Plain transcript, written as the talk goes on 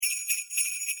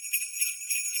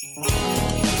Hello,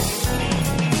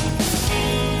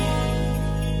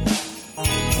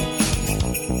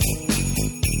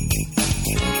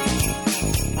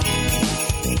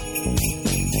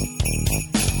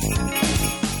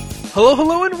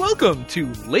 hello, and welcome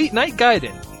to Late Night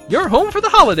Gaiden, your home for the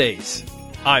holidays.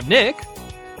 I'm Nick.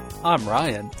 I'm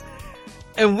Ryan.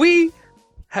 And we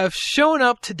have shown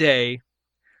up today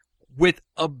with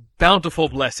a bountiful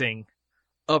blessing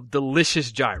of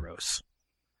delicious gyros.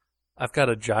 I've got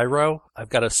a gyro. I've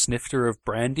got a snifter of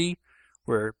brandy.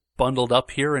 We're bundled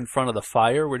up here in front of the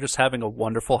fire. We're just having a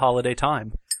wonderful holiday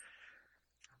time.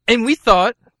 And we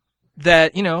thought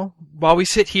that, while we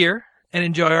sit here and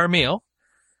enjoy our meal,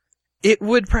 it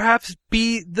would perhaps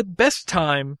be the best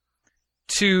time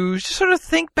to sort of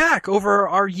think back over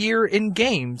our year in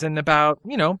games and about,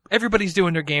 everybody's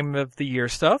doing their game of the year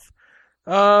stuff.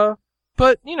 But,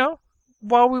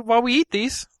 while we eat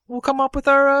these, we'll come up with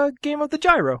our game of the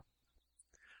gyro.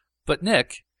 But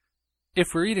Nick,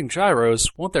 if we're eating gyros,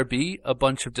 won't there be a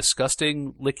bunch of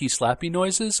disgusting licky slappy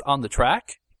noises on the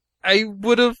track? I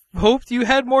would have hoped you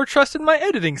had more trust in my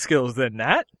editing skills than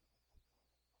that.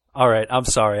 All right, I'm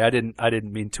sorry. I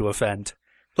didn't mean to offend.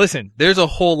 Listen, there's a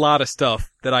whole lot of stuff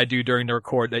that I do during the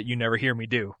record that you never hear me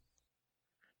do.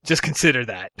 Just consider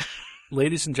that.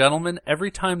 Ladies and gentlemen, every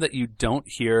time that you don't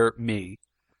hear me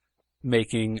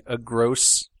making a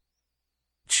gross,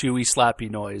 chewy, slappy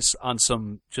noise on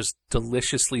some just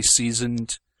deliciously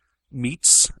seasoned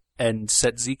meats and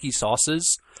tzatziki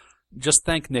sauces, just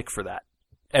thank Nick for that.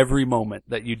 Every moment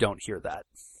that you don't hear that.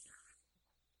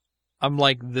 I'm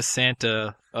like the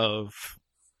Santa of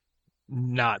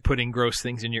not putting gross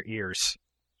things in your ears.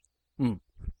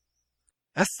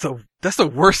 That's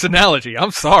the worst analogy.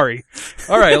 I'm sorry.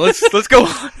 All right, let's go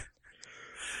on.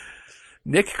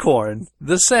 Nick Korn,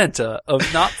 the Santa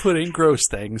of not putting gross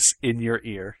things in your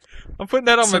ear. I'm putting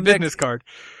that on my business card.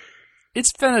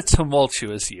 It's been a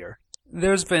tumultuous year.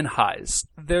 There's been highs.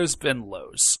 There's been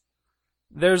lows.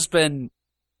 There's been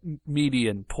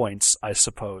median points, I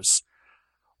suppose.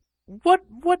 What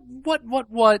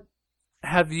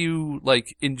have you,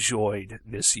 enjoyed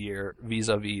this year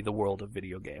vis-a-vis the world of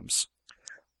video games?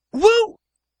 Well,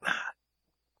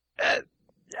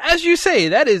 as you say,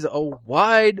 that is a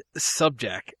wide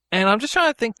subject. And I'm just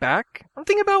trying to think back. I'm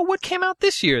thinking about what came out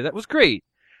this year. That was great.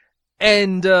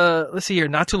 And, let's see here.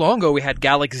 Not too long ago, we had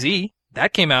Galaxy.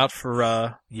 That came out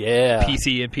for,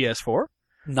 PC and PS4.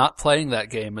 Not playing that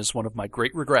game is one of my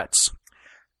great regrets.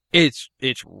 It's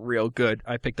real good.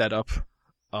 I picked that up.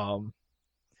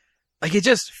 It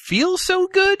just feels so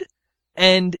good,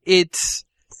 and it's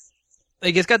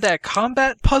got that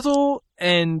combat puzzle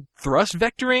and thrust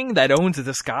vectoring that owns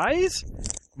the skies.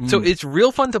 So it's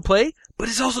real fun to play, but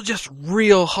it's also just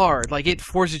real hard. It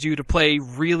forces you to play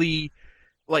really,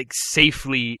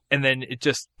 safely, and then it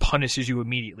just punishes you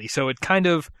immediately. So it kind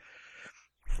of,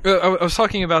 I was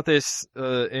talking about this,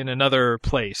 in another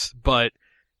place, but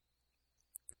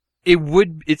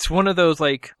it's one of those,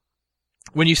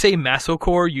 when you say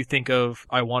Masocore, you think of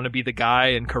I Want to Be the Guy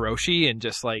and Karoshi and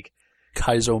just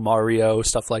Kaizo Mario,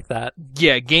 stuff like that.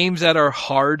 Yeah, games that are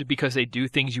hard because they do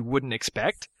things you wouldn't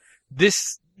expect.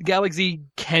 This Galaxy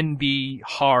can be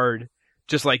hard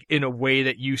just in a way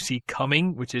that you see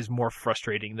coming, which is more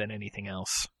frustrating than anything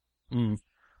else.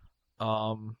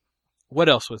 What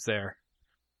else was there?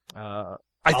 I'll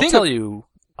tell you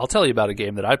about a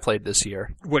game that I played this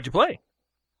year. What'd you play?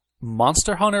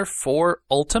 Monster Hunter 4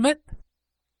 Ultimate?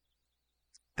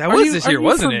 That was this year,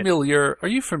 wasn't it? Are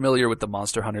you familiar with the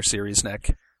Monster Hunter series,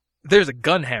 Nick? There's a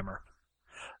gun hammer.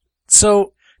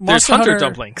 So, there's Hunter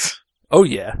dumplings. Oh,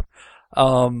 yeah.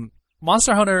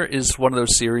 Monster Hunter is one of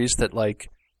those series that,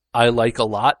 I like a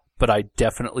lot, but I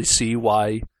definitely see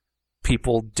why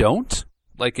people don't.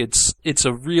 It's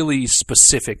a really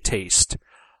specific taste.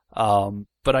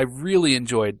 But I really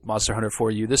enjoyed Monster Hunter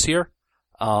 4U this year.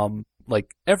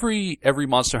 Every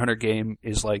Monster Hunter game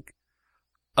is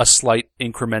a slight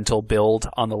incremental build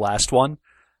on the last one.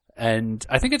 And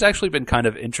I think it's actually been kind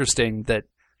of interesting that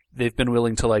they've been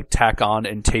willing to tack on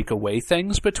and take away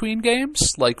things between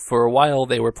games. For a while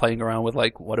they were playing around with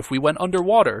what if we went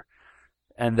underwater?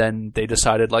 And then they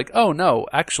decided oh no,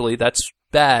 actually that's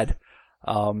bad.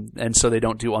 And so they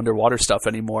don't do underwater stuff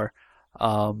anymore.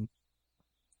 But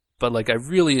I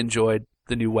really enjoyed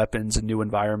the new weapons and new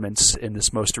environments in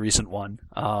this most recent one.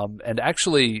 And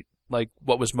actually,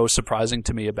 what was most surprising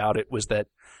to me about it was that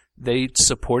they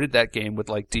supported that game with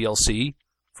DLC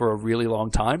for a really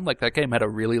long time. That game had a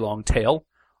really long tail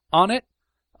on it.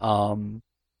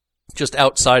 Just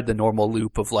outside the normal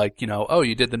loop of oh,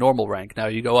 you did the normal rank, now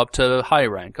you go up to high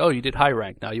rank. Oh, you did high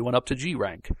rank, now you went up to G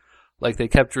rank. They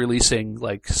kept releasing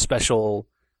special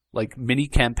like mini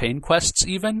campaign quests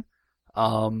even,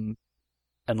 and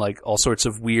like all sorts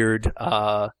of weird,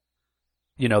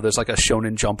 there's like a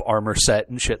Shonen Jump armor set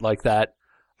and shit like that.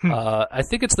 I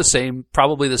think it's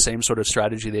probably the same sort of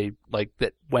strategy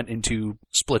that went into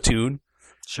Splatoon,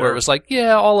 Sure. where it was like,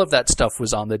 yeah, all of that stuff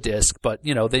was on the disc, but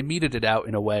they meted it out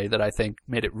in a way that I think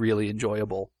made it really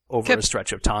enjoyable over a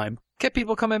stretch of time. Kept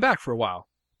people coming back for a while.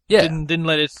 Yeah. Didn't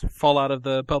let it fall out of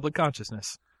the public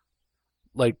consciousness.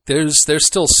 Like there's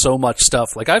still so much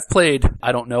stuff. Like I've played,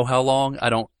 I don't know how long. I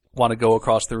don't want to go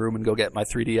across the room and go get my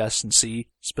 3DS and see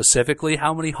specifically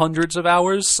how many hundreds of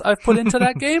hours I've put into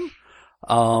that game.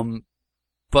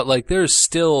 But like there's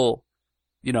still,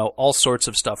 all sorts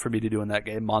of stuff for me to do in that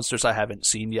game. Monsters I haven't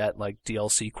seen yet, like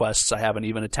DLC quests I haven't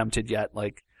even attempted yet.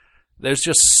 Like there's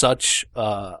just such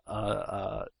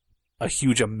a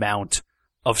huge amount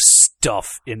of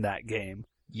stuff in that game.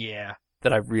 Yeah.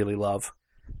 That I really love.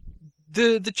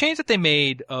 The change that they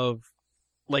made of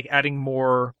like adding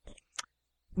more,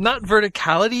 not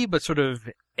verticality, but sort of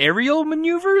aerial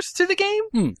maneuvers to the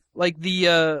game. Like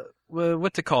the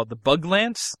what's it called? The bug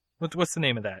lance? What's the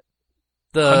name of that?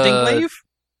 The hunting glaive?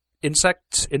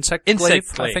 Insect glaive,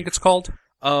 I think it's called.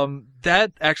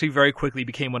 That actually very quickly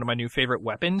became one of my new favorite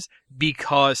weapons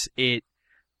because it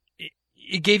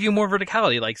gave you more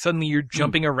verticality. Like suddenly you're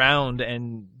jumping around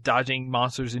and dodging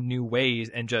monsters in new ways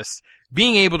and just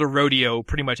being able to rodeo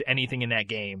pretty much anything in that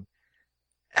game.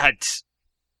 That's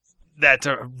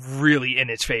really in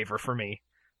its favor for me.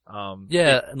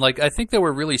 And like I think they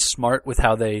were really smart with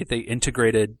how they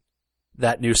integrated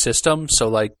that new system. So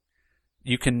like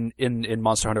you can in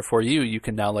Monster Hunter 4U, you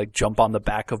can now like jump on the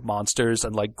back of monsters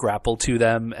and like grapple to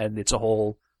them, and it's a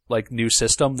whole like new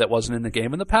system that wasn't in the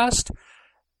game in the past.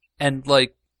 And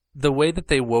like the way that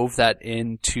they wove that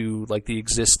into like the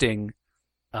existing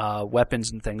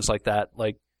weapons and things like that,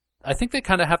 like I think they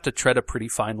kind of have to tread a pretty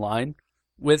fine line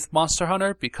with Monster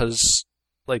Hunter because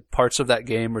like parts of that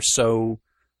game are so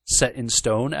set in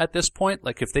stone at this point.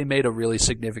 Like if they made a really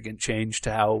significant change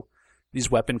to how these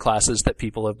weapon classes that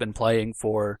people have been playing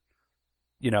for,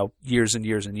 years and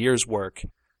years and years work,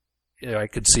 I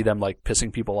could see them like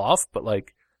pissing people off, but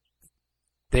like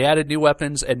they added new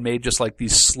weapons and made just like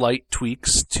these slight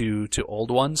tweaks to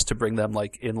old ones to bring them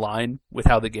like in line with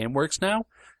how the game works now.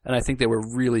 And I think they were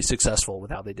really successful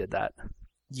with how they did that.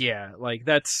 Yeah, like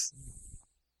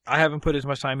I haven't put as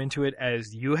much time into it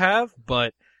as you have,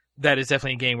 but that is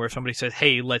definitely a game where if somebody says,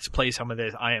 hey, let's play some of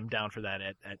this, I am down for that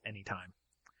at any time.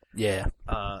 Yeah.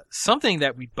 Something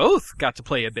that we both got to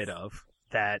play a bit of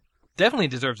that definitely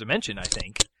deserves a mention, I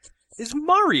think, is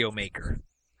Mario Maker.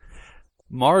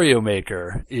 Mario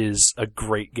Maker is a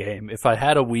great game. If I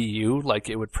had a Wii U, like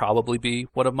it would probably be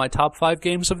one of my top 5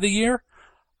 games of the year.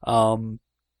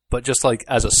 But just like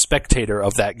as a spectator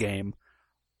of that game,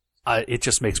 it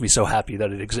just makes me so happy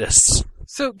that it exists.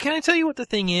 So can I tell you what the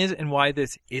thing is and why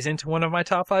this isn't one of my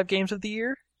top 5 games of the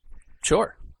year?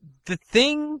 Sure. The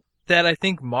thing that I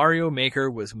think Mario Maker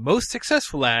was most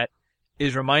successful at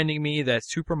is reminding me that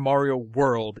Super Mario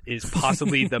World is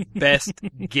possibly the best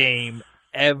game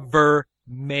ever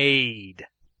made.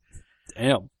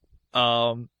 Damn.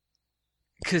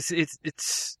 Because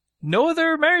it's no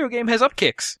other Mario game has up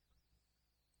kicks.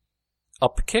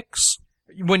 Up kicks?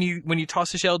 When you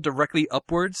toss a shell directly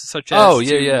upwards, such as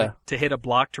to hit a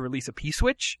block to release a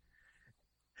P-switch,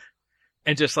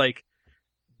 and just like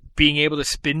being able to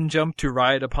spin jump to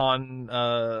ride upon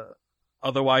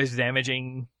otherwise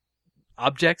damaging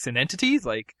objects and entities,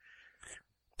 like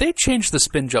they changed the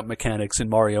spin jump mechanics in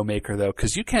Mario Maker though,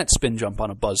 because you can't spin jump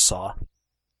on a buzzsaw.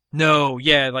 No,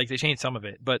 yeah, like they changed some of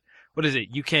it, but what is it?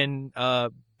 You can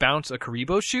bounce a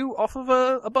Karibo shoe off of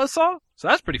a buzzsaw, so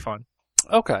that's pretty fun.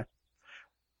 Okay.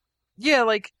 Yeah,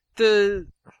 like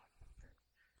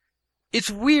it's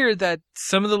weird that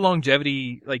some of the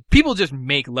longevity, like people just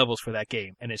make levels for that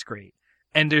game, and it's great.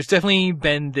 And there's definitely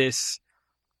been this.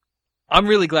 I'm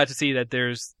really glad to see that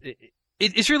there's.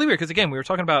 It's really weird because again, we were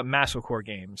talking about Masocore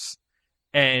games,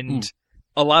 and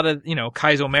a lot of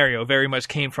Kaizo Mario very much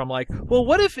came from like, well,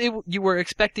 what if you were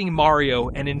expecting Mario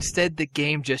and instead the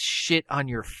game just shit on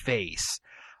your face.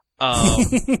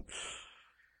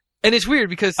 And it's weird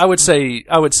because I would say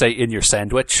in your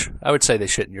sandwich. I would say they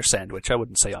shit in your sandwich. I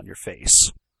wouldn't say on your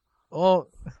face. Well,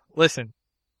 listen,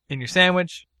 in your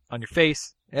sandwich, on your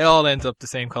face, it all ends up the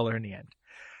same color in the end.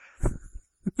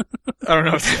 I don't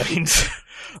know what that means,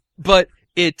 but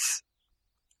it's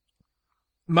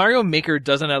Mario Maker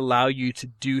doesn't allow you to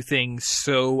do things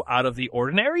so out of the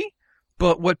ordinary.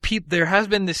 But there has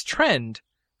been this trend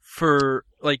for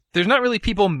like, there's not really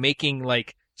people making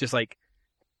like just like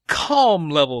calm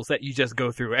levels that you just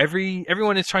go through.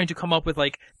 Everyone is trying to come up with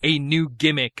like a new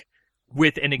gimmick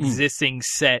with an existing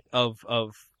set of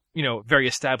very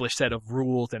established set of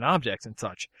rules and objects and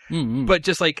such. Mm-hmm. But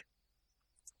just like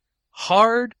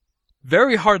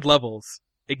very hard levels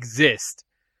exist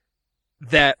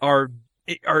that are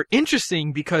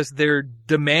interesting because they're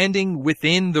demanding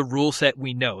within the rule set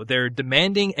we know. They're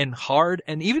demanding and hard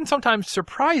and even sometimes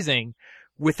surprising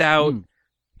without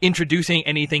introducing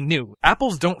anything new.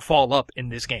 Apples don't fall up in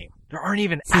this game. There aren't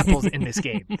even apples in this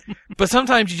game. But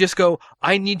sometimes you just go,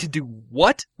 I need to do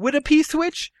what with a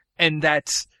P-switch? And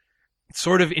that's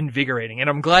sort of invigorating. And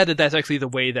I'm glad that that's actually the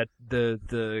way that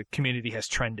the community has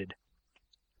trended.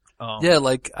 Yeah,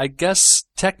 like, I guess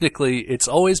technically it's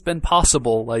always been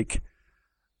possible, like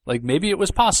maybe it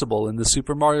was possible in the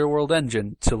Super Mario World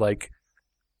engine to like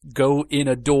go in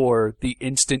a door the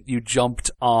instant you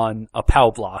jumped on a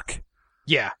POW block.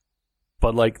 Yeah.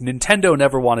 But like Nintendo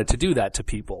never wanted to do that to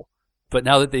people. But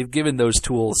now that they've given those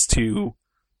tools to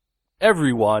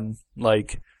everyone,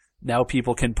 like now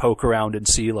people can poke around and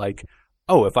see like,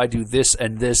 oh, if I do this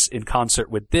and this in concert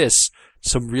with this,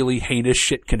 some really heinous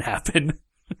shit can happen.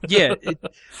 Yeah,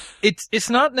 it's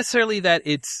not necessarily that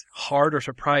it's hard or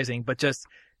surprising, but just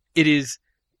it's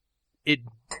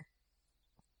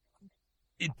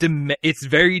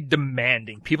very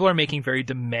demanding. People are making very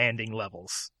demanding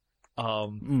levels,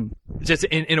 just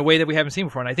in a way that we haven't seen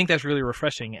before, and I think that's really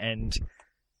refreshing. And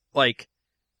like,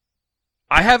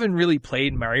 I haven't really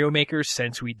played Mario Maker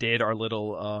since we did our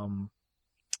little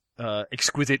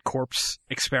Exquisite Corpse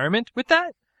experiment with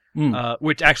that.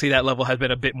 Which actually that level has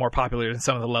been a bit more popular than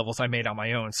some of the levels I made on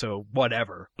my own, so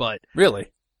whatever. But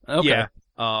really, okay. Yeah.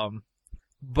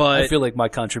 But I feel like my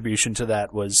contribution to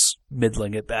that was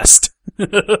middling at best.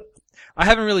 I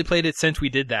haven't really played it since we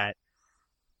did that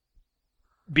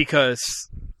because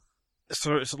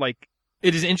like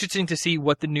it is interesting to see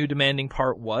what the new demanding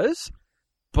part was.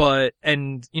 But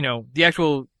the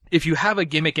actual, if you have a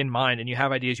gimmick in mind and you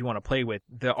have ideas you want to play with,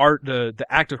 the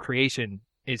act of creation.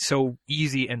 It's so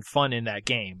easy and fun in that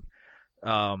game.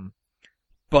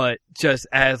 But just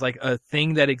as like a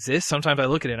thing that exists, sometimes I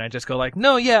look at it and I just go like,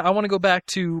 no, yeah, I want to go back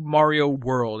to Mario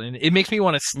World. And it makes me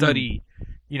want to study,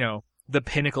 the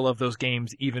pinnacle of those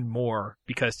games even more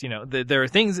because, there are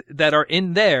things that are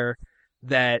in there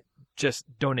that just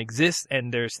don't exist.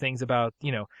 And there's things about,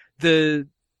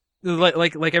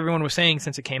 like everyone was saying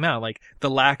since it came out, like the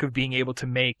lack of being able to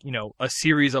make, a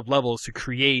series of levels to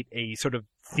create a sort of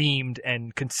themed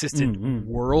and consistent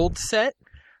world set,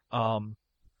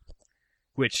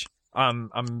 which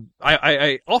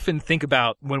I often think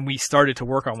about when we started to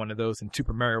work on one of those in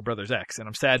Super Mario Brothers X, and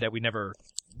I'm sad that we never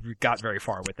got very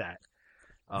far with that.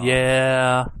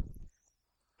 Yeah.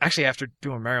 Actually, after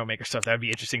doing Mario Maker stuff, that would be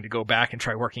interesting to go back and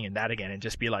try working in that again and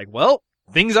just be like, well,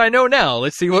 things I know now,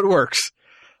 let's see what works.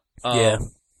 Yeah.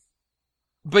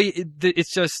 But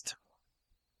it's just,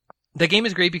 the game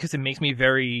is great because it makes me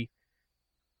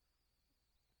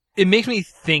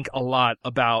think a lot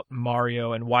about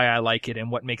Mario and why I like it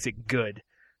and what makes it good.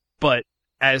 But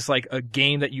as like a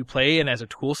game that you play and as a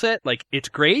tool set, like it's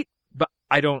great, but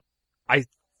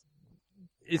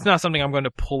it's not something I'm going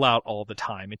to pull out all the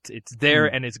time. It's there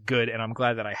and it's good and I'm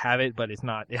glad that I have it, but it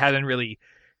hasn't really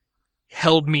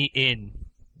held me in,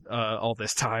 all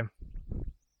this time.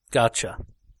 Gotcha.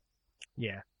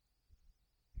 Yeah.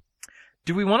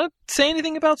 Do we want to say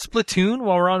anything about Splatoon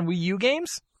while we're on Wii U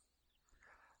games?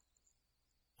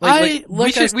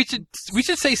 We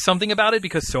should say something about it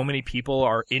because so many people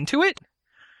are into it.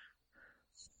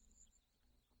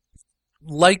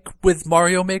 Like with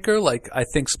Mario Maker, like I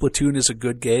think Splatoon is a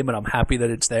good game and I'm happy that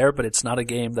it's there, but it's not a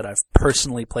game that I've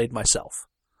personally played myself.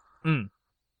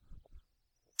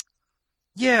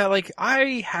 Yeah, like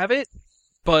I have it,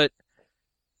 but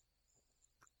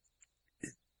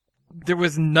there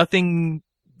was nothing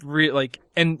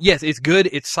and yes, it's good,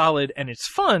 it's solid, and it's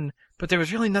fun, but there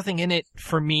was really nothing in it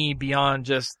for me beyond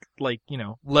just like,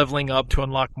 leveling up to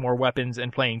unlock more weapons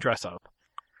and playing dress up.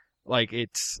 Like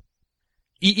it's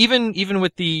even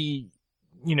with the,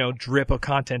 drip of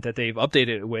content that they've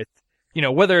updated it with,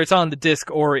 whether it's on the disc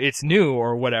or it's new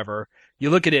or whatever, you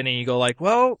look at it and you go like,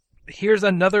 well, here's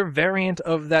another variant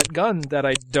of that gun that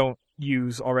I don't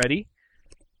use already.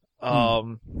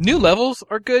 New levels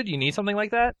are good. You need something like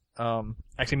that.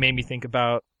 Actually made me think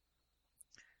about,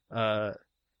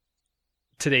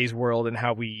 today's world and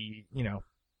how we,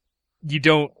 you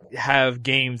don't have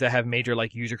games that have major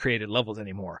like user created levels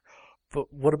anymore.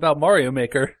 But what about Mario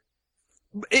Maker?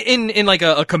 In like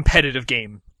a competitive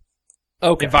game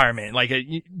environment, like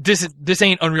this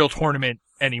ain't Unreal Tournament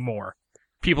anymore.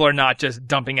 People are not just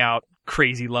dumping out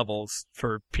crazy levels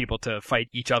for people to fight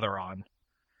each other on.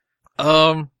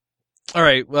 All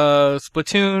right,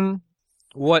 Splatoon.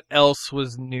 What else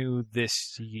was new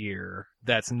this year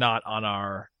that's not on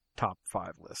our top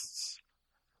 5 lists?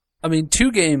 I mean,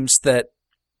 2 games that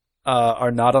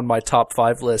are not on my top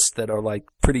 5 list that are like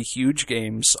pretty huge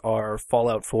games are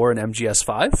Fallout 4 and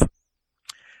MGS5.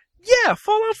 Yeah,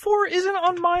 Fallout 4 isn't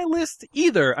on my list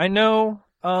either. I know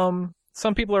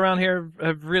some people around here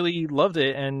have really loved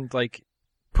it and like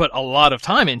put a lot of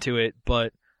time into it,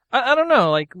 but I don't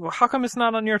know, like how come it's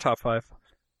not on your top 5?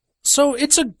 So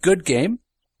it's a good game.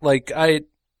 Like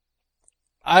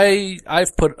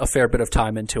I've put a fair bit of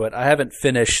time into it. I haven't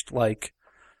finished like,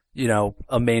 you know,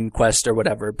 a main quest or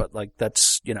whatever, but like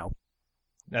that's, you know,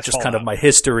 That's just Fallout. kind of my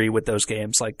history with those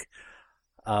games. Like,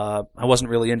 I wasn't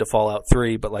really into Fallout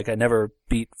 3, but like I never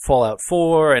beat Fallout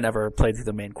 4. I never played through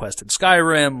the main quest in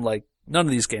Skyrim. Like none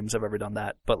of these games have ever done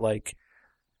that, but like,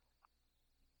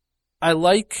 I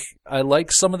like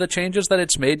some of the changes that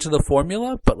it's made to the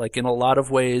formula, but like in a lot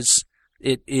of ways,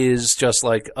 it is just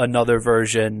like another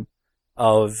version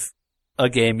of a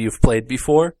game you've played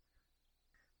before.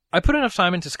 I put enough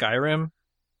time into Skyrim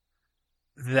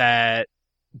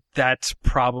that's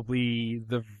probably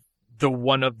the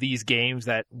one of these games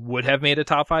that would have made a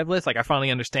top 5 list. Like I finally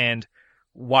understand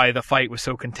why the fight was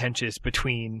so contentious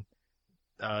between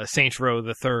Saints Row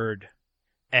the Third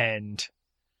and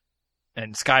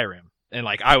Skyrim. And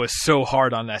like I was so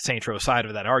hard on that Saints Row side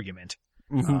of that argument.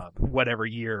 Whatever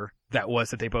year that was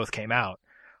that they both came out.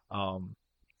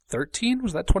 13?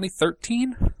 Was that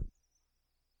 2013?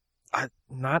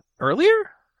 Not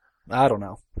earlier? I don't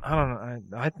know. I don't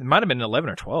know. It might have been 11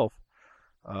 or 12.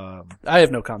 I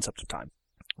have no concept of time.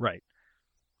 Right.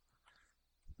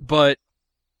 But,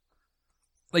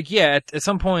 like, yeah, at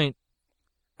some point,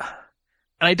 and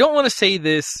I don't want to say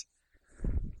this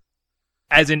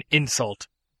as an insult,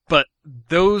 but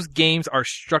those games are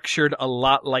structured a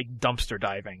lot like dumpster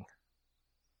diving.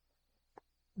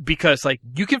 Because, like,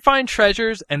 you can find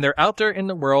treasures, and they're out there in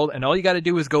the world, and all you gotta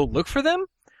do is go look for them,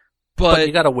 But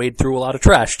you gotta wade through a lot of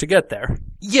trash to get there.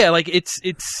 Yeah, like, it's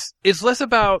less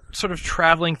about sort of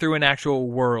traveling through an actual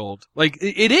world. Like,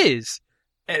 it is,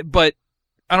 but,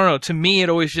 I don't know, to me it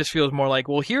always just feels more like,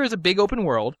 well, here is a big open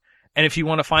world, and if you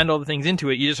want to find all the things into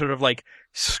it, you just sort of, like,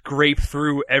 scrape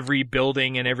through every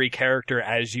building and every character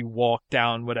as you walk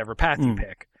down whatever path you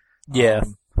pick. Yeah.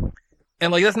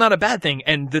 And, like, that's not a bad thing.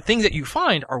 And the things that you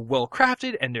find are well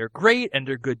crafted, and they're great, and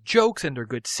they're good jokes, and they're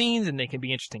good scenes, and they can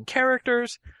be interesting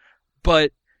characters.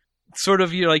 But sort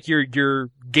of your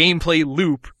gameplay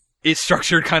loop is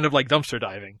structured kind of like dumpster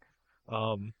diving.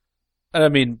 And I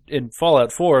mean, in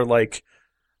Fallout 4, like,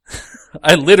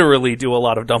 I literally do a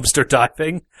lot of dumpster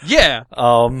diving. Yeah.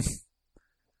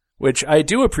 Which I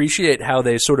do appreciate how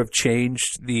they sort of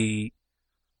changed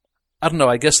I don't know,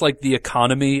 I guess like the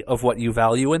economy of what you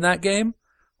value in that game.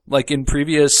 Like in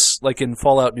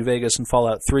Fallout New Vegas and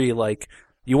Fallout 3, like,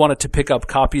 you wanted to pick up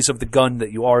copies of the gun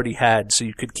that you already had so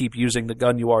you could keep using the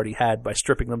gun you already had by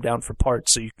stripping them down for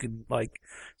parts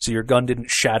so your gun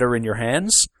didn't shatter in your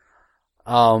hands.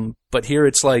 But here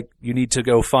it's like you need to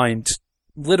go find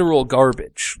literal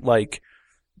garbage, like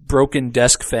broken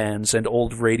desk fans and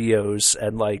old radios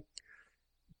and like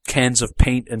cans of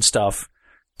paint and stuff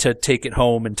to take it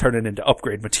home and turn it into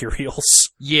upgrade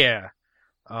materials. Yeah.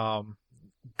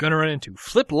 Gonna run into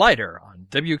Flip Lighter on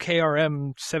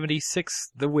WKRM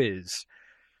 76 The Wiz.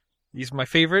 He's my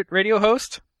favorite radio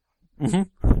host.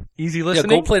 Mm-hmm. Easy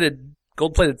listening. Yeah,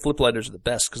 gold-plated flip lighters are the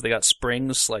best because they got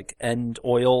springs, like, and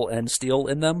oil and steel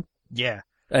in them. Yeah.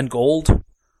 And gold.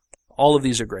 All of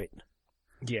these are great.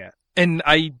 Yeah. And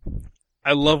I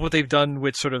love what they've done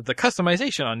with sort of the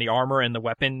customization on the armor and the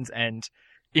weapons and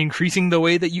increasing the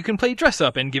way that you can play dress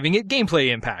up and giving it gameplay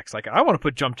impacts. Like, I want to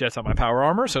put jump jets on my power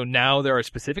armor, so now there are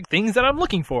specific things that I'm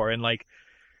looking for. And, like,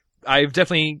 I've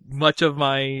definitely, much of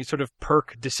my sort of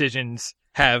perk decisions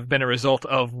have been a result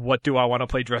of what do I want to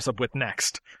play dress up with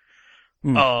next.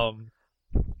 But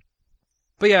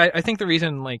yeah, I think the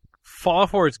reason, like,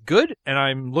 Fallout 4 is good, and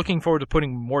I'm looking forward to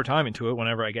putting more time into it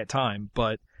whenever I get time,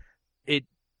 but it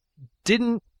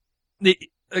didn't...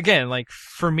 Again, like,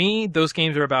 for me, those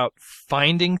games are about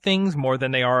finding things more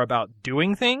than they are about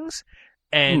doing things.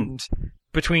 And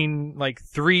between, like,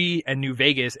 3 and New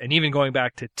Vegas, and even going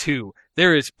back to 2,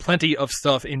 there is plenty of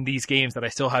stuff in these games that I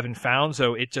still haven't found,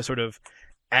 so it just sort of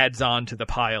adds on to the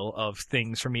pile of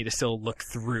things for me to still look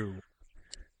through.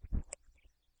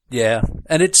 Yeah,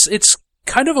 and it's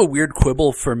kind of a weird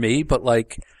quibble for me, but,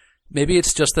 like, maybe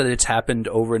it's just that it's happened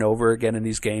over and over again in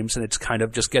these games, and it's kind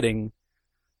of just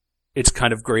it's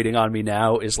kind of grating on me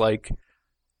now, is like,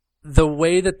 the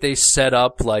way that they set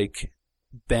up like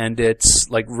bandits,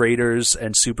 like raiders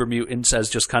and super mutants as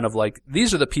just kind of like,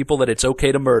 these are the people that it's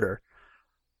okay to murder.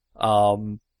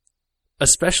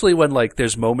 Especially when like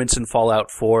there's moments in Fallout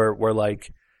 4 where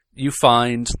like you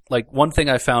find, like one thing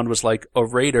I found was like a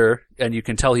raider, and you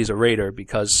can tell he's a raider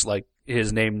because like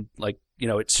his name, like, you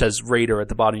know, it says raider at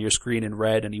the bottom of your screen in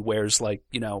red, and he wears like,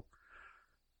 you know,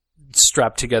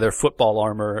 strapped together football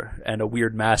armor and a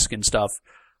weird mask and stuff,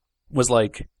 was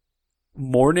like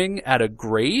mourning at a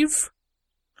grave.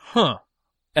 Huh.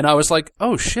 And I was like,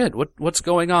 oh shit, what's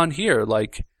going on here?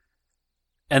 Like,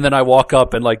 and then I walk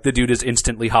up and like the dude is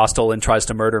instantly hostile and tries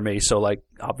to murder me. So like,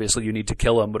 obviously you need to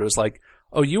kill him. But it was like,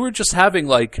 oh, you were just having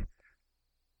like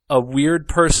a weird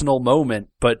personal moment,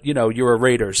 but you know, you're a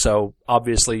raider. So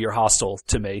obviously you're hostile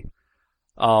to me.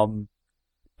 And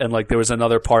like there was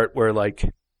another part where like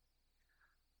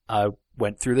I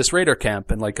went through this raider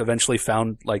camp and like eventually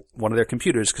found like one of their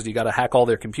computers, because you got to hack all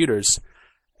their computers.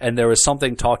 And there was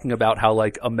something talking about how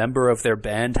like a member of their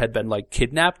band had been like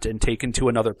kidnapped and taken to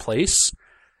another place.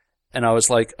 And I was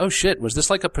like, oh shit, was this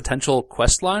like a potential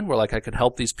quest line where like I could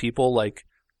help these people like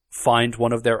find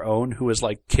one of their own who was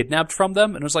like kidnapped from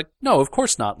them? And it was like, no, of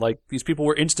course not. Like these people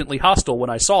were instantly hostile when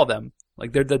I saw them.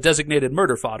 Like they're the designated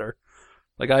murder fodder.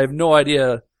 Like I have no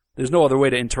idea. There's no other way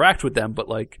to interact with them, but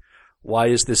like, why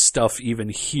is this stuff even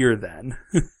here then?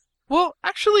 Well,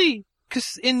 actually,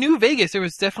 because in New Vegas, there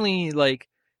was definitely like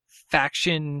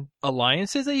faction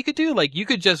alliances that you could do. Like you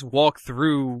could just walk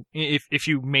through, if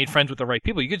you made friends with the right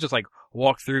people, you could just like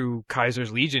walk through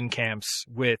Kaiser's Legion camps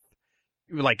with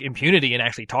like impunity and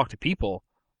actually talk to people.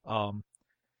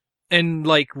 And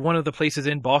like one of the places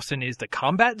in Boston is the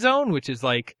Combat Zone, which is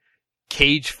like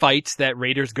cage fights that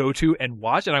raiders go to and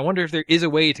watch. And I wonder if there is a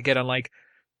way to get on like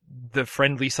the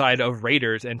friendly side of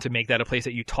raiders and to make that a place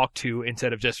that you talk to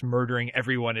instead of just murdering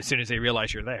everyone as soon as they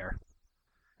realize you're there.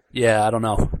 Yeah, I don't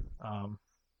know.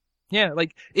 Yeah,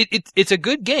 like it's a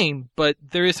good game, but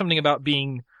there is something about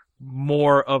being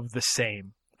more of the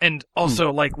same. And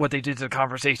also, like what they did to the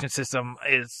conversation system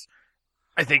is,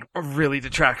 I think, really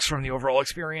detracts from the overall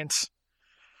experience.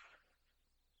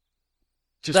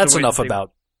 Just that's enough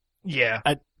about. Yeah,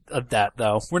 that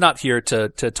though. We're not here to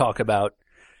talk about,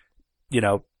 you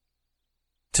know,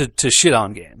 to shit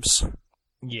on games.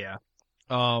 Yeah.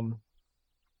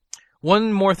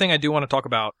 One more thing I do want to talk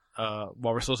about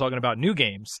while we're still talking about new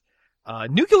games.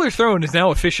 Nuclear Throne is now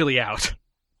officially out.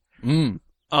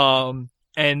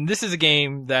 And this is a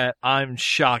game that I'm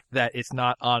shocked that it's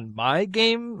not on my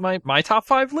top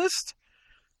 5 list.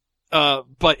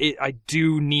 But I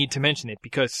do need to mention it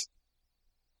because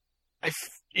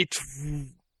it's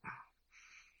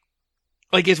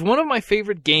one of my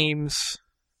favorite games.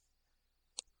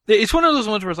 It's one of those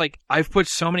ones where it's like, I've put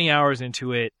so many hours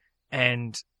into it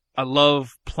and I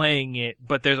love playing it,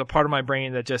 but there's a part of my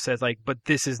brain that just says like, but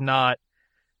this is not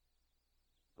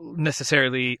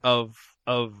necessarily of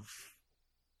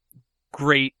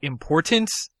great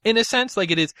importance in a sense.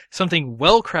 Like it is something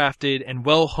well crafted and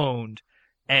well honed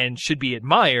and should be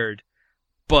admired,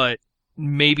 but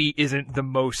maybe isn't the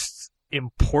most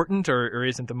important or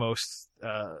isn't the most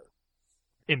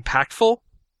impactful.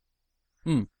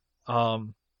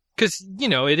 Because, you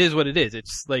know, it is what it is.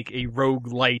 It's like a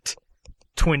roguelite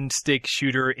twin stick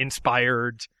shooter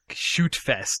inspired shoot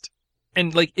fest.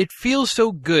 And like it feels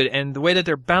so good, and the way that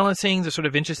they're balancing the sort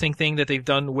of interesting thing that they've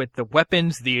done with the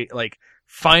weapons, the like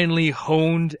finely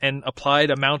honed and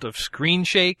applied amount of screen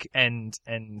shake and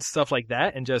stuff like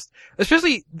that, and just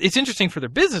especially it's interesting for their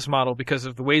business model because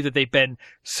of the way that they've been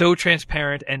so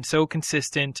transparent and so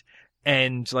consistent,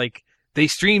 and like they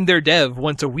stream their dev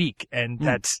once a week, and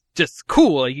that's just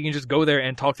cool. Like you can just go there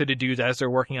and talk to the dudes as they're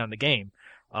working on the game.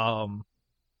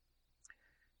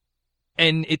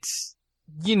 And it's,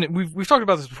 you know, we've talked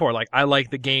about this before. Like, I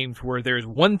like the games where there's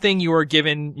one thing you were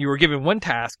given one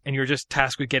task, and you're just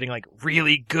tasked with getting like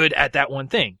really good at that one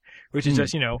thing, which is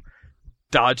just, you know,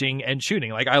 dodging and shooting.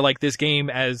 Like, I like this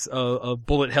game as a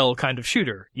bullet hell kind of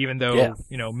shooter, even though,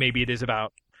 you know, maybe it is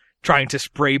about trying to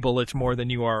spray bullets more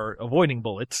than you are avoiding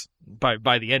bullets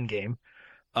by the end game.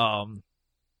 It's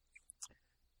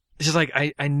just like,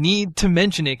 I need to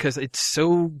mention it because it's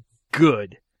so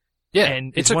good. Yeah,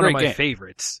 and it's one of my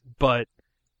favorites, but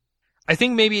I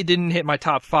think maybe it didn't hit my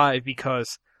top 5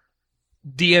 because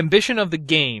the ambition of the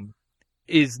game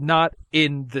is not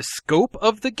in the scope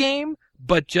of the game,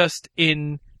 but just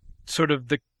in sort of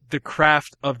the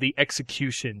craft of the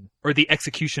execution, or the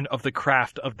execution of the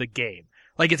craft of the game.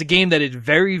 Like, it's a game that is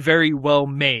very, very well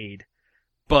made,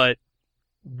 but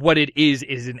what it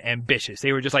isn't ambitious.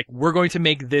 They were just like, we're going to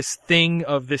make this thing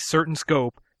of this certain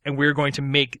scope, and we're going to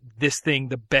make this thing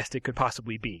the best it could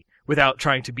possibly be. without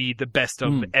trying to be the best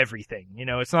of everything. You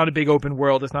know, it's not a big open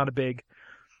world. It's not a big,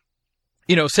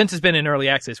 you know, since it's been in early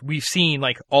access, we've seen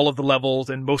like all of the levels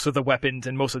and most of the weapons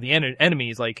and most of the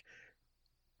enemies, like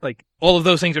all of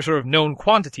those things are sort of known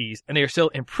quantities, and they are still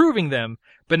improving them.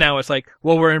 But now it's like,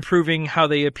 well, we're improving how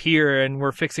they appear, and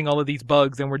we're fixing all of these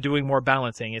bugs, and we're doing more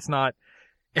balancing. It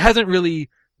hasn't really,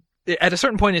 at a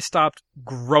certain point, it stopped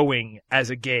growing as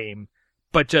a game,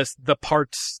 but just the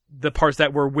parts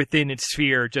that were within its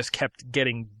sphere just kept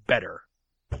getting better.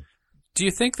 Do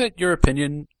you think that your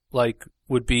opinion, like,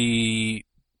 would be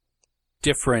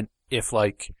different if,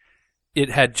 like, it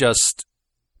had just,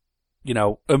 you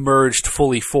know, emerged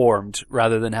fully formed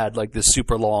rather than had like this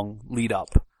super long lead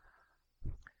up?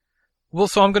 Well,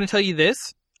 so I'm going to tell you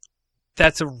this.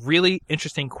 That's a really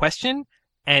interesting question,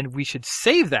 and we should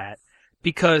save that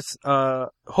because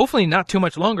hopefully not too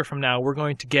much longer from now, we're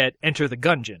going to get Enter the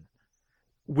Gungeon,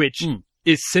 which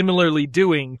is similarly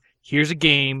doing, here's a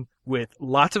game with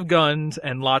lots of guns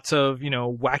and lots of, you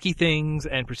know, wacky things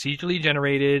and procedurally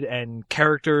generated and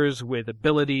characters with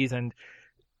abilities and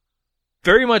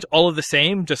very much all of the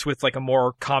same, just with like a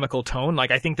more comical tone.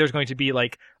 Like, I think there's going to be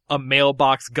like a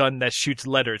mailbox gun that shoots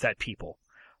letters at people.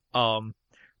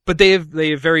 But they have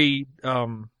very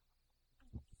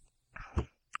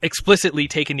explicitly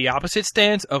taken the opposite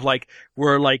stance of like,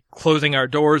 we're like closing our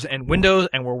doors and windows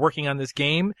and we're working on this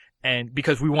game, and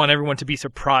because we want everyone to be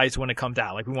surprised when it comes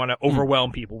out. Like, we want to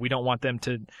overwhelm people. We don't want them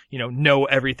to, you know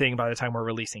everything by the time we're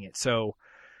releasing it. So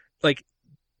like,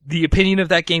 the opinion of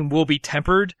that game will be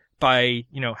tempered by,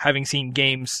 you know, having seen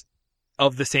games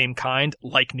of the same kind,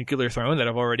 like Nuclear Throne, that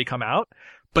have already come out.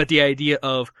 But the idea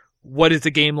of what is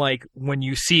the game like when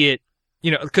you see it,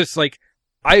 you know, because like,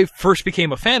 I first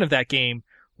became a fan of that game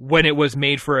when it was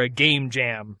made for a game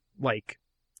jam, like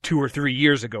 2 or 3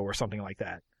 years ago or something like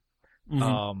that.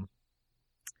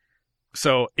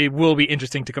 So it will be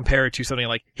interesting to compare it to something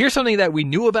like, here's something that we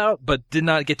knew about, but did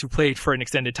not get to play for an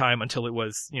extended time until it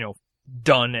was, you know,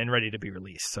 done and ready to be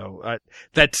released. So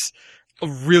that's a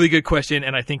really good question,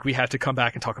 and I think we have to come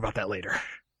back and talk about that later.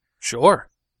 Sure.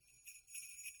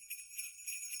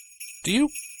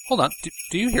 Hold on,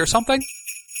 do you hear something?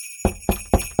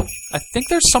 I think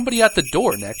there's somebody at the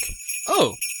door, Nick.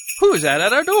 Oh, who is that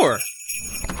at our door?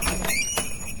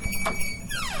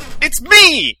 It's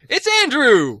me! It's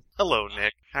Andrew! Hello,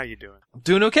 Nick. How you doing? I'm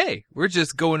doing okay. We're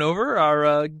just going over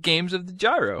our games of the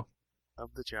gyro.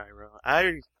 Of the gyro.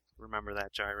 I remember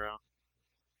that gyro.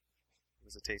 It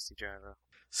was a tasty gyro.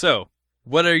 So,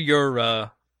 what are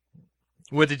your,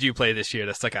 what did you play this year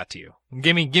that stuck out to you?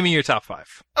 Give me your top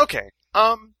 5. Okay.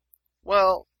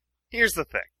 Well, here's the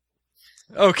thing.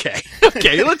 Okay,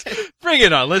 let's bring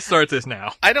it on. Let's start this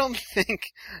now. I don't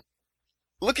think,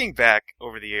 looking back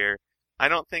over the year, I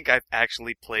don't think I've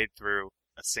actually played through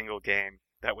a single game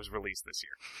that was released this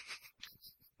year.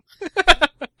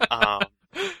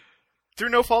 Through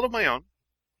no fault of my own.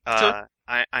 Sure.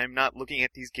 I'm not looking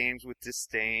at these games with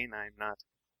disdain. I'm not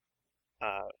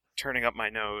turning up my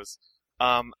nose.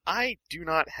 I do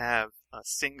not have a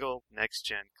single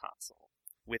next-gen console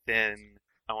within,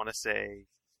 I want to say,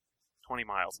 20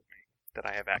 miles of me that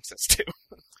I have access to.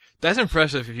 That's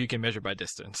impressive if you can measure by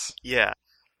distance. Yeah.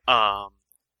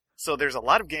 So there's a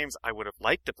lot of games I would have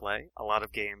liked to play, a lot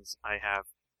of games I have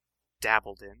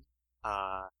dabbled in,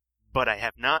 but I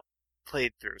have not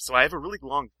played through. So I have a really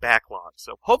long backlog.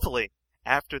 So hopefully,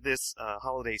 after this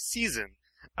holiday season,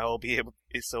 I will be able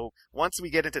to, so once we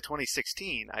get into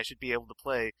 2016, I should be able to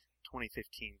play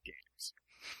 2015 games.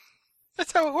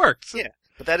 That's how it works. Yeah,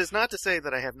 but that is not to say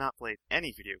that I have not played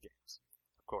any video games,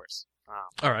 of course.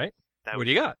 All right. What do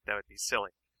you got? That would be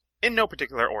silly. In no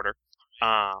particular order,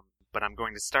 but I'm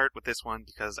going to start with this one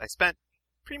because I spent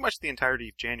pretty much the entirety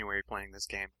of January playing this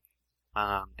game,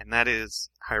 and that is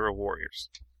Hyrule Warriors.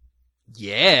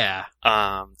 Yeah.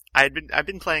 I've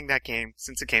been playing that game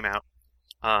since it came out.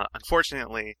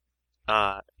 Unfortunately,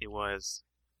 it was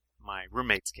my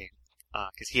roommate's game,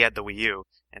 cause he had the Wii U,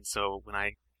 and so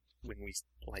when we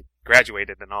like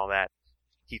graduated and all that,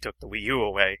 he took the Wii U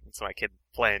away, and so I couldn't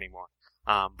play anymore.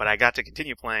 But I got to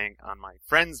continue playing on my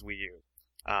friend's Wii U,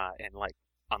 and like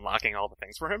unlocking all the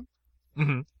things for him.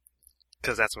 Mm-hmm.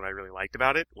 Cause that's what I really liked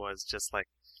about it, was just like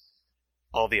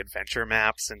all the adventure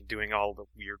maps and doing all the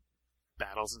weird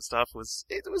battles and stuff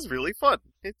it was really fun.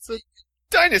 It's a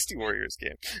Dynasty Warriors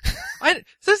game.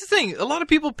 That's the thing. A lot of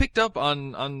people picked up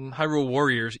on Hyrule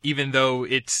Warriors, even though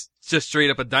it's just straight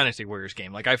up a Dynasty Warriors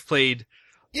game. Like, I've played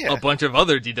a bunch of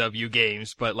other DW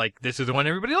games, but like, this is the one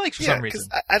everybody likes for some reason.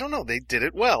 I don't know. They did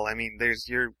it well. I mean, there's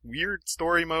your weird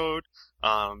story mode.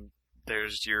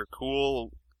 There's your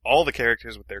cool all the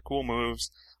characters with their cool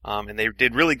moves. And they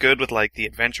did really good with like the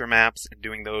adventure maps and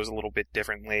doing those a little bit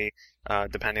differently,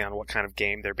 depending on what kind of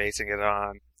game they're basing it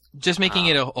on. Just making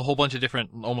it a whole bunch of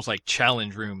different, almost like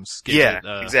challenge rooms.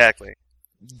 Exactly.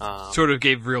 Sort of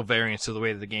gave real variance to the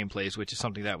way that the game plays, which is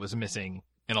something that was missing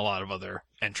in a lot of other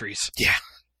entries.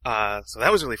 Yeah. So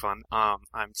that was really fun.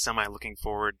 I'm semi looking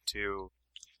forward to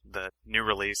the new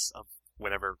release of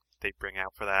whatever they bring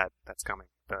out for that. That's coming.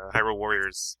 The Hyrule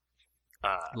Warriors.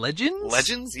 Legends?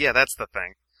 Legends? Yeah, that's the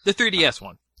thing. The 3DS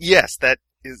one. Yes, that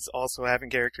is also having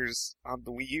characters on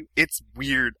the Wii U. It's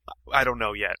weird. I don't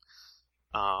know yet.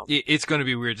 It's going to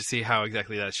be weird to see how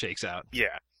exactly that shakes out.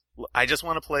 Yeah. I just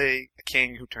want to play a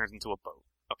king who turns into a boat.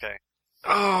 Okay?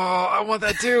 Oh, I want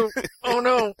that too. Oh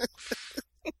no.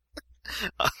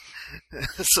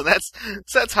 So that's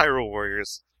Hyrule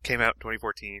Warriors. Came out in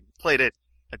 2014. Played it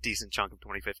a decent chunk of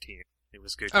 2015. It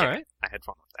was good. All right. I had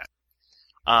fun with that.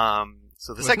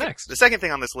 So What's next? The second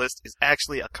thing on this list is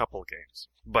actually a couple games,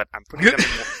 but I'm putting them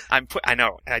in. I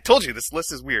know. And I told you this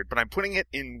list is weird, but I'm putting it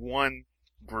in one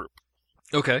group.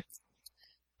 Okay.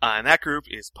 And that group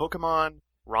is Pokemon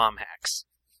ROM hacks.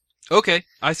 Okay,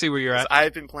 I see where you're at.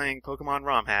 I've been playing Pokemon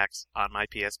ROM hacks on my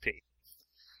PSP.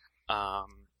 I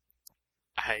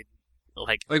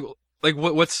like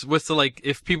what's the like?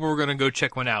 If people were gonna go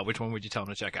check one out, which one would you tell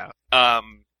them to check out?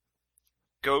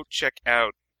 Go check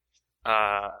out.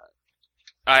 I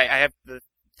have the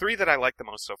three that I like the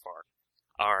most so far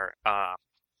are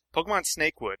Pokemon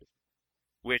Snakewood,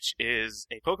 which is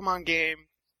a Pokemon game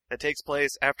that takes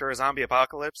place after a zombie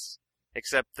apocalypse,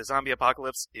 except the zombie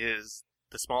apocalypse is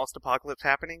the smallest apocalypse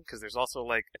happening, because there's also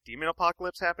like a demon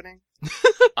apocalypse happening.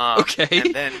 Okay.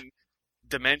 And then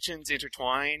dimensions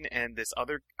intertwine, and this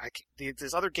other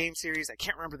game series, I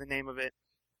can't remember the name of it,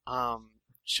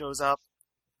 shows up.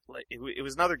 Like it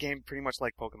was another game pretty much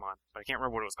like Pokemon, but I can't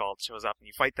remember what it was called. It shows up and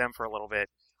you fight them for a little bit.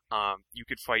 You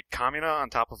could fight Kamina on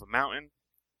top of a mountain.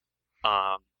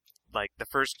 Like the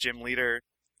first gym leader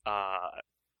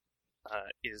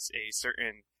is a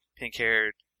certain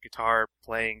pink-haired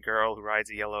guitar-playing girl who rides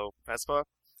a yellow Vespa.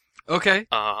 Okay.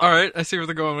 All right, I see where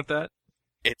they're going with that.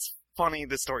 It's funny.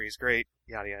 The story is great.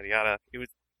 Yada yada yada. It was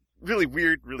really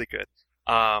weird, really good.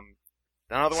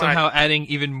 Another Somehow adding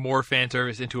even more fan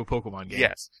service into a Pokemon game.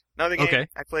 Yes. Another game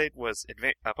I played was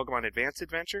Pokemon Advanced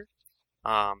Adventure,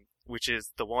 which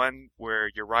is the one where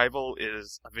your rival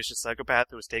is a vicious psychopath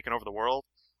who has taken over the world.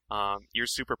 You're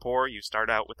super poor. You start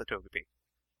out with a Togepi.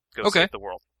 Go save the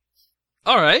world.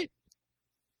 All right.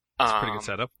 That's a pretty good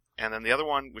setup. And then the other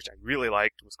one, which I really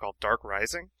liked, was called Dark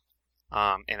Rising.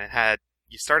 And it had,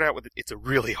 you start out with, it's a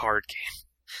really hard game.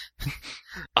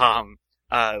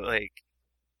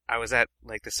 I was at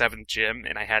like the 7th gym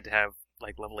and I had to have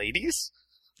like level 80s.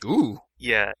 Ooh.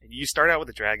 Yeah, and you start out with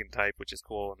a dragon type, which is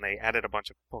cool, and they added a bunch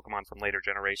of Pokemon from later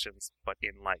generations, but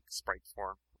in like sprite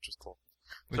form, which is cool.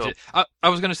 I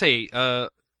was gonna say,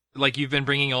 like you've been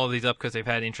bringing all of these up because they've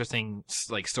had interesting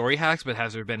like story hacks, but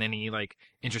has there been any like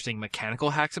interesting mechanical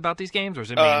hacks about these games, or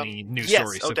is it mainly new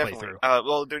stories to play through?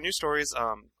 Well, they're new stories.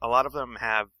 A lot of them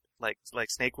have like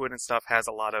Snakewood and stuff has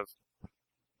a lot of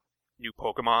new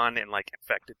Pokemon and like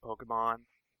infected Pokemon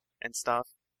and stuff.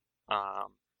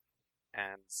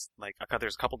 And like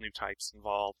there's a couple new types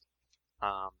involved.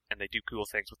 And they do cool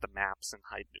things with the maps and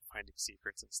finding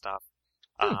secrets and stuff.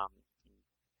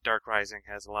 Dark Rising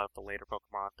has a lot of the later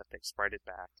Pokemon that they've sprited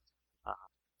back.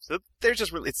 So they're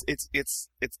just really it's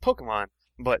Pokemon,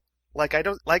 but like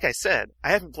I said,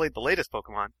 I haven't played the latest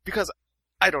Pokemon because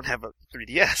I don't have a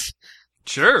 3DS.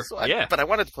 Sure. So yeah. But I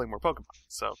wanted to play more Pokemon,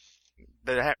 so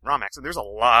the ROM hacks, and there's a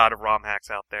lot of ROM hacks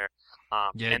out there.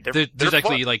 And there's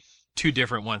actually like 2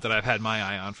 different ones that I've had my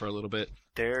eye on for a little bit.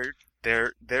 They're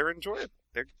enjoyable.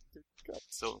 They're good.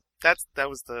 So that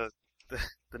was the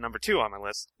number 2 on my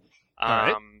list. All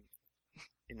right.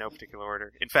 In no particular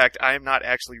order. In fact, I am not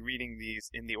actually reading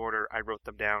these in the order I wrote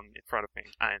them down in front of me.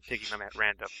 I am taking them at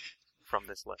random from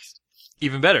this list.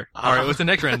 Even better. All right, what's the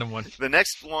next random one? The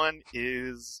next one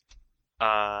is,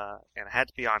 and it had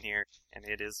to be on here, and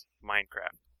it is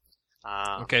Minecraft.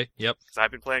 Okay, yep. Because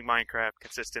I've been playing Minecraft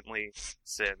consistently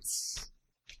since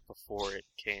before it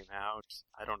came out.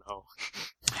 I don't know.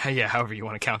 Yeah, however you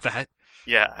want to count that.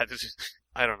 Yeah,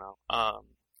 I don't know.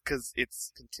 Because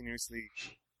it's continuously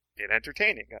been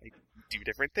entertaining. I do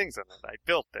different things on it. I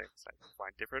build things. I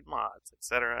find different mods,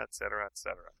 etc., etc.,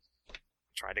 etc.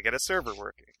 Try to get a server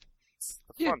working. It's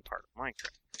the fun part of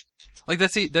Minecraft. Like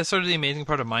that's sort of the amazing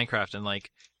part of Minecraft, and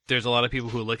like there's a lot of people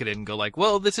who look at it and go like,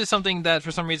 well, this is something that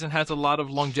for some reason has a lot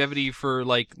of longevity for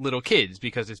like little kids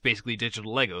because it's basically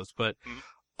digital Legos, but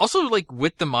Also, like,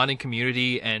 with the modding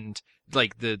community and,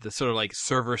 like, the sort of, like,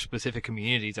 server-specific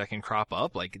communities that can crop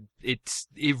up, like, it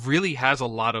really has a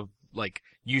lot of, like,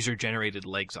 user-generated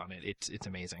legs on it. It's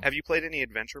amazing. Have you played any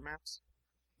adventure maps?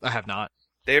 I have not.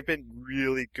 They have been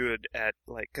really good at,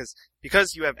 like,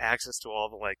 because you have access to all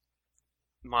the, like,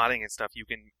 modding and stuff,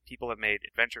 people have made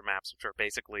adventure maps, which are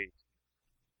basically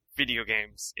video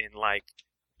games in, like,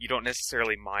 you don't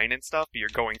necessarily mine and stuff, but you're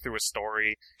going through a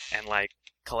story and, like,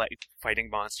 fighting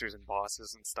monsters and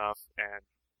bosses and stuff and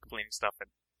completing stuff, and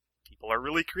people are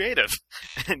really creative.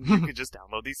 And you can just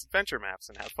download these adventure maps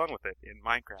and have fun with it in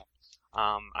Minecraft.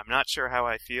 I'm not sure how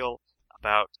I feel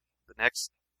about the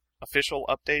next official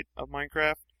update of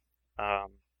Minecraft.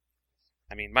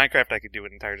 I mean, Minecraft I could do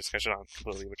an entire discussion on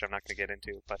completely, which I'm not going to get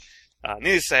into, but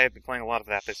needless to say, I've been playing a lot of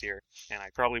that this year, and I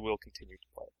probably will continue to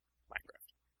play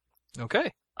Minecraft.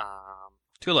 Okay.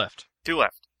 2 left. 2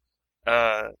 left.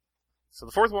 So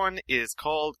the fourth one is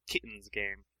called Kittens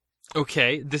Game.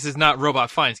 Okay, this is not Robot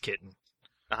Finds Kitten.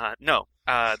 No.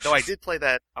 Though I did play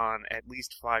that on at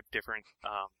least 5 different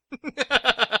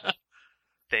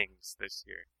things this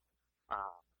year.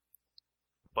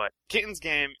 But Kittens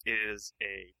Game is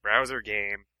a browser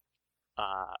game,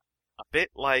 a bit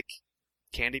like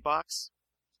Candy Box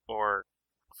or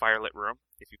Firelit Room,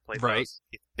 if you played Right. those.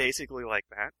 It's basically like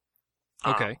that.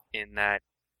 Okay. In that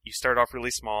you start off really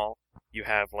small, you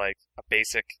have like a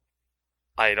basic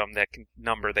item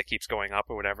number that keeps going up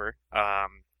or whatever,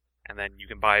 and then you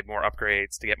can buy more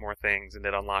upgrades to get more things, and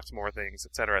it unlocks more things,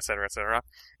 etc., etc., etc.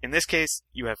 In this case,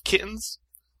 you have kittens.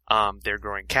 They're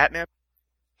growing catnip.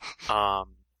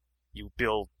 You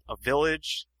build a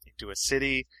village into a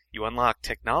city. You unlock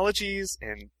technologies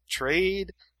and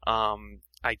trade.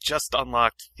 I just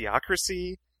unlocked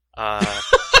Theocracy.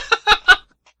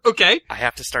 Okay. I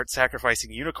have to start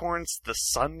sacrificing unicorns to the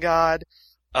sun god.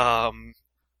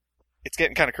 It's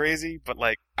getting kind of crazy, but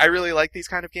like, I really like these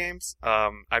kind of games.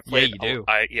 I played. Yeah, you do.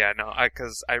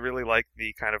 Because I really like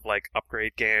the kind of like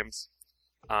upgrade games,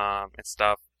 and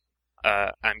stuff.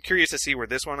 I'm curious to see where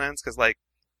this one ends, because like,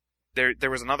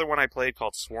 there was another one I played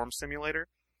called Swarm Simulator,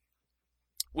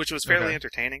 which was fairly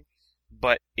entertaining,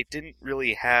 but it didn't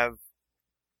really have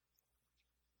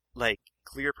like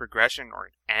clear progression or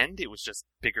an end. It was just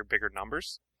bigger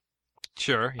numbers.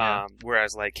 Sure, yeah.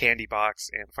 Whereas like Candy Box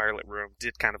and Firelit Room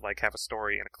did kind of like have a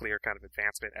story and a clear kind of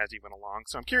advancement as you went along.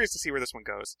 So I'm curious to see where this one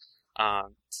goes. To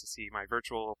see my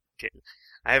virtual kitten.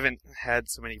 I haven't had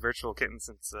so many virtual kittens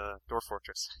since Dwarf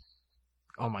Fortress.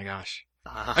 Oh my gosh.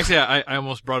 Actually, I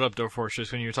almost brought up Dwarf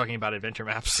Fortress when you were talking about adventure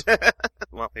maps.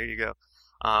 Well, there you go.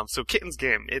 So Kittens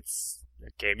Game, it's a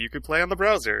game you could play on the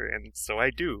browser, and so I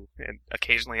do. And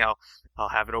occasionally I'll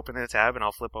have it open in a tab, and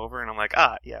I'll flip over, and I'm like,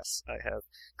 yes, I have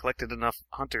collected enough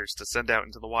hunters to send out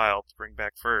into the wild to bring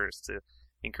back furs to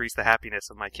increase the happiness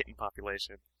of my kitten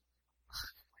population.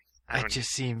 It just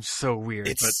seems so weird,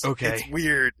 but okay. It's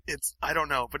weird. I don't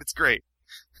know, but it's great.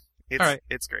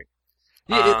 It's great.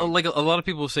 Yeah, like a lot of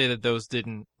people say that those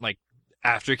didn't, like,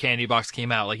 after Candy Box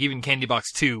came out, like even Candy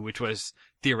Box 2, which was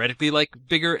theoretically like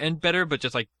bigger and better, but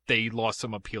just like they lost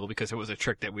some appeal because it was a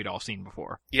trick that we'd all seen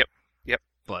before. Yep.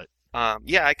 But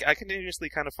I continuously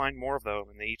kind of find more of them,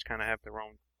 and they each kind of have their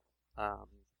own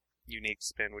unique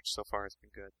spin, which so far has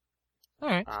been good. All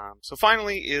right. So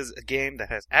finally is a game that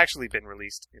has actually been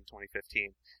released in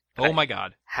 2015. Oh my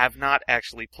god. Have not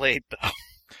actually played though.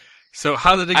 So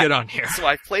how did it get on here? So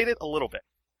I've played it a little bit.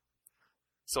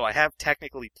 So I have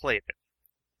technically played it.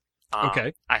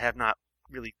 Okay. I have not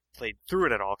really played through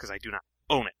it at all because I do not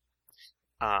own it.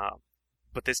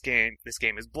 But this game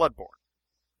is Bloodborne.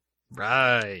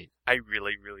 Right. I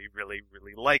really, really, really,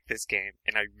 really like this game,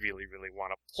 and I really, really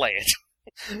want to play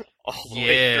it all the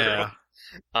way through.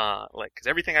 Because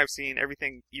everything I've seen,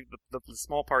 even the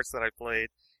small parts that I played,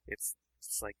 it's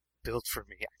like built for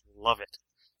me. I love it.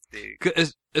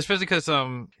 Especially because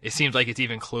it seems like it's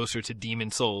even closer to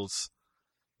Demon Souls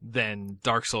than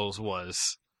Dark Souls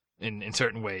was in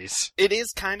certain ways. It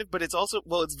is kind of, but it's also,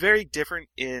 well, it's very different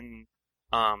in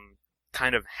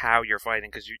kind of how you're fighting,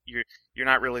 because you're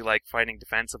not really like fighting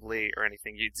defensively or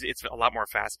anything. It's a lot more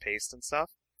fast paced and stuff.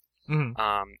 Mm-hmm.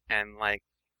 And like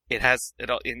it has it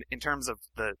in terms of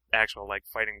the actual like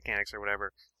fighting mechanics or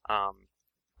whatever.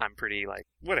 I'm pretty like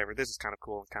whatever. This is kind of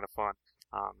cool and kind of fun.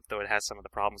 Though it has some of the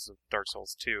problems of Dark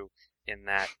Souls 2 in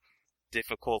that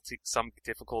some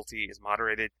difficulty is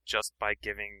moderated just by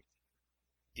giving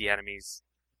the enemies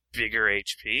bigger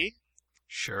HP.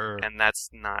 Sure. And that's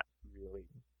not really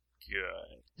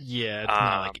good. Yeah, it's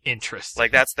not like interesting.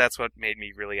 Like that's what made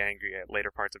me really angry at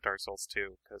later parts of Dark Souls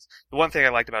 2. Because the one thing I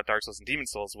liked about Dark Souls and Demon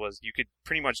Souls was you could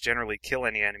pretty much generally kill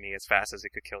any enemy as fast as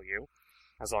it could kill you.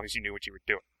 as long as you knew what you were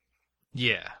doing.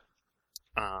 Yeah.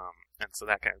 And so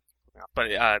that kind of, but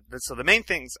so the main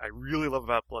things I really love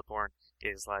about Bloodborne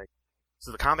is like,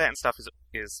 so the combat and stuff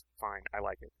is fine. I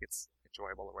like it. It's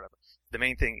enjoyable or whatever. The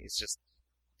main thing is just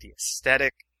the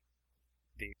aesthetic,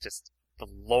 the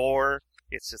lore.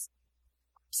 It's just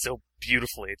so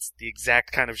beautifully. It's the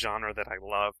exact kind of genre that I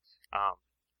love.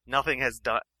 Nothing has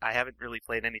done. I haven't really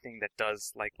played anything that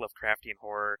does like Lovecraftian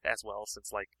horror as well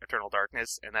since like Eternal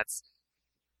Darkness, and that's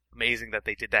amazing that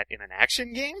they did that in an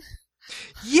action game.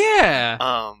 Yeah.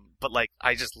 But like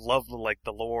I just love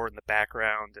the lore and the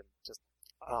background and just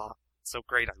it's so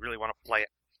great. I really want to play it.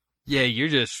 Yeah, you're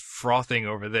just frothing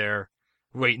over there,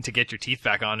 waiting to get your teeth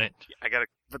back on it.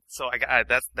 That's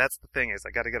the thing is I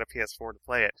gotta get a PS4 to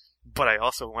play it, but I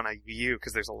also want a Wii U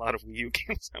because there's a lot of Wii U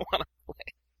games I want to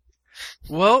play.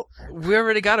 Well, we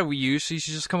already got a Wii U, so you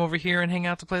should just come over here and hang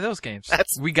out to play those games.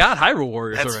 We got Hyrule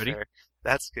Warriors already. Fair.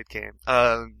 That's a good game.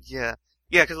 Yeah,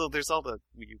 because there's all the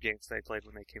Wii U games that I played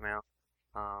when they came out.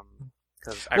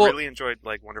 Because I really enjoyed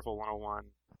like Wonderful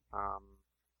 101.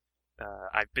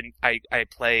 I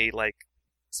play like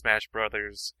Smash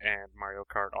Brothers and Mario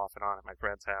Kart off and on at my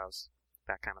friend's house,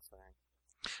 that kind of thing.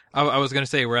 I was gonna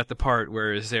say we're at the part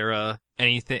where is there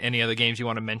any other games you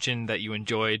want to mention that you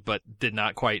enjoyed but did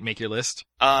not quite make your list?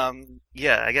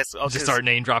 Yeah, I guess I'll just start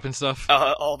name dropping stuff.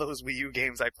 All those Wii U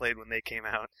games I played when they came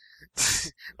out,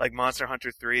 like Monster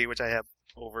Hunter 3, which I have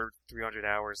over 300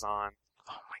 hours on.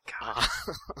 Oh my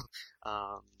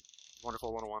god.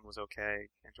 Wonderful 101 was okay,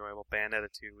 enjoyable.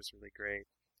 Bayonetta 2 was really great.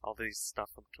 All these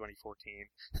stuff from 2014.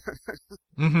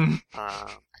 Mm-hmm.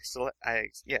 So I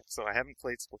haven't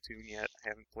played Splatoon yet. I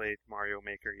haven't played Mario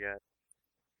Maker yet.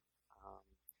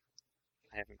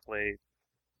 I haven't played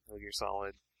Metal Gear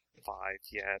Solid 5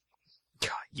 yet.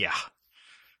 Yeah.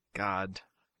 God.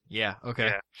 Yeah,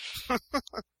 okay. Yeah.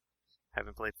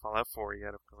 Haven't played Fallout 4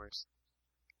 yet, of course.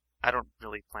 I don't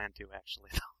really plan to, actually,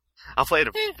 though. I'll play it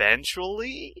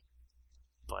eventually,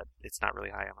 but it's not really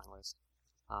high on my list.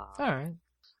 Alright.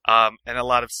 And a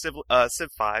lot of Civ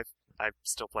 5. I'm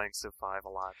still playing Civ 5 a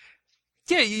lot.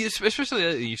 Yeah,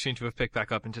 especially you seem to have picked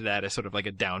back up into that as sort of like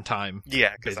a downtime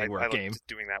because I like game. Just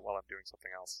doing that while I'm doing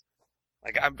something else.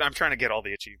 Like I'm trying to get all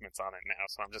the achievements on it now,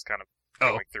 so I'm just kind of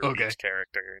going through each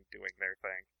character and doing their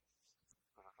thing.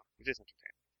 Which is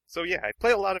entertaining. So yeah, I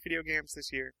play a lot of video games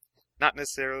this year. Not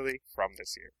necessarily from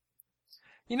this year.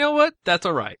 You know what? That's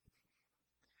alright.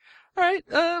 Alright,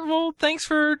 well, thanks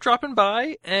for dropping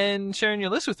by and sharing your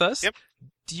list with us. Yep.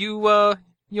 Do you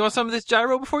want some of this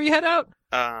gyro before you head out?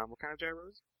 What kind of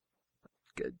gyros?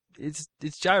 Good. It's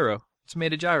gyro. It's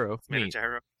made of gyro. It's made of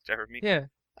gyro meat? Yeah.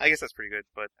 I guess that's pretty good,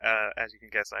 but as you can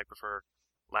guess, I prefer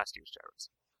last year's gyros.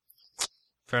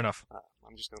 Fair enough.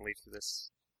 I'm just gonna leave through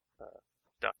this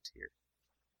duct here.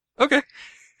 Okay.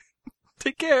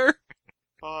 Take care.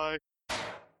 Bye.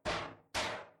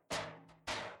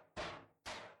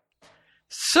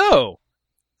 So,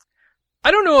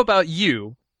 I don't know about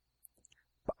you,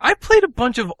 but I played a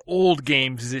bunch of old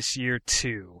games this year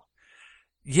too.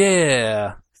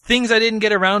 Yeah. Things I didn't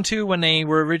get around to when they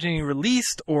were originally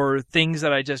released, or things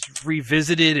that I just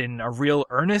revisited in a real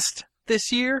earnest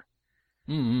this year.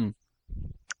 Mm-hmm.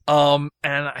 And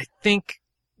I think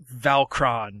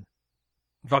Valkyria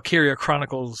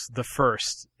Chronicles the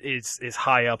First is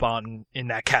high up in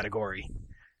that category.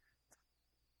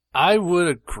 I would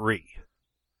agree.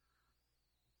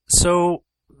 So,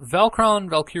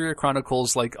 Valkyria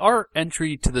Chronicles, like our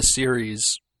entry to the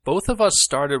series, both of us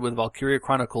started with Valkyria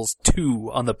Chronicles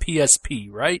 2 on the PSP,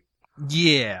 right?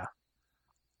 Yeah.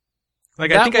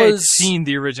 Like, I think I had seen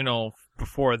the original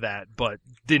before that, but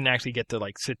didn't actually get to,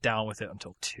 like, sit down with it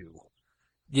until 2.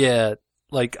 Yeah,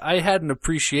 like, I had an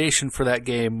appreciation for that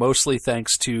game, mostly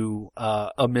thanks to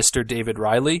a Mr. David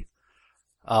Riley,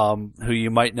 who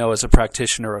you might know as a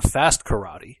practitioner of fast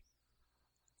karate.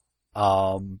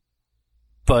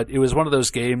 But it was one of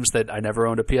those games that I never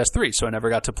owned a PS3, so I never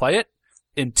got to play it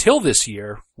until this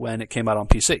year when it came out on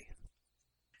PC.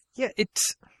 Yeah,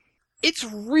 it's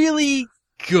really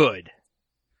good.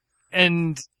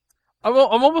 And I'm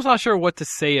almost not sure what to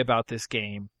say about this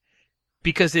game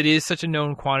because it is such a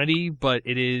known quantity, but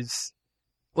it is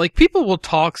like people will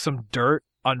talk some dirt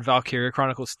on Valkyria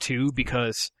Chronicles 2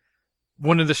 because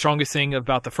one of the strongest thing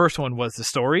about the first one was the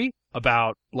story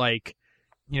about like,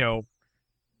 you know,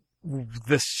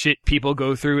 the shit people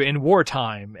go through in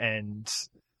wartime and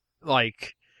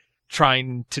like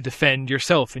trying to defend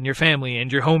yourself and your family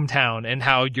and your hometown and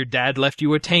how your dad left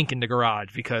you a tank in the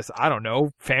garage because I don't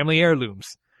know, family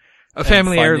heirlooms. A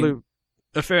family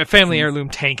heirloom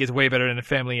tank is way better than a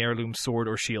family heirloom sword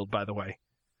or shield, by the way.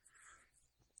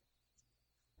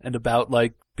 And about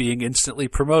like being instantly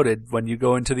promoted when you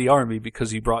go into the army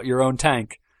because you brought your own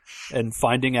tank, and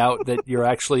finding out that you're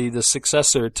actually the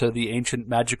successor to the ancient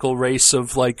magical race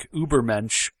of, like,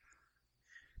 Ubermensch.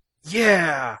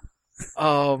 Yeah.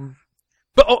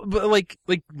 But like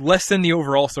less than the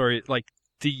overall story, like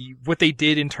what they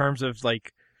did in terms of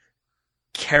like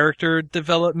character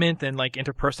development and like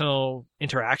interpersonal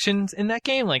interactions in that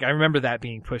game, like I remember that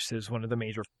being pushed as one of the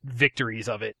major victories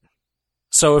of it.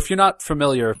 So if you're not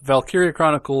familiar, Valkyria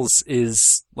Chronicles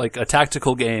is like a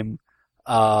tactical game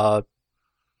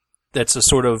that's a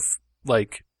sort of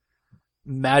like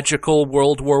magical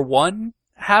World War I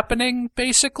happening,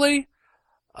 basically.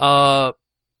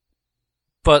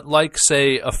 But like,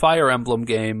 say, a Fire Emblem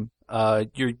game,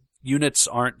 your units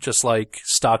aren't just like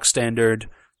stock standard,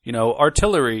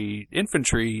 artillery,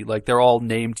 infantry, like they're all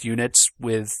named units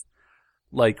with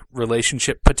like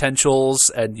relationship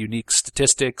potentials and unique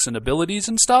statistics and abilities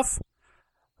and stuff.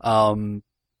 And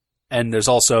there's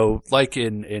also, like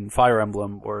in Fire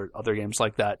Emblem or other games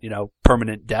like that,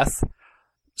 permanent death.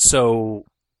 So,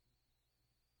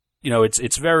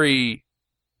 it's very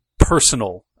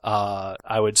personal,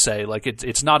 I would say. Like,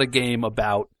 it's not a game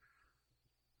about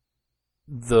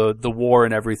the war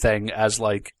and everything as,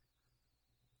 like,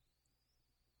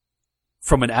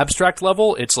 from an abstract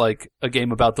level, it's like a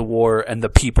game about the war and the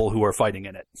people who are fighting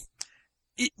in it.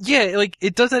 Yeah, like,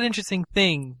 it does that interesting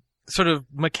thing, sort of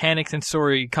mechanics and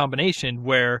story combination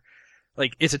where,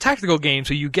 like, it's a tactical game,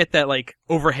 so you get that, like,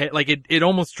 overhead, like, it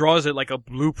almost draws it like a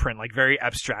blueprint, like, very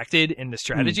abstracted in the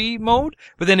strategy mode,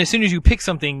 but then as soon as you pick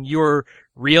something, you're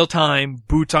real-time,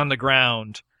 boots on the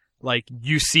ground, like,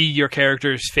 you see your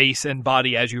character's face and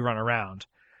body as you run around.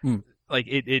 Like,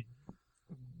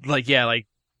 like,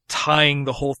 tying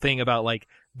the whole thing about, like,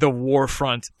 the war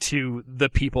front to the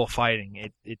people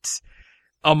fighting. It's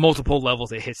on multiple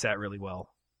levels, it hits that really well.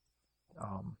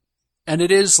 And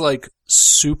it is, like,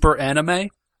 super anime.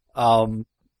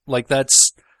 Like,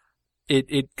 that's...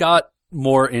 It got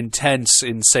more intense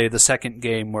in, say, the second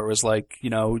game, where it was like,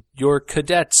 you're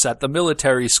cadets at the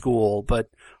military school, but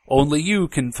only you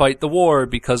can fight the war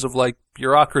because of, like,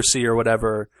 bureaucracy or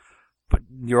whatever. But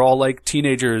you're all, like,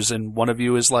 teenagers, and one of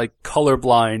you is, like,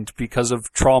 colorblind because of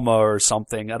trauma or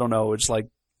something. I don't know. It's, like,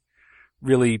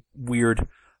 really weird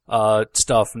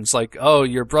stuff. And it's like, oh,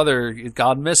 your brother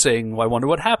gone missing. I wonder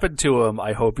what happened to him.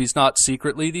 I hope he's not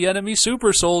secretly the enemy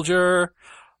super soldier.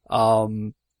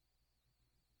 That's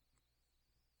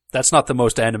not the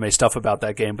most anime stuff about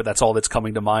that game, but that's all that's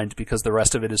coming to mind because the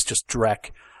rest of it is just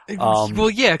dreck. Well,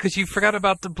 yeah, because you forgot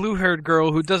about the blue-haired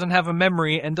girl who doesn't have a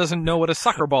memory and doesn't know what a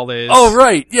soccer ball is. Oh,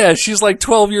 right. Yeah, she's like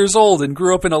 12 years old and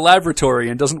grew up in a laboratory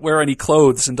and doesn't wear any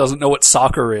clothes and doesn't know what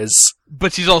soccer is.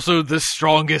 But she's also the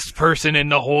strongest person in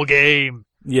the whole game.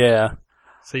 Yeah.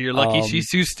 So you're lucky she's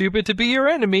too stupid to be your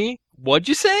enemy. What'd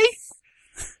you say?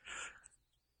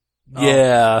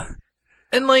 Yeah.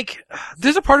 And, like,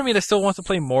 there's a part of me that still wants to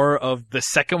play more of the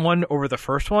second one over the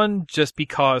first one, just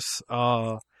because,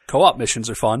 co-op missions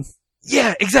are fun.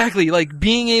 Yeah, exactly. Like,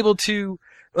 being able to,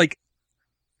 like,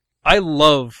 I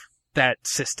love that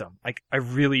system. Like, I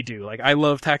really do. Like, I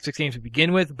love tactics games to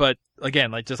begin with, but,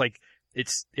 again, like, just, like,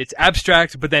 it's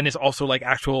abstract, but then it's also, like,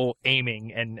 actual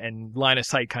aiming and line of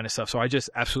sight kind of stuff. So I just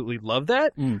absolutely love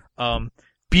that.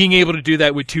 Being able to do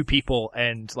that with two people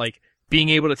and, like, being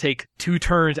able to take two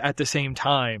turns at the same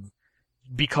time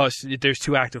because there's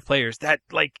two active players, that,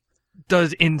 like,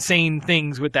 does insane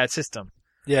things with that system.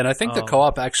 Yeah, and I think the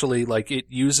co-op actually, like, it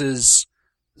uses...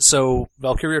 So,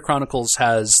 Valkyria Chronicles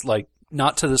has, like,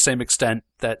 not to the same extent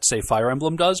that, say, Fire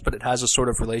Emblem does, but it has a sort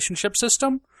of relationship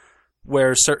system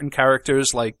where certain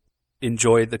characters, like,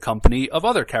 enjoy the company of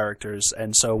other characters,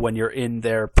 and so when you're in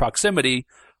their proximity,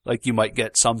 like, you might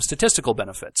get some statistical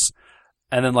benefits.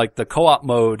 And then, like, the co-op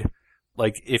mode...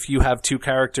 Like, if you have two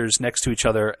characters next to each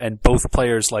other and both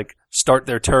players, like, start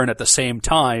their turn at the same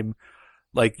time,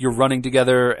 like, you're running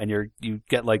together and you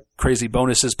get, like, crazy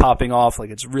bonuses popping off. Like,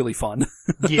 it's really fun.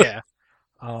 Yeah.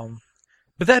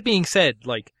 But that being said,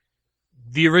 like,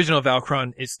 the original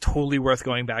Valkrun is totally worth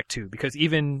going back to because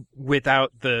even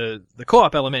without the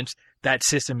co-op elements, that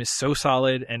system is so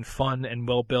solid and fun and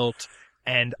well built.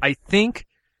 And I think...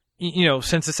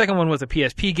 since the second one was a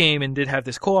PSP game and did have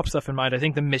this co-op stuff in mind, I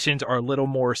think the missions are a little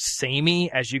more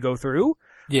samey as you go through.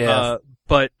 Yeah.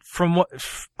 But from what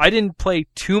I didn't play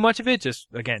too much of it, just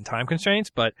again time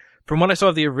constraints. But from what I saw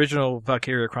of the original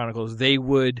Valkyria Chronicles, they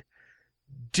would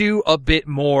do a bit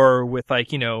more with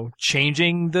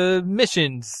changing the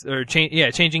missions or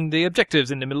changing the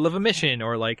objectives in the middle of a mission,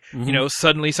 or like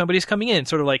suddenly somebody's coming in.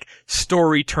 Sort of like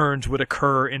story turns would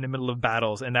occur in the middle of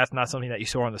battles, and that's not something that you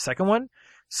saw on the second one.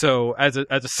 So as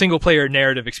a single player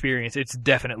narrative experience, it's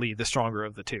definitely the stronger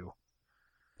of the two.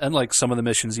 And like some of the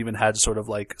missions even had sort of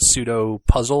like pseudo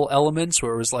puzzle elements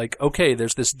where it was like, okay,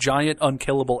 there's this giant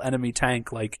unkillable enemy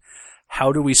tank. Like,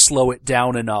 how do we slow it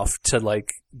down enough to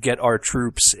like get our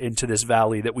troops into this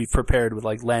valley that we've prepared with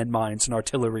like landmines and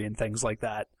artillery and things like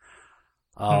that?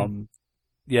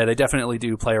 Yeah, they definitely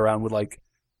do play around with like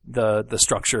the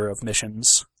structure of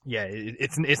missions. Yeah,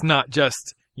 it's not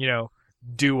just,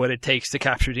 do what it takes to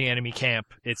capture the enemy camp.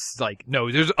 It's like,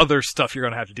 no, there's other stuff you're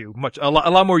going to have to do. A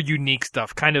lot more unique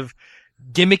stuff. Kind of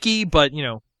gimmicky, but,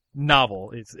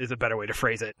 novel is a better way to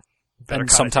phrase it. Better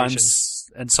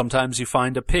And sometimes you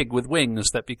find a pig with wings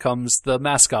that becomes the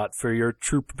mascot for your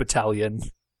troop battalion.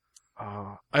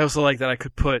 I also like that I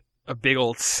could put a big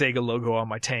old Sega logo on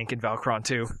my tank in Valkron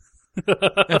 2.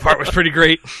 That part was pretty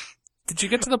great. Did you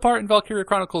get to the part in Valkyria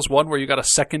Chronicles 1 where you got a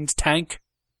second tank?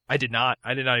 I did not.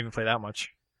 I did not even play that much.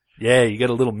 Yeah, you get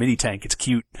a little mini tank. It's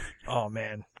cute. Oh,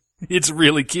 man. It's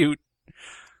really cute.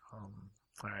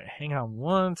 All right, hang on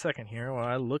one second here while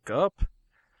I look up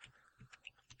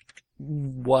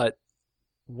what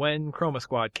when Chroma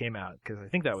Squad came out, because I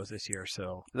think that was this year.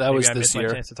 So that was I this year.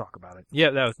 My chance to talk about it.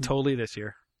 Yeah, that was totally this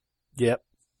year. Yep.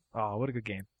 Oh, what a good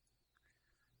game.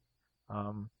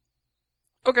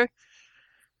 Okay.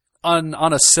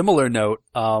 On a similar note,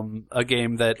 a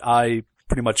game that I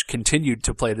pretty much continued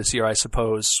to play this year, I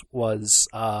suppose, was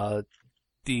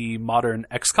the modern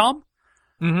XCOM,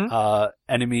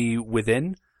 Enemy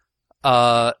Within,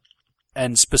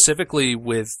 and specifically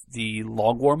with the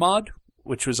Long War mod,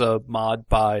 which was a mod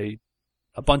by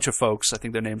a bunch of folks. I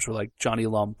think their names were like Johnny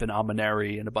Lump and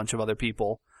Amaneri and a bunch of other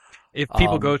people. If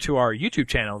people go to our YouTube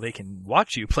channel, they can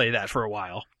watch you play that for a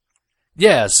while.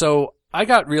 Yeah, so I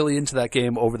got really into that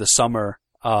game over the summer,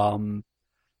 and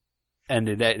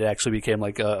it actually became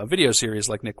like a video series,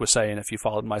 like Nick was saying, if you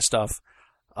followed my stuff.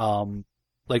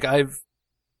 Like, I've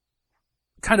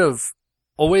kind of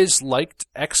always liked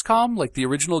XCOM. Like, the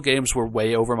original games were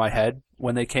way over my head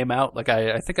when they came out. Like,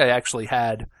 I think I actually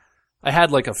had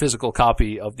like a physical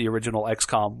copy of the original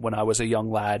XCOM when I was a young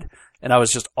lad, and I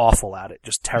was just awful at it,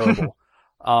 just terrible.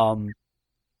 And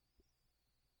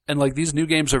like, these new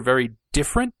games are very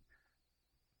different,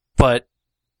 but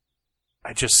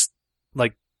I just,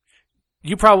 like,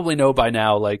 you probably know by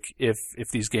now, like, if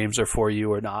these games are for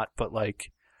you or not, but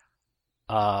like,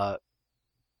 I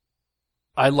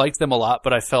liked them a lot,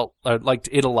 but I liked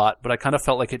it a lot, but I kind of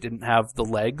felt like it didn't have the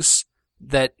legs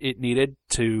that it needed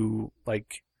to,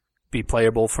 like, be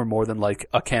playable for more than like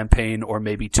a campaign or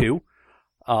maybe two.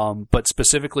 But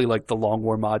specifically, like, the Long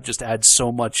War mod just adds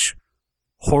so much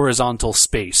horizontal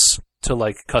space to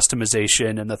like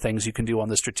customization and the things you can do on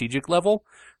the strategic level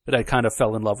that I kind of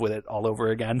fell in love with it all over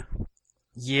again.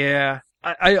 Yeah,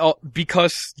 I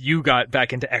because you got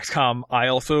back into XCOM, I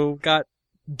also got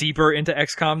deeper into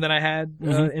XCOM than I had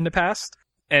in the past,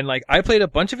 and like I played a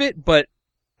bunch of it, but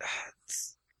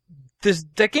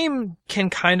that game can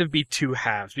kind of be two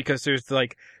halves because there's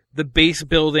like the base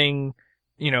building,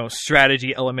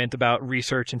 strategy element about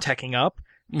research and teching up,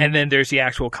 and then there's the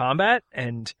actual combat,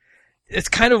 and it's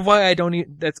kind of why I don't.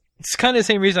 It's kind of the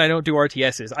same reason I don't do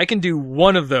RTSs. I can do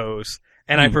one of those,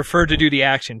 and I prefer to do the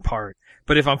action part.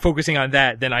 But if I'm focusing on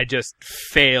that, then I just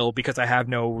fail because I have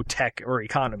no tech or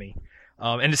economy.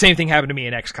 And the same thing happened to me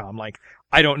in XCOM. Like,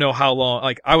 I don't know how long.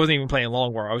 Like, I wasn't even playing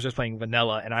Long War. I was just playing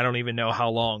vanilla, and I don't even know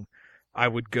how long I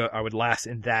would last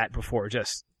in that before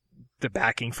just the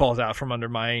backing falls out from under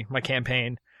my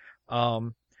campaign.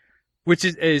 Which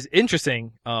is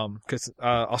interesting. Because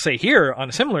I'll say here on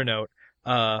a similar note.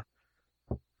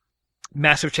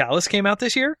 Massive Chalice came out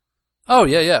this year. Oh,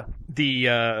 yeah.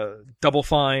 The Double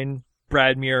Fine,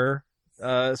 Brad Muir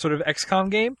sort of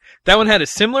XCOM game. That one had a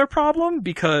similar problem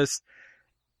because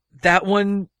that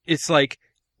one, it's like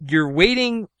you're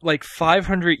waiting like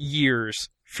 500 years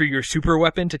for your super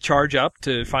weapon to charge up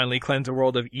to finally cleanse the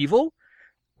world of evil,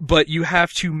 but you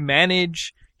have to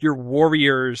manage your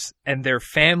warriors and their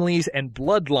families and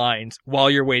bloodlines while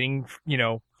you're waiting,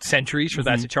 centuries for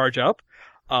that to charge up.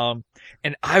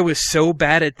 And I was so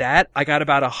bad at that. I got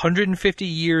about 150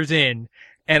 years in,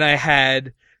 and I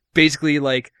had basically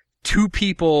like 2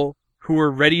 people who were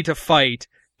ready to fight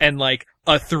and like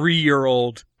a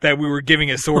 3-year-old that we were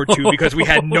giving a sword to because we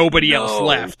had nobody else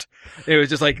left. It was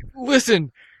just like,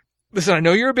 listen, I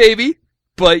know you're a baby,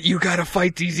 but you gotta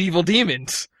fight these evil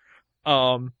demons.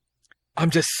 I'm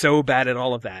just so bad at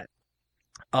all of that.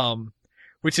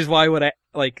 Which is why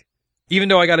even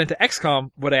though I got into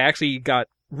XCOM, what I actually got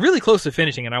really close to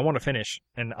finishing, and I want to finish,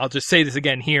 and I'll just say this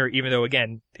again here, even though,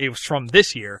 again, it was from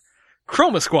this year,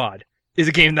 Chroma Squad is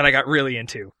a game that I got really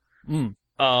into.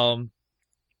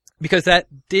 because that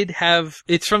did have,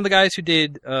 it's from the guys who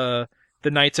did, the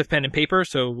Knights of Pen and Paper,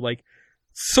 so like,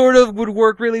 sort of would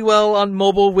work really well on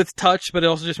mobile with touch, but it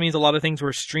also just means a lot of things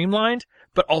were streamlined,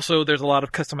 but also there's a lot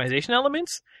of customization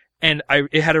elements, and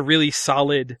it had a really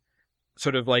solid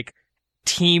sort of like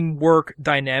teamwork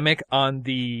dynamic on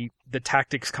the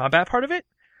tactics combat part of it.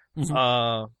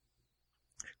 Mhm.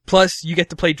 Plus you get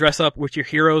to play dress up with your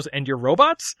heroes and your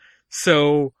robots,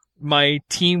 so my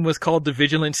team was called the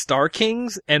Vigilant Star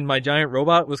Kings, and my giant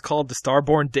robot was called the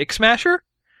Starborn Dick Smasher.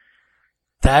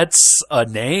 That's a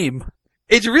name.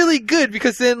 It's really good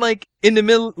because then, like, in the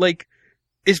middle, like,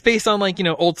 it's based on, like,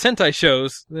 old Sentai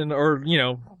shows, or,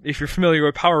 if you're familiar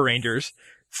with Power Rangers.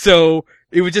 So,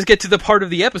 it would just get to the part of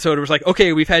the episode where it was like,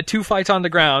 okay, we've had 2 fights on the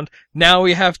ground, now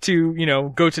we have to,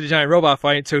 go to the giant robot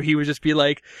fight, so he would just be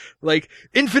like,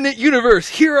 Infinite Universe,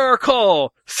 hear our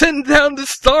call! Send down the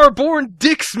Starborn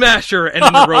Dick Smasher! And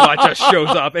then the robot just shows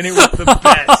up, and it was the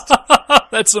best.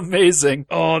 That's amazing.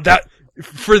 Oh,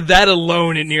 for that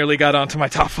alone, it nearly got onto my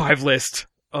top 5 list.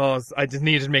 Oh, I just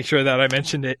needed to make sure that I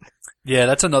mentioned it. Yeah,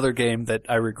 that's another game that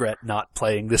I regret not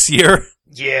playing this year.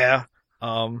 Yeah.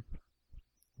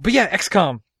 But yeah,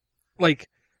 XCOM. Like,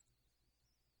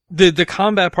 the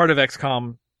combat part of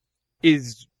XCOM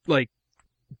is, like,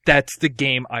 that's the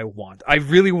game I want. I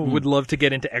really would love to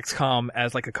get into XCOM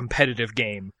as, like, a competitive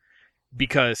game.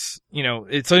 Because,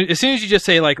 it's, as soon as you just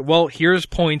say, like, well, here's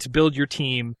points, build your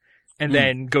team, and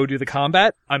then go do the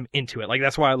combat, I'm into it. Like,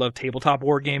 that's why I love tabletop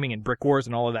wargaming and Brick Wars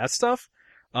and all of that stuff.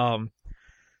 And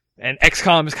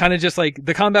XCOM is kind of just like,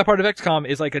 the combat part of XCOM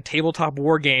is like a tabletop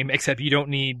war game, except you don't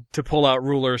need to pull out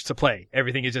rulers to play.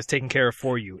 Everything is just taken care of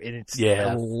for you, and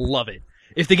I love it.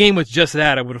 If the game was just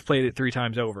that, I would have played it 3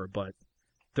 times over, but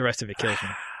the rest of it kills me.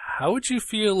 How would you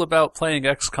feel about playing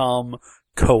XCOM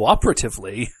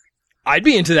cooperatively? I'd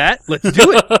be into that. Let's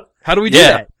do it. How do we do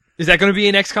that? Is that going to be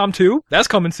in XCOM 2? That's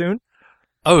coming soon.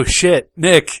 Oh shit,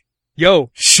 Nick.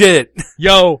 Yo. Shit.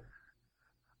 Yo.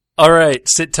 All right,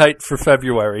 sit tight for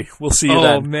February. We'll see you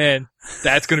then. Oh man,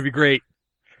 that's going to be great.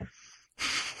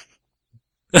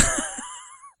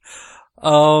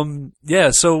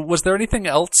 Yeah, so was there anything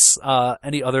else,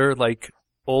 any other, like,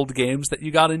 old games that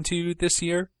you got into this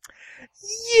year?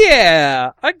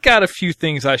 Yeah, I got a few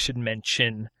things I should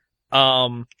mention.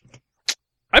 I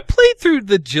played through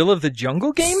the Jill of the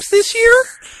Jungle games this year.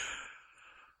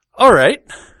 All right.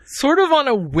 Sort of on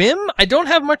a whim. I don't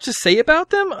have much to say about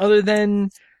them other than,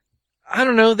 I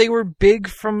don't know, they were big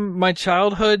from my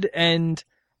childhood, and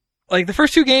like the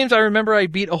first 2 games I remember I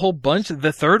beat a whole bunch.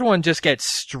 The third one just gets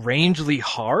strangely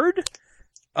hard.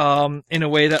 In a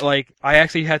way that, like, I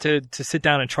actually had to sit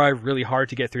down and try really hard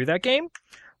to get through that game.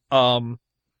 And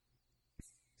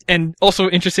also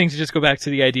interesting to just go back to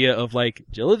the idea of, like,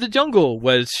 Jill of the Jungle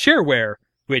was shareware,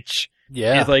 which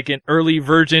is like an early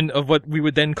version of what we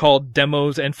would then call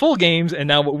demos and full games, and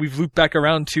now what we've looped back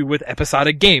around to with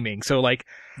episodic gaming. So, like,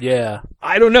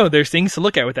 I don't know, there's things to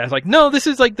look at with that. It's like, no, this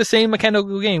is like the same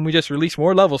mechanical game, we just released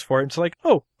more levels for it. It's like,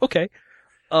 oh, okay.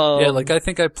 Like, I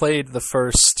think I played the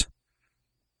first,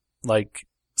 like,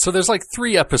 so there's like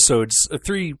 3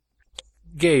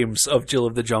 games of Jill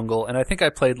of the Jungle, and I think I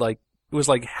played, like, it was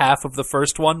like half of the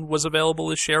first one was available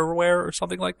as shareware or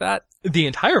something like that. The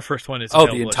entire first one is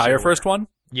available. Oh, the entire first one?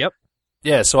 Yep.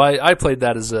 Yeah, so I played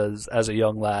that as a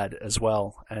young lad as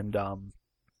well, and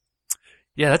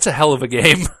yeah, that's a hell of a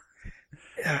game.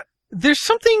 There's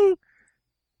something.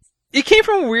 It came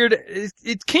from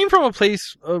It came from a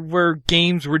place where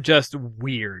games were just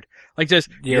weird. Like, just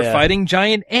you're fighting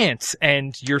giant ants,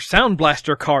 and your Sound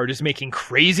Blaster card is making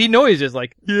crazy noises.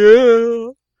 Like,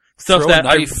 yeah. Stuff Throw a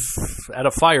knife at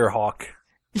a firehawk.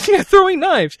 Yeah, throwing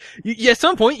knives. At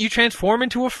some point, you transform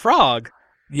into a frog.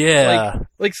 Yeah.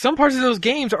 Like some parts of those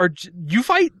games are,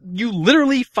 you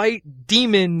literally fight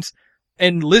demons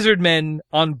and lizard men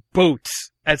on boats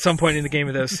at some point in the game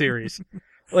of those series.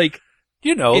 Like,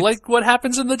 like what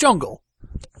happens in the jungle.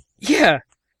 Yeah.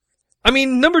 I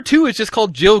mean, number 2 is just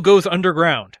called Jill Goes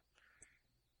Underground.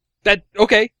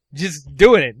 Okay, just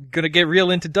doing it. Gonna get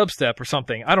real into dubstep or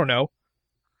something. I don't know.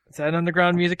 Is that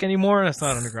underground music anymore? That's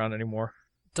not underground anymore.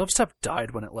 Dubstep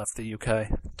died when it left the UK.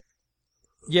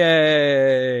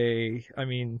 Yay! I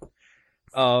mean,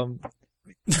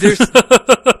 there's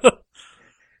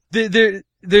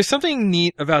there's something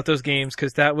neat about those games,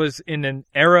 because that was in an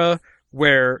era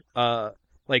where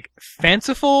like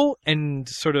fanciful and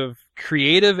sort of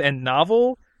creative and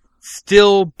novel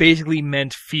still basically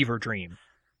meant fever dream.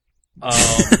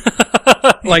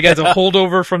 Like as a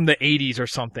holdover from the 80s or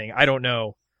something. I don't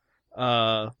know.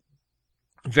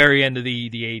 Very end of the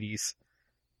 80s.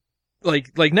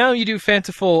 Like now you do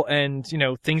fanciful and,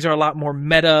 things are a lot more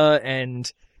meta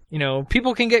and,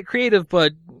 people can get creative,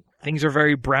 but things are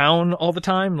very brown all the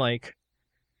time. Like,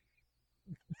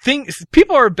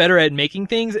 people are better at making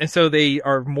things, and so they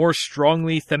are more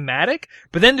strongly thematic,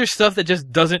 but then there's stuff that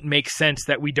just doesn't make sense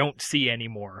that we don't see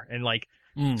anymore. And like,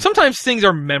 sometimes things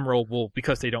are memorable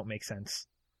because they don't make sense.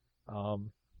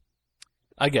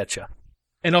 I getcha.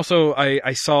 And also,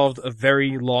 I solved a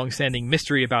very long-standing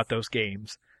mystery about those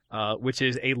games, which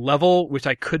is a level which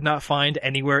I could not find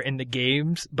anywhere in the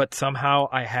games, but somehow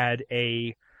I had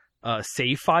a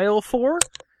save file for.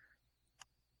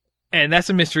 And that's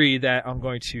a mystery that I'm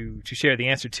going to share the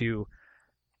answer to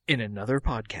in another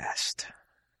podcast.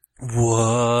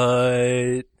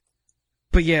 What?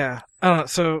 But yeah,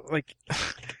 so like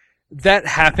that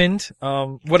happened.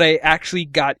 What I actually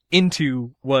got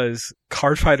into was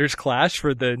Card Fighters Clash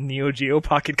for the Neo Geo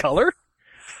Pocket Color.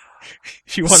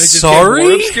 You want to just get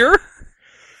more obscure?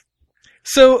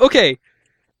 So, okay,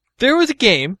 there was a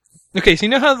game. Okay, so you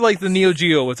know how like the Neo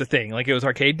Geo was a thing, like it was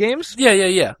arcade games?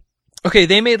 Yeah. Okay,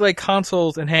 they made like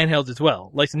consoles and handhelds as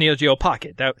well, like the Neo Geo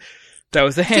Pocket. That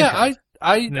was the handheld.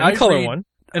 Yeah, I color read, one.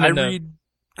 And I read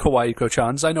Kawaii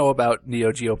Ko-chan's. I know about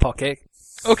Neo Geo Pocket.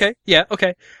 Okay, yeah,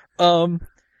 okay.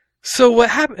 So what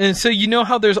happened? And so you know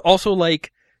how there's also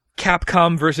like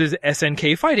Capcom versus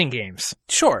SNK fighting games.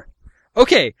 Sure.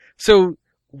 Okay, so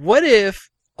what if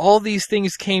all these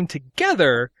things came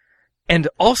together, and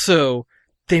also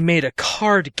they made a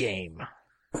card game?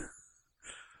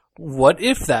 What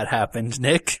if that happened,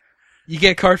 Nick? You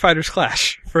get Card Fighters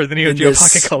Clash for the Neo Geo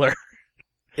Pocket Color.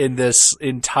 In this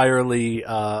entirely,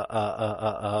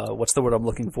 what's the word I'm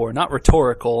looking for? Not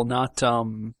rhetorical, not,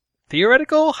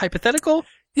 theoretical? Hypothetical?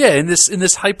 Yeah, in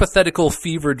this hypothetical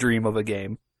fever dream of a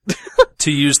game.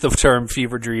 To use the term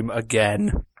fever dream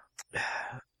again.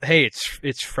 Hey,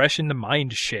 it's fresh in the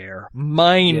mind share.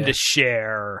 Mind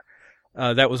share.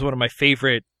 That was one of my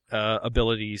favorite,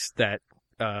 abilities that,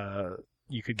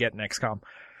 you could get in XCOM.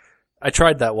 I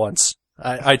tried that once.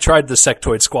 I tried the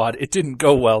Sectoid Squad. It didn't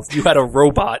go well. You had a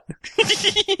robot.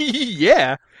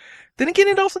 Yeah. Then again,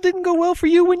 it also didn't go well for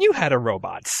you when you had a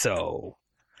robot, so.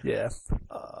 Yeah.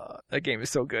 That game is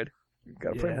so good. You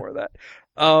gotta play more of that.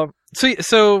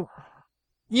 So,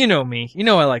 you know me. You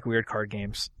know I like weird card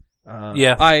games.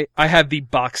 Yeah. I have the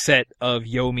box set of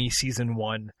Yomi Season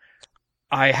 1.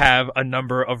 I have a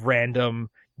number of random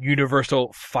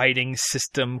Universal Fighting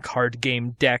System card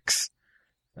game decks,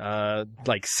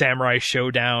 like Samurai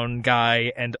Showdown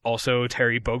guy and also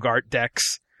Terry Bogard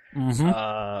decks.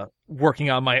 Mm-hmm.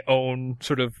 Working on my own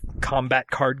sort of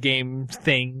combat card game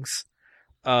things.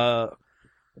 This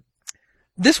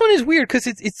one is weird because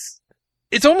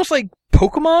it's almost like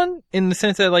Pokemon in the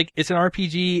sense that like it's an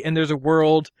RPG and there's a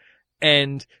world,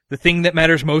 and the thing that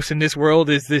matters most in this world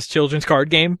is this children's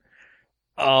card game.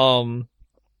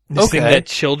 This thing that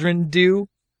children do.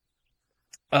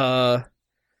 So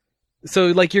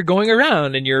like you're going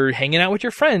around and you're hanging out with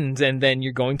your friends, and then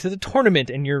you're going to the tournament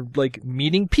and you're like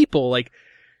meeting people, like,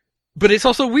 but it's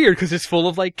also weird because it's full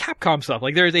of like Capcom stuff.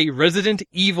 Like there's a Resident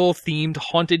Evil themed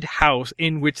haunted house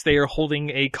in which they are holding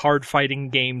a card fighting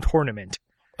game tournament.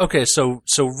 Okay, so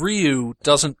Ryu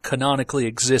doesn't canonically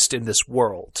exist in this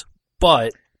world,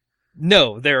 but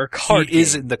no, there are card games. He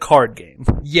is in the card game.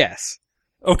 Yes.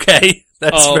 Okay,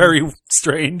 that's very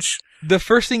strange. The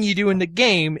first thing you do in the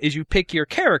game is you pick your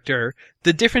character.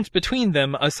 The difference between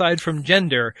them, aside from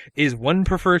gender, is one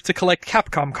prefers to collect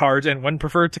Capcom cards and one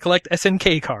prefers to collect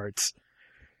SNK cards.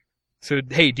 So,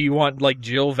 hey, do you want, like,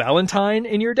 Jill Valentine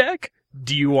in your deck?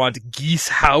 Do you want Geese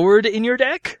Howard in your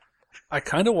deck? I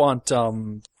kind of want,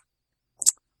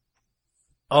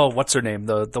 what's her name?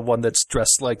 The one that's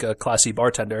dressed like a classy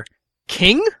bartender.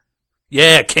 King?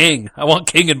 Yeah, King. I want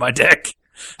King in my deck.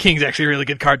 King's actually a really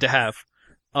good card to have.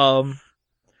 But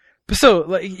so,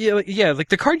 like, yeah, like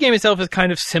the card game itself is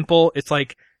kind of simple. It's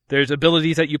like, there's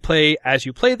abilities that you play as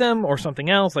you play them or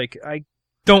something else. Like, I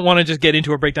don't want to just get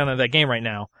into a breakdown of that game right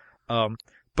now.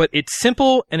 But it's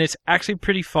simple and it's actually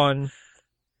pretty fun.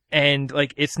 And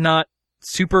like, it's not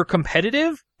super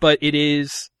competitive, but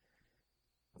it's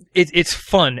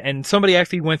fun. And somebody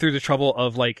actually went through the trouble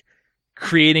of like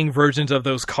creating versions of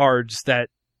those cards that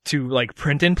to like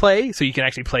print and play, so you can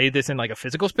actually play this in like a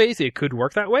physical space. It could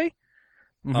work that way.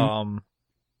 Mm-hmm.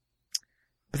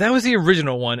 But that was the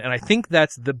original one, and I think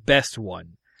that's the best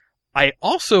one. I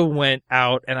also went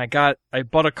out and I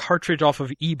bought a cartridge off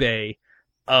of eBay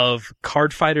of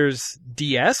Card Fighters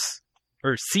DS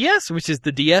or CS, which is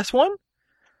the DS one.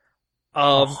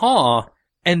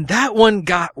 And that one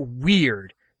got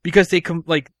weird because they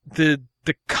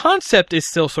the concept is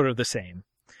still sort of the same.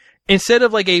 instead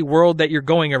of like a world that you're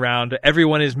going around,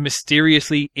 everyone is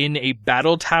mysteriously in a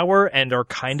battle tower and are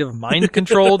kind of mind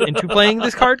controlled into playing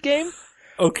this card game.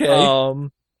 Okay.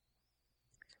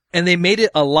 And they made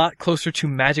it a lot closer to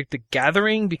Magic the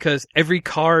Gathering because every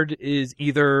card is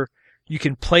either you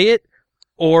can play it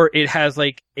or it has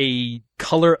like a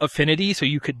color affinity, so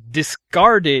you could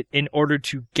discard it in order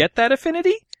to get that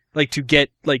affinity, like to get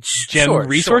like gem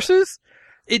resources.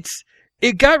 Sure.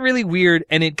 It got really weird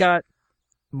and it got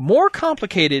more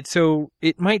complicated, so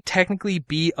it might technically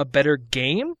be a better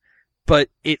game, but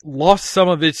it lost some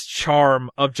of its charm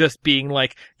of just being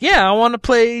like, yeah, I want to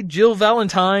play Jill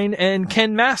Valentine and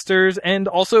Ken Masters and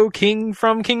also King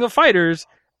from King of Fighters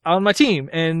on my team,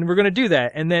 and we're going to do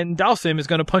that. And then Dalsim is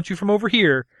going to punch you from over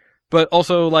here, but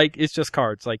also like it's just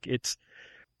cards. Like it's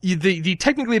the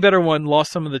technically better one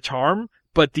lost some of the charm,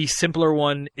 but the simpler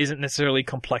one isn't necessarily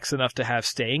complex enough to have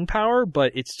staying power,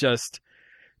 but it's just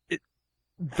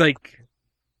like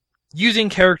using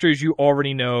characters you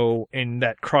already know in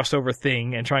that crossover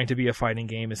thing and trying to be a fighting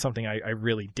game is something I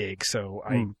really dig. So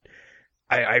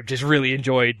I just really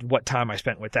enjoyed what time I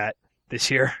spent with that this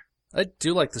year. I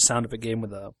do like the sound of a game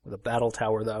with a battle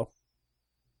tower, though.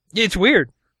 Yeah, it's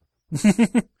weird.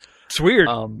 It's weird.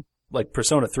 Like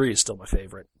Persona 3 is still my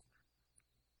favorite.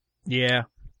 Yeah.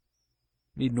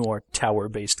 Need more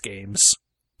tower-based games.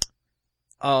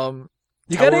 Tower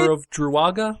of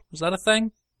Druaga? Was that a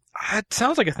thing? It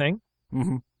sounds like a thing.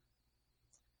 Mm-hmm.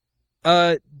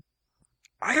 I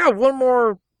got one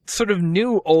more sort of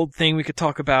new old thing we could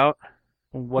talk about.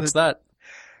 What's that?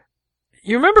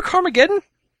 You remember Carmageddon?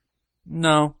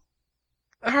 No.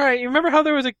 Alright, you remember how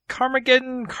there was a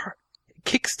Carmageddon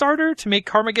Kickstarter to make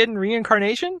Carmageddon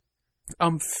Reincarnation?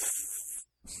 I'm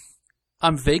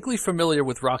vaguely familiar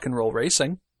with Rock and Roll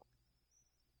Racing.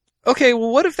 Okay,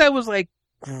 well what if that was like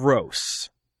gross?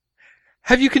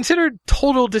 Have you considered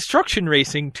Total Destruction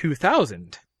Racing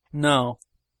 2000? No.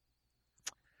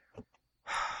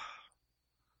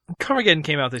 Carmageddon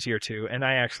came out this year too, and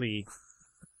I actually...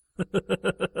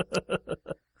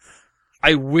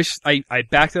 I wish I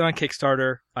backed it on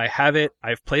Kickstarter. I have it.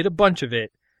 I've played a bunch of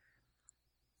it.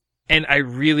 And I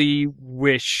really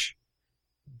wish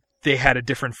they had a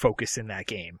different focus in that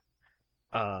game.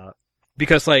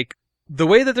 Because like, the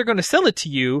way that they're going to sell it to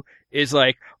you is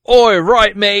like, oi,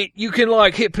 right, mate, you can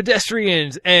like hit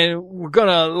pedestrians and we're going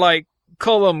to like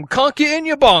call them conky in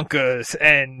your bonkers.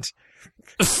 And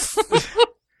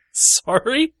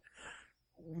sorry?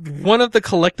 One of the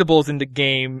collectibles in the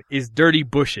game is dirty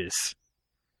bushes.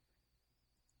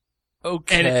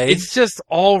 Okay. And it's just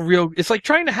all real. It's like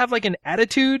trying to have like an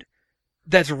attitude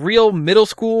that's real middle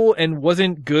school and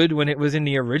wasn't good when it was in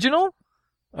the original.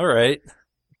 All right.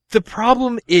 The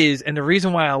problem is, and the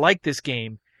reason why I like this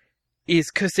game,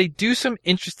 is because they do some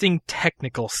interesting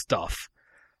technical stuff.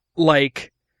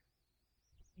 Like,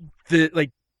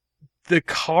 the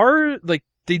car, like,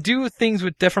 they do things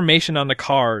with deformation on the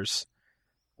cars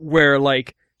where,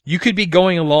 like, you could be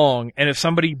going along, and if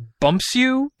somebody bumps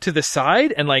you to the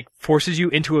side and, like, forces you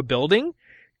into a building,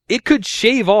 it could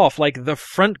shave off, like, the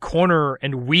front corner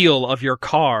and wheel of your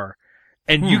car,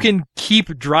 and you can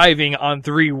keep driving on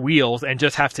 3 wheels and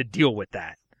just have to deal with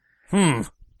that.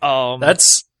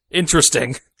 That's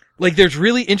interesting. Like, there's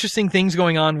really interesting things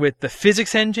going on with the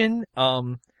physics engine.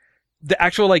 The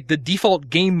actual, like, the default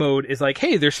game mode is like,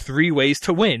 hey, there's 3 ways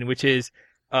to win, which is,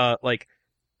 like,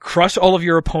 crush all of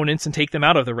your opponents and take them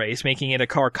out of the race, making it a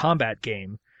car combat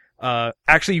game.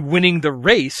 Actually winning the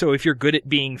race, so if you're good at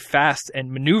being fast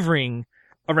and maneuvering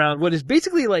around what is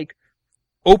basically like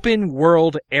open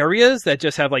world areas that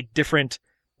just have like different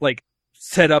like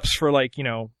setups for like, you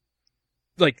know,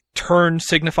 like turn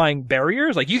signifying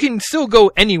barriers. Like you can still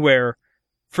go anywhere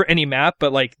for any map,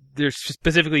 but like there's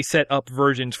specifically set up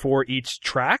versions for each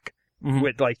track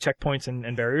with like checkpoints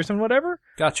and barriers and whatever.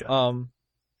 Gotcha.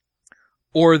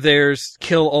 Or there's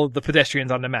kill all of the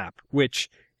pedestrians on the map, which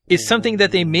is something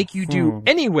that they make you do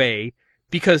anyway,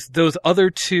 because those other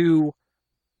 2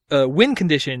 win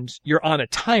conditions, you're on a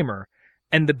timer.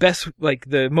 And the best, like,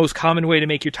 the most common way to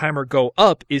make your timer go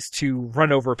up is to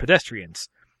run over pedestrians.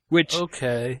 Which,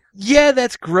 okay. Yeah,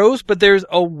 that's gross, but there's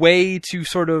a way to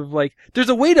sort of, like, there's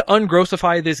a way to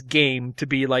ungrossify this game to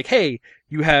be like, hey,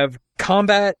 you have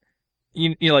combat,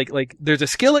 you know, like, there's a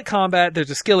skill at combat,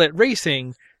 there's a skill at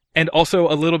racing, and also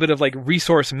a little bit of, like,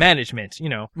 resource management, you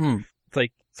know?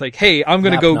 It's like, hey, I'm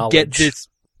gonna go get this,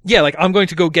 like, I'm going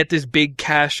to go get this big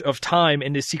cache of time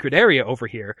in this secret area over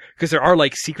here, because there are,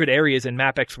 like, secret areas in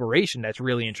map exploration that's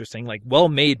really interesting, like,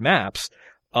 well-made maps,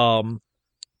 and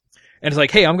it's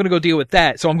like, hey, I'm gonna go deal with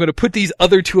that, so I'm gonna put these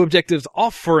other 2 objectives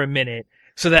off for a minute,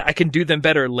 so that I can do them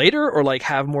better later, or, like,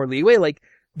 have more leeway, like,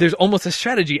 there's almost a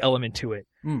strategy element to it.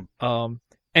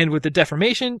 And with the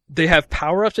deformation, they have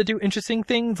power-ups that do interesting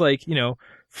things, like,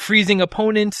 freezing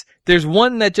opponents. There's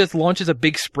one that just launches a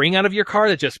big spring out of your car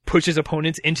that just pushes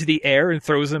opponents into the air and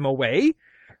throws them away.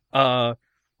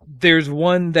 There's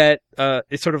one that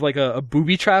is sort of like a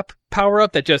booby trap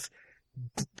power-up that just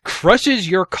crushes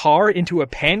your car into a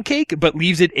pancake, but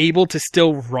leaves it able to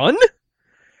still run.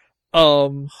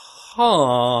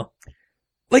 Like,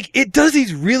 it does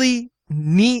these really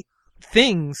neat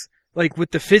things, like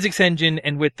with the physics engine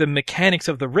and with the mechanics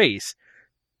of the race,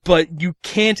 but you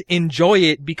can't enjoy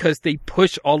it because they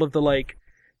push all of the, like,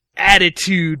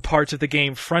 attitude parts of the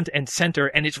game front and center,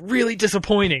 and it's really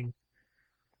disappointing.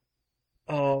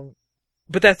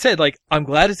 But that said, like, I'm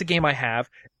glad it's a game I have.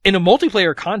 In a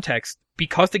multiplayer context,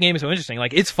 because the game is so interesting,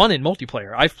 like, it's fun in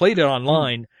multiplayer. I've played it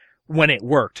online when it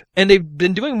worked. And they've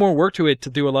been doing more work to it to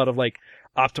do a lot of, like,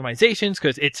 optimizations,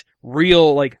 because it's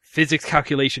real, like, physics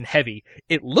calculation heavy.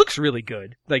 It looks really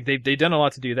good. Like, they've done a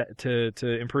lot to do that, to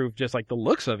improve just, like, the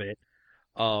looks of it.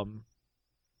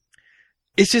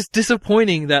 It's just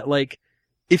disappointing that, like,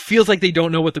 it feels like they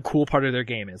don't know what the cool part of their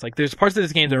game is. Like, there's parts of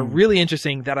this game that are really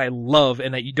interesting that I love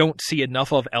and that you don't see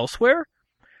enough of elsewhere,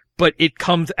 but it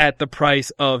comes at the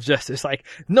price of just this, like,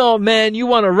 no, man, you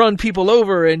want to run people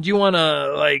over and you want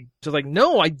to, like, just like,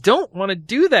 no, I don't want to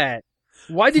do that.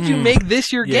 Why did you make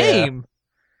this your game?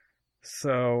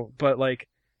 So, but, like,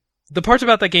 the parts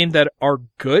about that game that are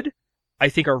good, I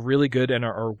think are really good and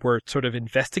are worth sort of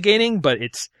investigating, but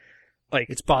it's, like,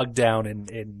 it's bogged down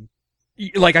in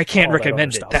like, I can't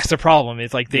recommend it. stuff. That's the problem.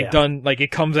 It's like they've done, like,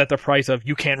 it comes at the price of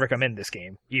you can't recommend this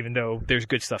game, even though there's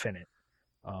good stuff in it.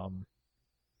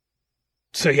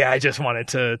 So yeah, I just wanted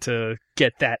to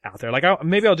get that out there. Like,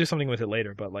 maybe I'll do something with it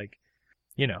later, but, like,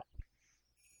 Do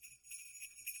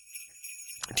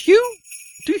you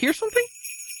hear something?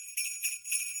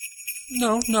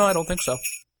 No, I don't think so.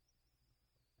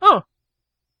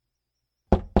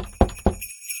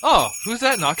 Oh, who's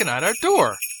that knocking at our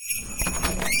door?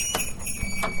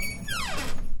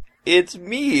 It's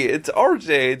me. It's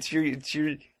RJ. It's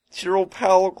your old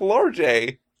pal, Uncle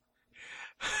RJ.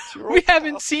 We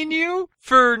haven't seen you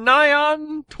for nigh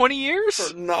on 20 years?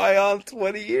 For nigh on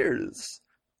 20 years.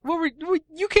 Well,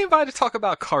 you came by to talk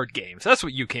about card games. That's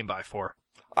what you came by for.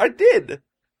 I did.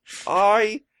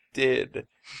 That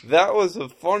was a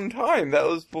fun time. That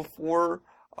was before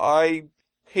I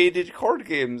hated card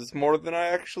games more than I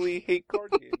actually hate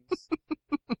card games.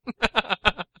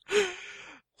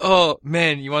 Oh,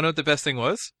 man, you want to know what the best thing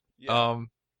was? Yeah.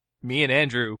 Me and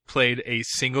Andrew played a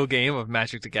single game of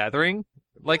Magic the Gathering,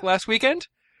 like, last weekend,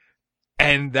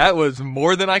 and that was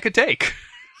more than I could take.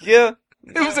 Yeah.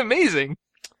 It was amazing.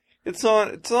 It's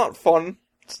not fun.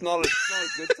 It's not a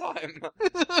good time.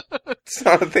 It's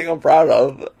not a thing I'm proud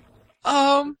of.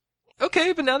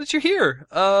 Okay, but now that you're here,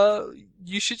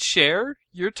 you should share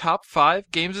your top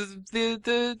 5 games of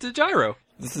the Gyro.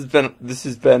 This has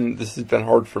been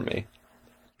hard for me.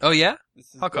 Oh yeah?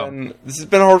 How come? This has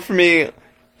been hard for me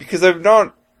because I've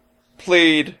not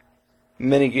played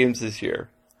many games this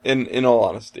year, in all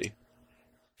honesty.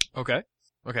 Okay.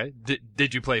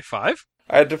 Did you play 5?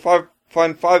 I had to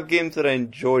find 5 games that I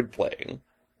enjoyed playing.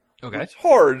 Okay. It's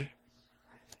hard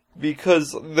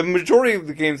because the majority of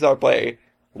the games I play,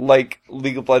 like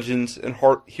League of Legends and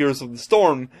Heroes of the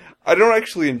Storm, I don't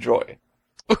actually enjoy.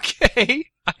 Okay.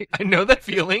 I know that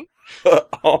feeling.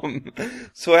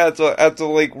 So I had to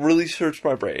like really search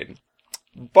my brain,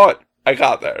 but I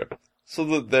got there. So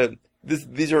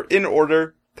these are in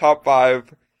order, top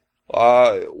 5,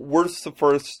 worst to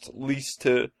first, least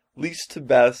to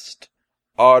best.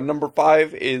 Number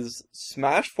 5 is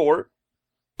Smash 4.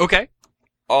 Okay.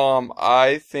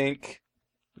 I think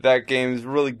that game is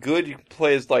really good. You can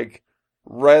play as like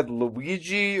Red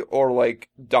Luigi or like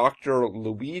Dr.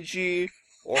 Luigi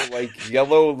or like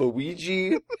Yellow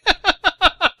Luigi.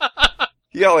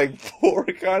 Yeah, like 4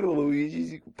 kind of Luigis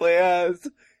you can play as.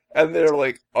 And there are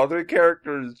like other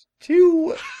characters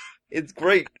too. It's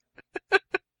great.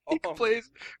 He plays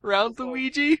Round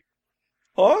Luigi.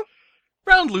 Huh?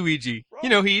 Round Luigi. You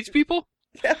know, he eats people?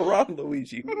 Yeah, Round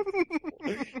Luigi.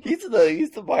 He's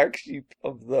the black sheep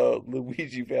of the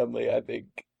Luigi family, I think.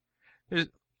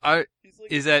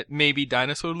 Is that maybe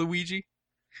Dinosaur Luigi?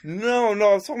 No,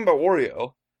 I was talking about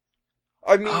Wario.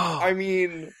 I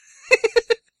mean,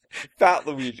 Fat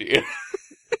Luigi.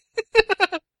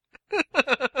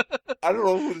 I don't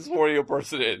know who this Wario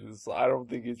person is. I don't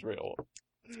think he's real.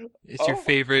 It's your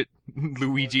favorite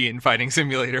Luigi in Fighting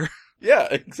Simulator. Yeah,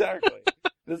 exactly.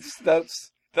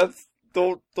 That's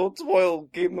don't spoil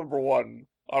game number 1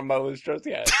 on my list just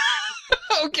yet.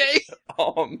 Okay.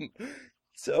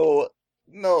 So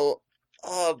no,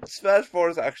 Smash 4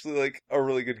 is actually like a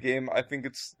really good game. I think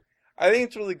it's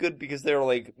really good because there are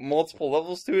like multiple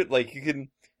levels to it. Like you can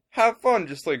have fun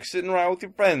just like sitting around with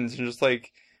your friends and just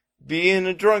like being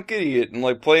a drunk idiot and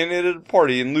like playing it at a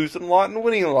party and losing a lot and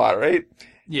winning a lot, right?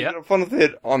 You Yeah. can have fun with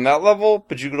it on that level,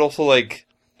 but you could also like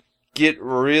get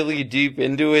really deep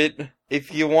into it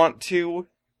if you want to.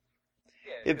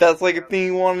 If that's like a thing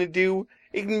you want to do,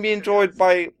 it can be enjoyed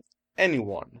by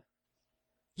anyone. And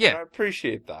Yeah. I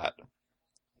appreciate that.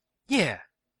 Yeah.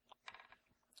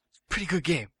 Pretty good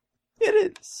game.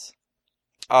 It is.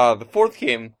 The fourth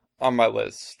game on my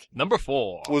list Number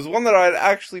 4. was one that I had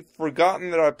actually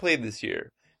forgotten that I played this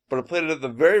year. But I played it at the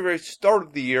very, very start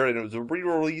of the year, and it was a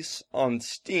re-release on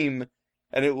Steam,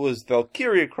 and it was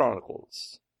Valkyria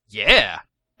Chronicles. Yeah.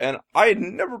 And I had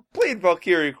never played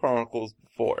Valkyria Chronicles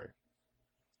before.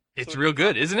 It's So real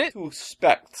good, isn't it? To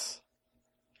expect.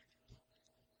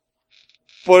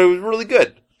 But it was really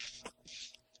good.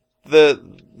 The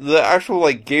actual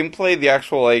like gameplay, the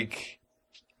actual like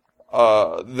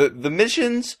the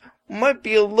missions might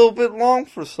be a little bit long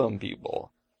for some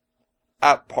people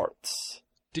at parts.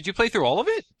 Did you play through all of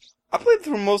it? I played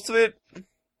through most of it.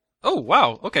 Oh,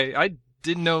 wow. Okay. I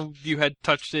didn't know you had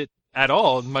touched it at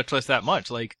all, much less that much.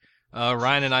 Like,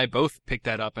 Ryan and I both picked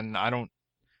that up, and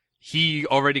he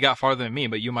already got farther than me,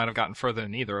 but you might have gotten further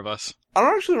than either of us. I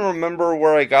don't actually remember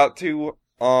where I got to.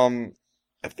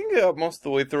 I think I got most of the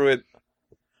way through it.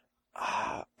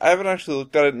 I haven't actually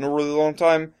looked at it in a really long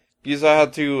time because I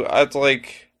had to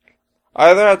like, I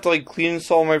either had to like clean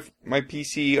install my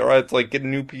PC or I had to like get a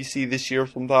new PC this year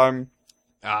sometime.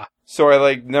 Ah. So I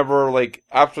like never like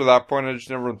after that point I just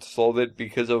never installed it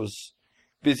because I was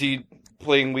busy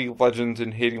playing League of Legends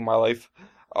and hating my life.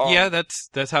 Yeah,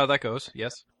 that's how that goes.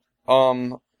 Yes.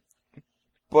 But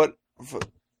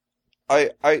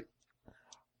I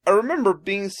remember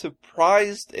being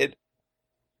surprised at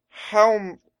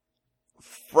how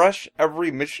fresh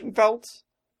every mission felt.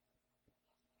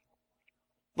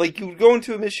 Like, you would go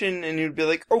into a mission and you'd be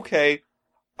like, okay,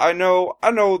 I know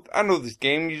this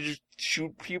game. You just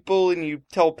shoot people and you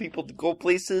tell people to go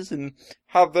places and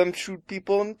have them shoot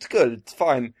people and it's good, it's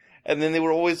fine. And then they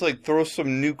would always, like, throw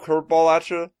some new curveball at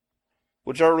you,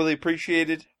 which I really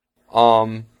appreciated.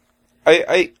 I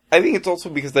think it's also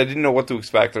because I didn't know what to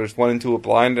expect. I just went into it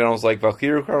blind and I was like,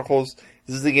 Valkyria Chronicles,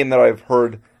 this is a game that I've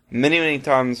heard many, many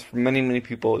times from many, many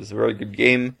people. It's a very good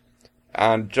game.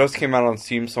 And just came out on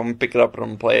Steam, so I'm gonna pick it up and I'm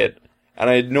gonna play it. And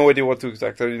I had no idea what to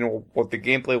expect. I didn't know what the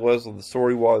gameplay was, or the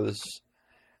story was.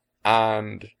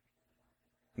 And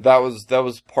that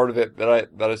was part of it that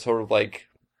I sort of like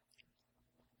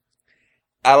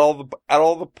at all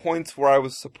the points where I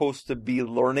was supposed to be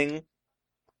learning,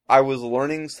 I was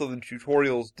learning, so the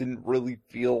tutorials didn't really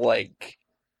feel like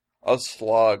a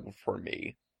slog for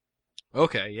me.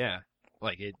 Okay, yeah.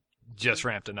 Like, it just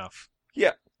ramped enough.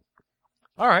 Yeah.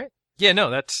 Alright. Yeah,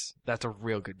 no, that's a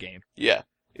real good game. Yeah.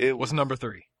 It What's number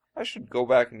 3? I should go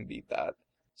back and beat that.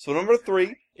 So number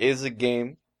 3 is a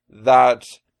game that,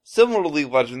 similar to League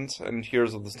of Legends and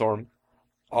Heroes of the Storm,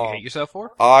 You hate yourself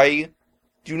for? I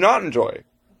do not enjoy.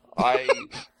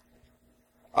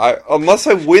 Unless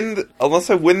I win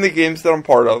the games that I'm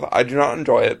part of, I do not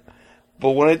enjoy it.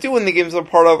 But when I do win the games I'm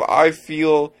part of, I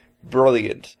feel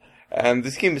brilliant. And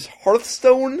this game is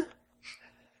Hearthstone.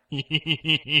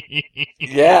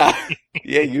 Yeah,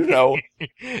 you know.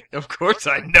 Of course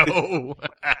I know.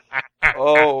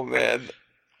 Oh man,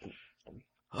 we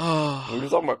Oh, were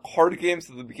talking about card games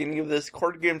at the beginning of this.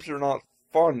 Card games are not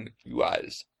fun, you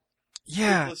guys.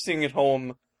 yeah. Listening at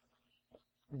home,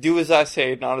 do as I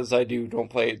say, not as I do. Don't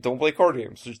play card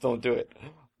games. Just don't do it.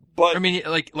 But I mean,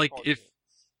 like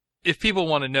if people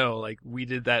want to know, like, we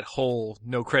did that whole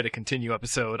No Credit Continue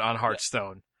episode on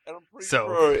Hearthstone. and I'm pretty so-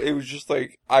 sure it was just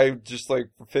like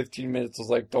for 15 minutes was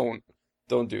like, don't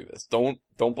do this. Don't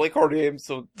play card games.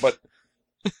 So, but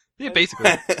Yeah,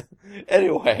 basically.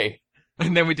 anyway,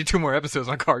 And then we did 2 more episodes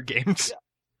on card games.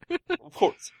 of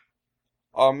course.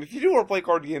 If you do want to play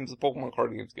card games, the Pokemon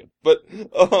card game's good. But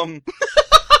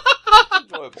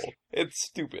enjoyable. It's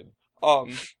stupid.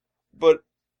 But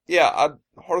yeah,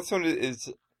 Hearthstone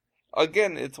is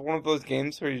again, it's one of those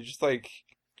games where you just like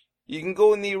you can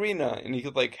go in the arena and you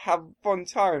could like have a fun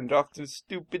time draft a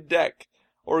stupid deck,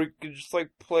 or you could just like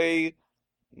play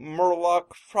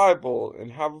Murloc Tribal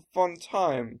and have a fun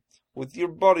time with your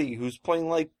buddy who's playing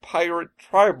like Pirate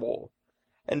Tribal,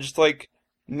 and just like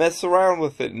mess around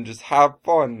with it and just have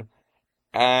fun.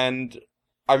 And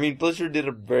I mean, Blizzard did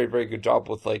a very, very good job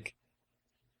with like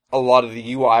a lot of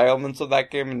the UI elements of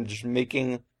that game and just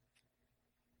making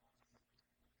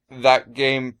that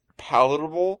game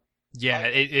palatable. Yeah,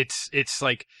 it's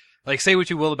like like, say what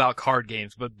you will about card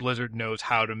games, but Blizzard knows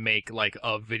how to make, like,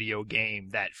 a video game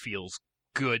that feels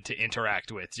good to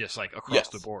interact with, just, like, across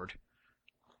the board.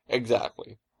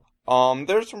 Exactly.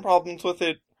 There's some problems with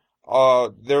it.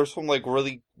 There's some, like,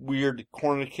 really weird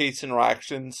corner case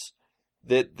interactions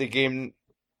that the game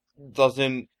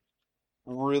doesn't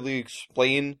really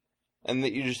explain, and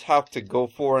that you just have to go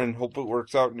for and hope it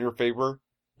works out in your favor.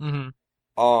 Mm-hmm.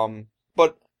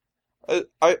 But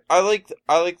I like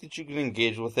that you can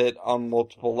engage with it on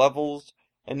multiple levels,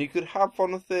 and you could have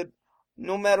fun with it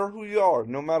no matter who you are,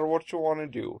 no matter what you want to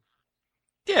do.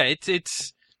 Yeah,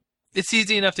 it's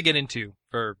easy enough to get into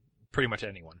for pretty much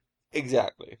anyone.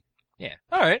 Exactly. Yeah.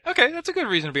 Alright, okay, that's a good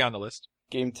reason to be on the list.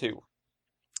 Game 2.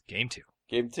 Game 2.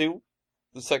 Game 2,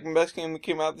 the second best game that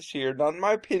came out this year. Not in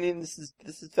my opinion, this is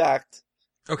fact.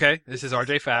 Okay, this is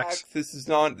RJ Facts. This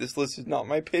list is not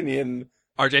my opinion.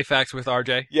 RJ Facts with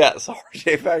RJ. Yes,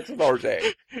 RJ Facts with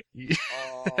RJ.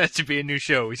 That should be a new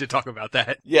show. We should talk about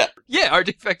that. Yeah. Yeah,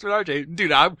 RJ Facts with RJ.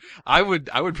 Dude, I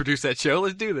would produce that show.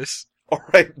 Let's do this.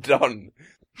 Alright, done.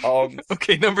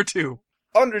 Okay, number 2.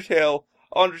 Undertale.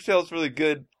 Undertale's really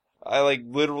good. I, like,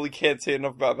 literally can't say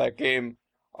enough about that game.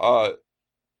 Or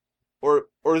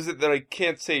is it that I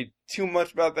can't say too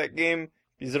much about that game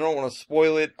because I don't want to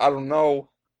spoil it? I don't know.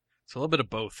 It's a little bit of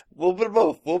both. A little bit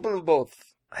of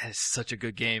both. That is such a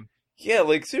good game. Yeah,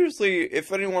 like, seriously,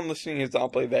 if anyone listening has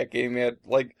not played that game yet,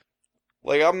 like,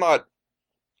 I'm not,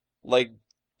 like,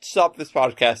 stop this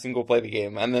podcast and go play the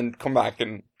game, and then come back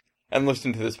and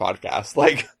listen to this podcast.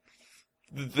 Like,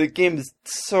 the game is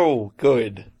so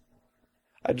good.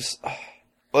 I just,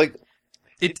 like,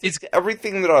 it's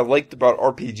everything that I liked about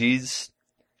RPGs.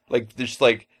 Like, there's,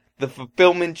 like, the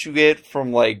fulfillment you get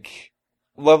from, like,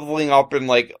 leveling up and,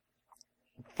 like,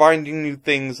 finding new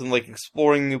things and, like,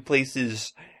 exploring new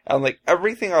places, and, like,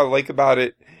 everything I like about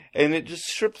it, and it just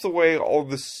strips away all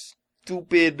the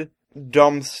stupid,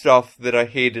 dumb stuff that I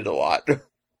hated a lot.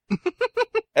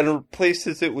 And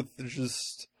replaces it with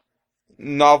just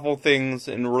novel things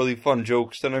and really fun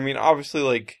jokes. And I mean, obviously,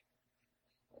 like,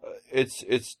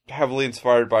 it's heavily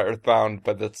inspired by Earthbound,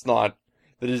 but that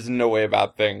is in no way a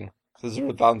bad thing. Because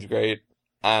Earthbound's great,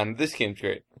 and this game's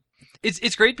great.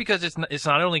 It's great because it's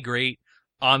not only great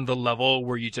on the level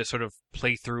where you just sort of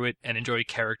play through it and enjoy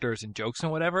characters and jokes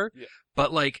and whatever,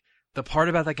 but, like, the part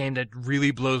about that game that really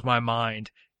blows my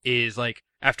mind is, like,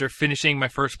 after finishing my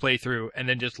first playthrough and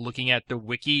then just looking at the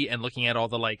wiki and looking at all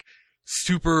the, like,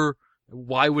 super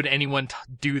why would anyone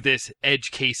do this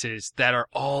edge cases that are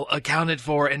all accounted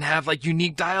for and have, like,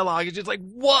 unique dialogue. It's just like,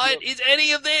 what is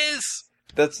any of this?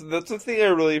 That's the thing I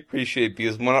really appreciate,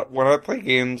 because when I play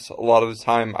games, a lot of the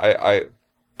time I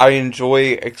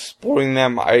enjoy exploring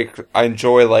them. I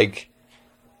enjoy, like,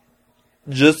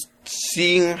 just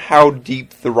seeing how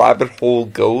deep the rabbit hole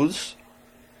goes.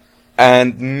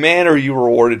 And man, are you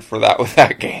rewarded for that with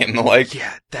that game. Like,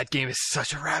 yeah, that game is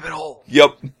such a rabbit hole.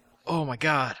 Yep. Oh my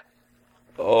god.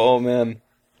 Oh man.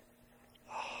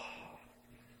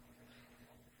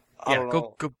 Yeah,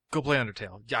 go play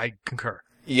Undertale. Yeah, I concur.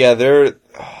 Yeah, there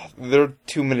are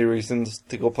too many reasons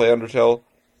to go play Undertale.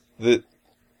 Did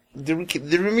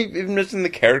we even mention the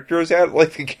characters yet?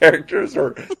 Like, the characters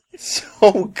are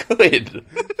so good.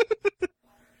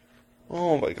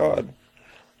 Oh my god.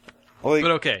 Like,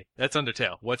 but okay, that's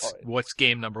Undertale. What's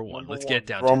game number 1? Let's get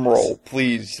down drum to roll, this.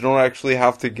 please. You don't actually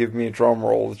have to give me a drum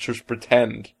roll. Let's just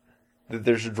pretend that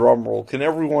there's a drum roll. Can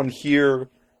everyone hear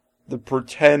the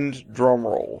pretend drum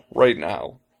roll right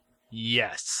now?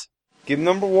 Yes. Game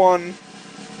number 1.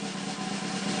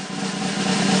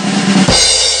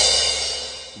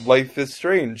 Life is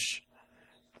Strange.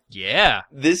 Yeah.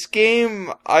 This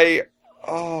game,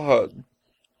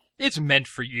 It's meant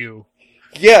for you.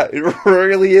 yeah, it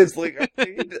really is. Like,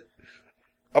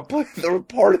 I played the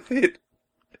part of it,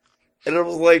 and I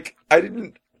was like,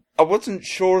 I wasn't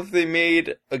sure if they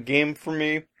made a game for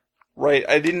me, right?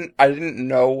 I didn't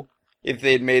know if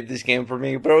they had made this game for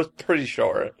me, but I was pretty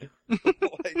sure.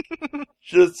 Like,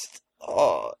 just,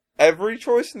 every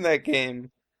choice in that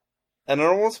game, and I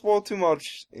don't want to spoil too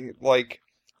much, like,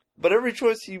 but every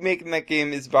choice you make in that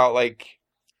game is about, like,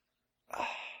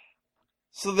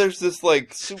 so there's this,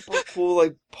 like, super cool,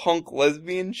 like, punk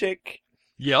lesbian chick,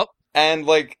 Yep. and,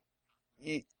 like,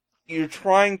 you're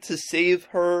trying to save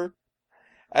her,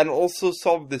 and also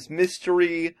solve this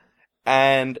mystery,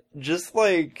 and just,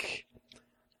 like,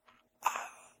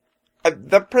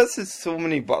 that presses so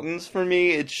many buttons for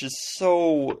me. It's just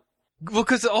so... Well,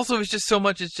 because also it's just so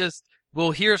much, it's just,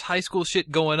 well, here's high school shit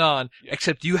going on,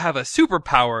 except you have a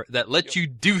superpower that lets you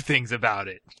do things about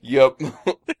it. Yep.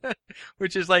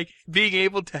 Which is like, being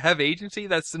able to have agency,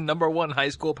 that's the number 1 high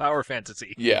school power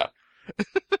fantasy. Yeah.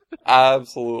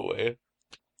 Absolutely.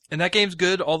 And that game's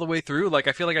good all the way through. Like,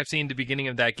 I feel like I've seen the beginning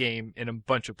of that game in a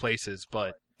bunch of places,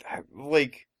 but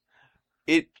Like,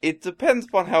 it depends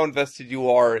upon how invested you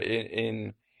are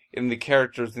in the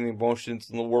characters and the emotions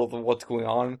and the world of what's going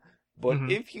on. But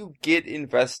Mhm. if you get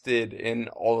invested in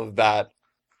all of that,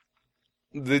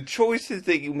 the choices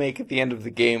that you make at the end of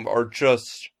the game are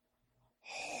just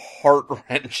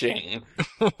heart-wrenching.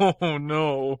 oh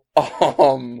no.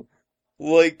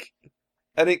 Like,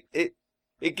 and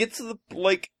it gets to the,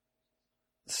 like,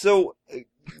 so,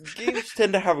 games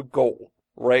tend to have a goal,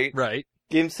 right? Right.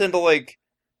 Games tend to, like,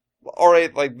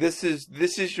 alright, like, this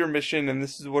is your mission and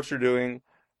this is what you're doing,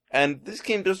 and this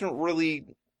game doesn't really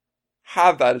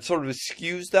have that. It sort of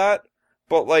eschews that,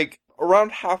 but, like,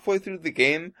 around halfway through the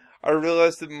game, I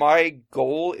realized that my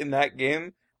goal in that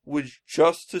game was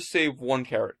just to save one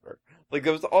character. Like,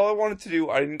 that was all I wanted to do.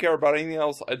 I didn't care about anything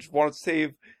else. I just wanted to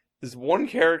save this one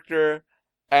character,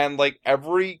 and, like,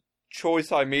 every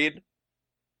choice I made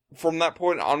from that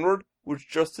point onward was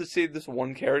just to save this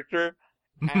one character,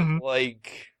 and,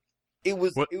 like, it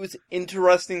was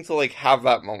interesting to, like, have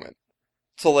that moment.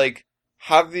 To, like,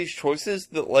 have these choices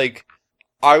that, like,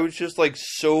 I was just, like,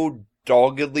 so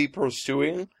doggedly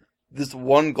pursuing this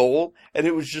one goal, and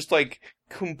it was just, like,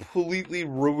 completely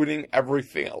ruining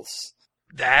everything else.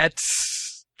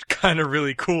 That's kind of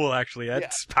really cool, actually.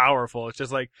 That's powerful. It's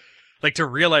just like to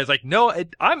realize, like, no,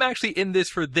 I'm actually in this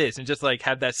for this, and just, like,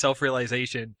 have that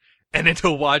self-realization, and then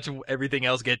to watch everything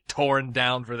else get torn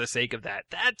down for the sake of that.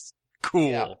 That's cool.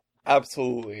 Yeah,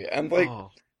 absolutely. And, like,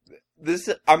 this,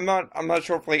 I'm not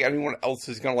sure if, like, anyone else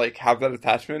is gonna, like, have that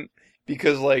attachment,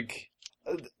 because, like,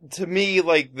 to me,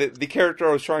 like, the character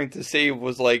I was trying to save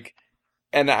was, like,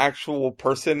 an actual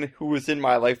person who was in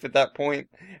my life at that point,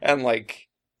 and, like,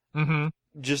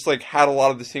 just, like, had a lot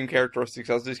of the same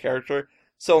characteristics as this character,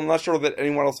 so I'm not sure that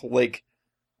anyone else will, like,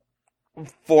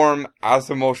 form as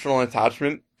emotional an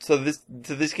attachment to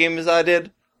this game as I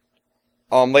did.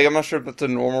 Like, I'm not sure if that's a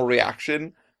normal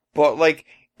reaction, but, like,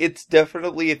 it's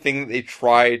definitely a thing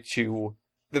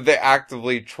that they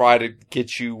actively try to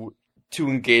get you to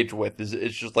engage with.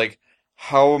 It's just, like,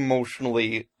 how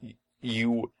emotionally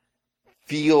you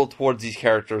feel towards these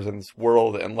characters in this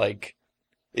world, and, like,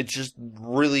 it's just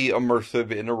really immersive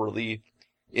in a really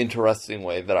interesting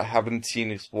way that I haven't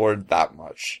seen explored that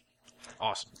much.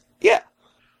 Awesome. Yeah.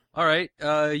 All right.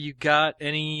 You got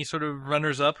any sort of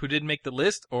runners-up who didn't make the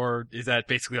list, or is that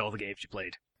basically all the games you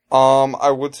played?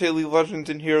 I would say League of Legends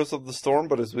and Heroes of the Storm,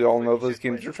 but as we all know, those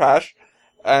games are trash,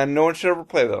 and no one should ever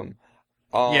play them.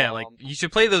 Yeah, like, you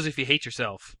should play those if you hate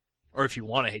yourself, or if you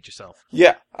want to hate yourself.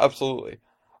 Yeah, absolutely.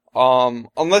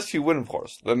 Unless you win, of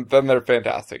course. Then they're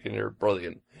fantastic, and you're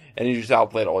brilliant, and you just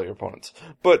outplayed all your opponents.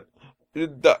 But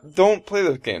don't play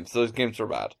those games. Those games are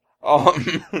bad.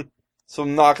 So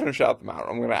I'm not gonna shout them out.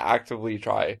 I'm gonna actively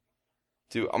make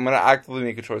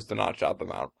a choice to not shout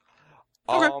them out.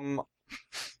 Okay.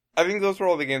 I think those were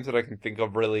all the games that I can think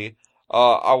of, really.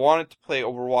 I wanted to play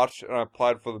Overwatch, and I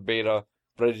applied for the beta,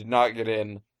 but I did not get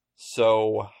in,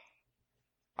 so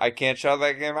I can't shout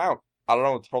that game out. I don't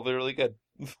know, it's probably really good.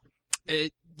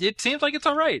 It seems like it's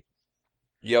alright.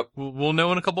 Yep. We'll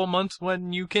know in a couple of months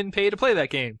when you can pay to play that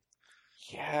game.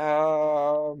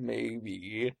 Yeah,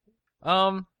 maybe.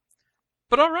 But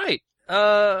alright.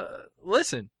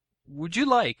 Listen, would you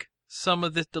like some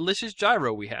of this delicious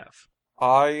gyro we have?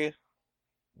 I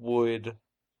would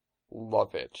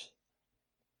love it.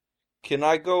 Can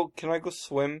I go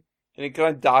swim? And can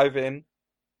I dive in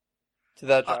to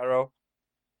that gyro?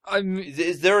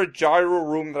 Is there a gyro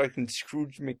room that I can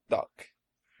Scrooge McDuck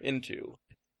into?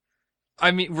 I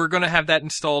mean, we're gonna have that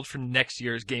installed for next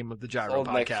year's Game of the Gyro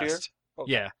podcast. Next year?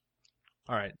 Okay. Yeah.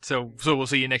 All right. So we'll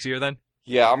see you next year then.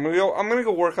 Yeah, I'm gonna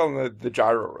go work on the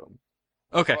gyro room.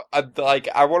 Okay.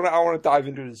 I wanna dive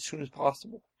into it as soon as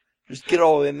possible. Just get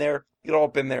all in there, get all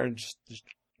up in there, and just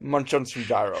munch on some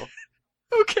gyro.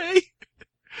 Okay.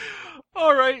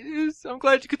 All right. I'm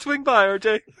glad you could swing by,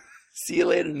 RJ. See you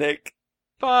later, Nick.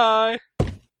 Bye.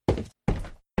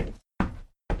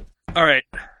 All right.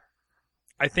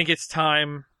 I think it's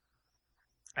time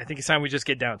we just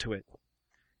get down to it.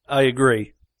 I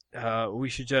agree. We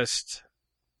should just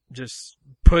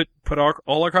put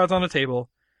all our cards on the table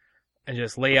and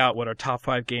just lay out what our top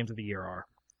 5 games of the year are.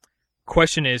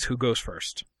 Question is, who goes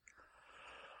first?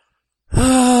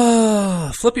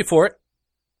 Flip you for it.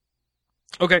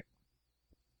 Okay.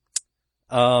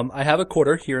 I have a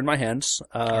quarter here in my hands.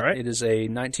 All right. It is a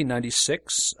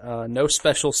 1996. No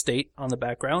special state on the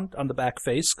back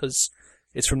face, because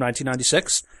it's from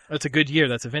 1996. That's a good year.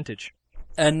 That's a vintage.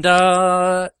 And,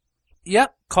 yeah,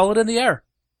 call it in the air.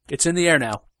 It's in the air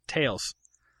now. Tails.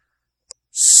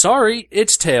 Sorry,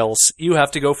 it's Tails. You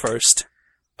have to go first.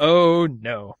 Oh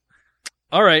no.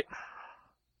 All right.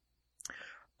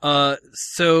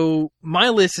 So my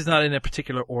list is not in a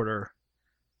particular order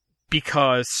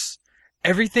because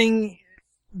everything,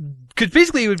 because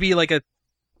basically it would be like a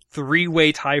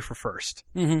 3-way tie for first.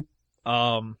 Mm-hmm.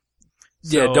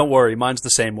 So Yeah, don't worry. Mine's the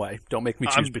same way. Don't make me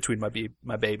choose between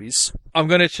my babies. I'm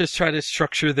gonna just try to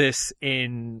structure this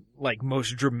in like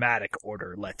most dramatic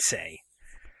order, let's say.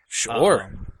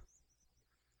 Sure.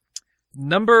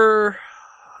 The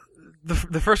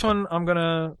first one I'm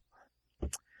gonna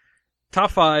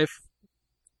top 5.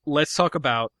 Let's talk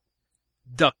about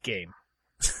Duck Game.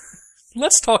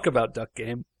 Let's talk about Duck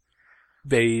Game,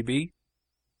 baby.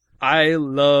 I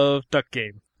love Duck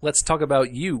Game. Let's talk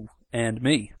about you and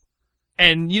me.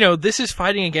 And, this is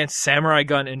fighting against Samurai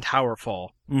Gun and Towerfall,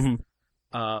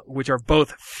 which are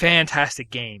both fantastic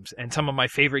games and some of my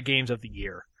favorite games of the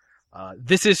year.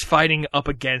 This is fighting up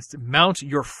against Mount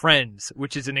Your Friends,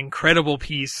 which is an incredible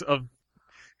piece of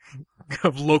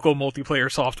local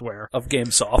multiplayer software. Of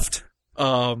GameSoft.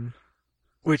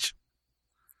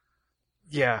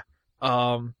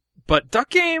 But Duck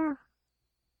Game,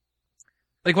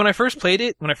 like when I first played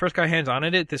it, when I first got hands on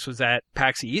it, this was at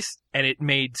PAX East, and it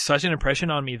made such an impression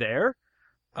on me there.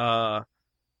 But,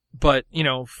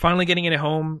 finally getting it at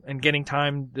home and getting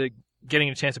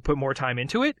a chance to put more time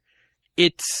into it,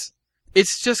 it's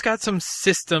just got some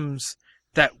systems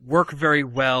that work very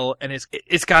well, and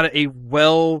it's got a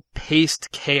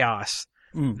well-paced chaos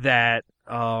that,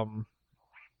 and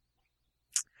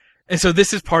so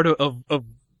this is part of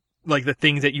like the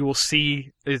things that you will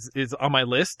see is on my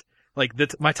list. Like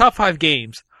my top 5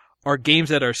 games are games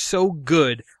that are so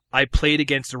good I played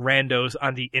against randos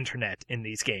on the internet in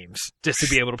these games just to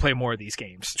be able to play more of these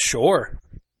games. Sure.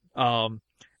 And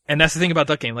that's the thing about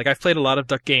Duck Game. Like, I've played a lot of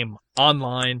Duck Game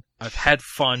online. I've had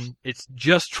fun. It's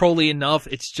just trolly enough.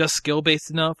 It's just skill-based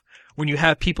enough. When you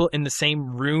have people in the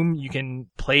same room, you can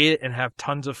play it and have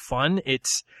tons of fun.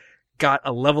 It's got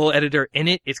a level editor in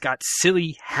it. It's got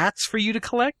silly hats for you to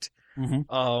collect.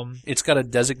 Mm-hmm. It's got a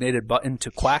designated button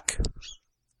to quack.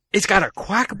 It's got a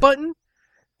quack button.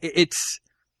 And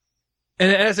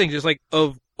that's the thing, just like,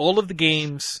 of all of the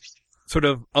games sort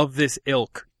of this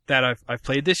ilk that I've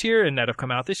played this year and that have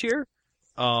come out this year,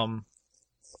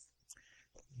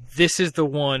 this is the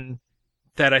one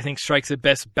that I think strikes the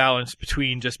best balance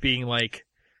between just being like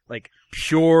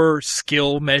pure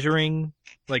skill measuring,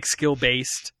 like skill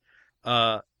based,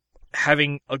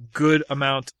 having a good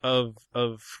amount of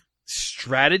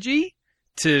strategy,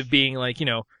 to being like,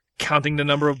 counting the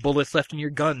number of bullets left in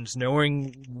your guns,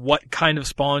 knowing what kind of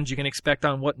spawns you can expect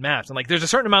on what maps. And like, there's a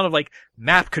certain amount of like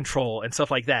map control and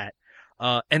stuff like that.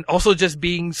 And also just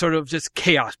being sort of just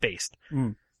chaos based.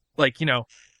 Like,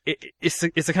 it's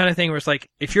the kind of thing where it's like,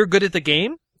 if you're good at the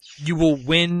game, you will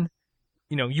win,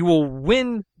 you will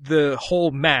win the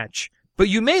whole match, but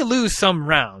you may lose some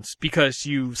rounds because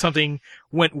something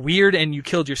went weird and you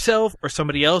killed yourself, or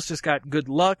somebody else just got good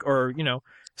luck, or,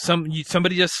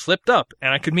 somebody just slipped up.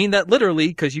 And I could mean that literally,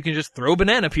 because you can just throw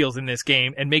banana peels in this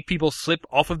game and make people slip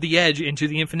off of the edge into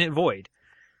the infinite void.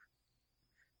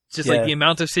 Just like the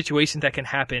amount of situations that can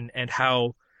happen and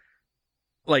how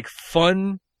like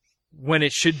fun when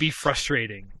it should be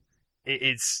frustrating.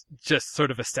 It's just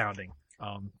sort of astounding.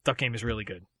 Duck Game is really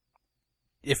good.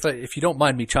 If you don't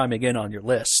mind me chiming in on your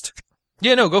list.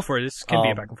 Yeah, no, go for it. This can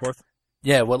be a back and forth.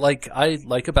 Yeah, what I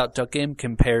like about Duck Game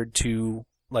compared to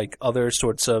like other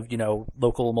sorts of,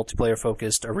 local multiplayer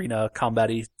focused arena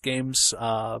combat-y games,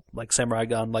 like Samurai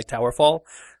Gun, like Towerfall,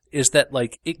 is that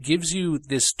like it gives you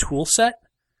this tool set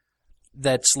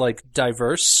that's like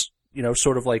diverse,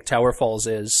 sort of like Towerfall's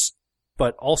is,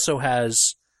 but also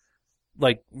has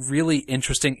like really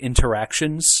interesting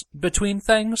interactions between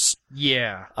things.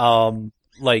 Yeah.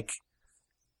 Like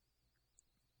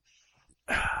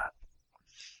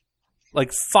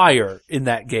fire in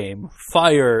that game.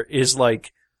 Fire is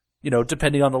like,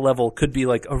 depending on the level, could be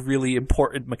like a really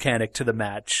important mechanic to the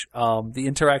match. The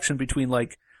interaction between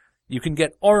like, you can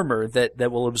get armor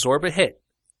that will absorb a hit.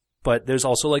 But there's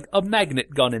also like a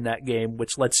magnet gun in that game,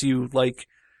 which lets you like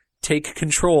take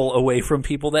control away from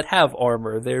people that have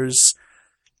armor. There's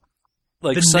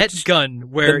like the net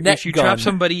gun, where if you trap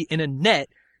somebody in a net,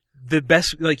 the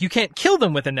best, like, you can't kill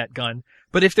them with a net gun,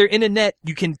 but if they're in a net,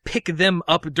 you can pick them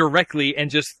up directly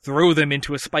and just throw them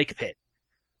into a spike pit.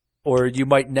 Or you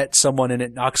might net someone and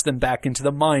it knocks them back into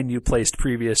the mine you placed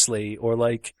previously, or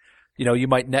like, you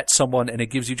might net someone and it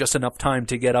gives you just enough time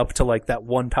to get up to like that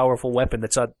one powerful weapon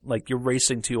that's like you're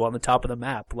racing to on the top of the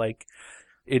map. Like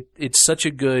it's such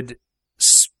a good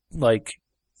like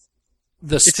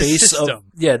the It's a space of system.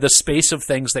 the space of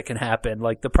things that can happen,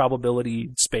 like the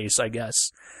probability space, I guess.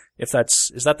 Is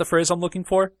that the phrase I'm looking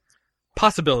for?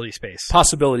 Possibility space.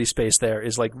 Possibility space there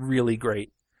is like really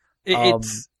great.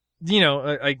 It's,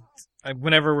 I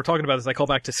whenever we're talking about this, I call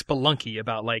back to Spelunky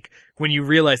about like when you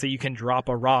realize that you can drop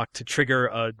a rock to trigger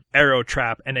a arrow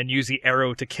trap and then use the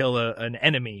arrow to kill an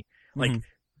enemy. Like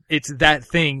it's that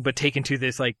thing, but taken to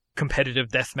this like competitive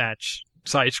deathmatch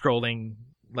side-scrolling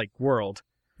like world.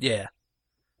 Yeah.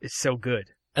 It's so good.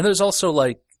 And there's also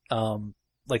like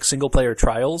single player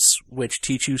trials, which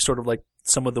teach you sort of like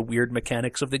some of the weird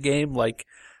mechanics of the game, like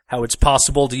how it's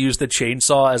possible to use the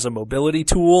chainsaw as a mobility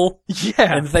tool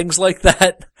Yeah. and things like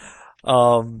that.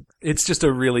 It's just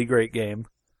a really great game.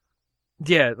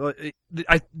 Yeah.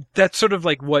 That's sort of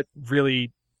like what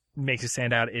really makes it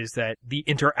stand out is that the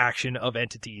interaction of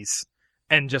entities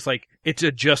and just like it's a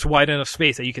just wide enough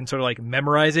space that you can sort of like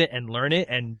memorize it and learn it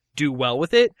and do well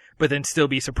with it, but then still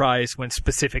be surprised when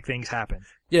specific things happen.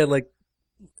 Yeah, like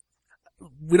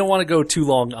we don't want to go too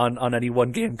long on any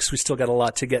one game because we still got a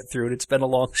lot to get through and it's been a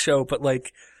long show, but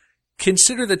like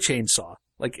consider the chainsaw.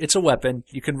 Like it's a weapon,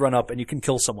 you can run up and you can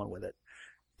kill someone with it.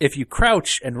 If you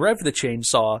crouch and rev the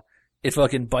chainsaw, it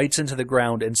fucking bites into the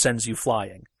ground and sends you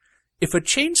flying. If a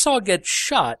chainsaw gets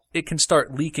shot, it can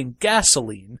start leaking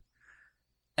gasoline.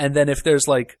 And then if there's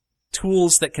like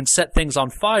tools that can set things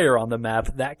on fire on the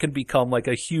map, that can become like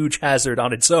a huge hazard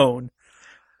on its own.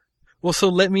 Well, so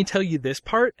let me tell you this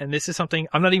part, and this is something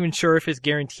I'm not even sure if it's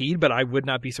guaranteed, but I would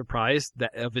not be surprised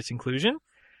of its inclusion.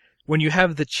 When you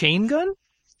have the chain gun,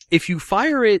 if you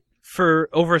fire it for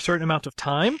over a certain amount of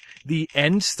time, the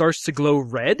end starts to glow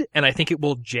red, and I think it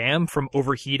will jam from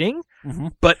overheating. Mm-hmm.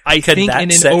 But I Can think that in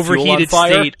an set fuel on overheated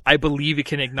fire? state, I believe it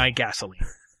can ignite gasoline.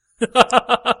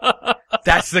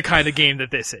 That's the kind of game that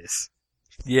this is.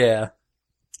 Yeah,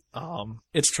 Um,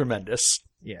 it's tremendous.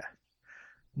 yeah.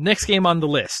 Next game on the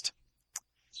list,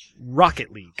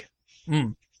 Rocket League.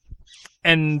 Mm.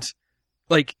 And,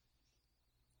 like,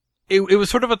 it was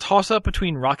sort of a toss-up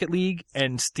between Rocket League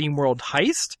and SteamWorld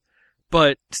Heist,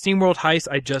 but SteamWorld Heist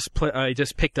I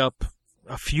just picked up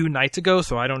a few nights ago,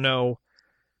 so I don't know.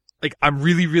 Like, I'm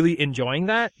really, really enjoying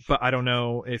that, but I don't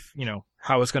know if,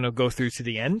 how it's going to go through to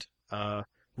the end.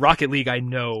 Rocket League I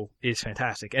know is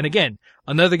fantastic. And again,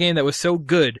 another game that was so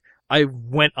good, I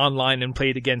went online and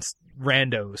played against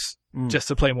randos just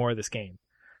to play more of this game.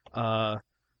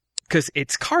 Because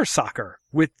it's car soccer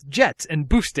with jets and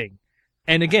boosting.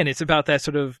 And again, it's about that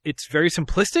sort of, it's very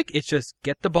simplistic. It's just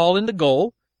get the ball in the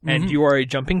goal and you are a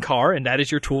jumping car and that is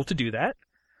your tool to do that.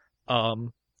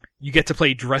 You get to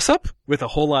play dress up with a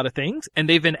whole lot of things and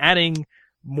they've been adding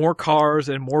more cars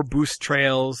and more boost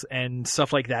trails and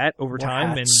stuff like that over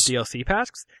time in DLC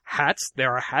packs. Hats.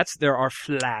 There are hats. There are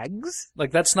flags.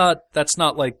 Like that's not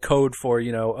like code for,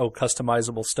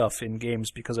 customizable stuff in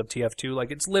games because of TF2.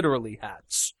 Like it's literally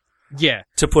hats. Yeah.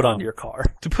 To put on your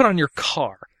car. To put on your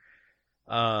car.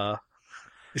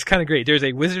 It's kind of great. There's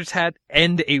a wizard's hat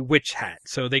and a witch hat.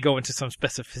 So they go into some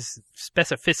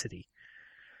specificity.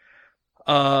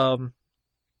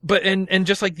 But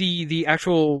just like the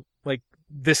actual, like,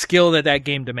 the skill that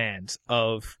game demands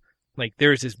of, like,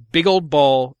 there's this big old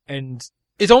ball and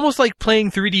it's almost like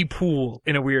playing 3D pool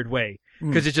in a weird way.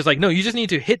 Because it's just like, no, you just need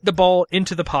to hit the ball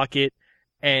into the pocket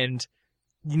and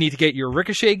you need to get your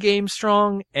ricochet game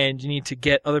strong and you need to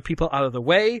get other people out of the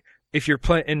way. If you're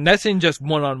playing, and that's in just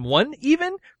one-on-one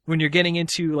even, when you're getting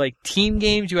into like team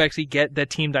games, you actually get that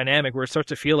team dynamic where it starts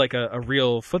to feel like a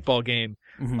real football game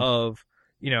of,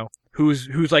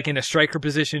 who's like in a striker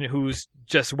position, who's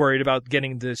just worried about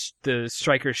getting the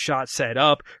striker's shot set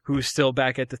up, who's still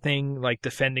back at the thing, like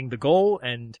defending the goal.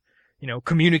 And,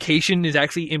 communication is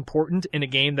actually important in a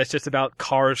game that's just about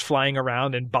cars flying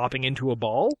around and bopping into a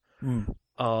ball.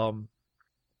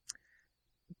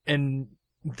 And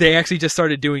they actually just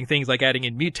started doing things like adding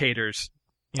in mutators,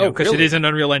 because really? it is an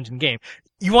Unreal Engine game.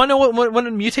 You want to know what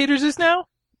mutators is now?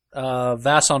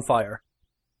 Vass on fire.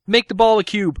 Make the ball a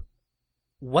cube.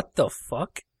 What the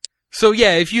fuck? So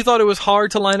yeah, if you thought it was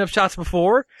hard to line up shots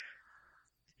before,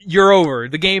 you're over.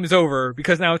 The game is over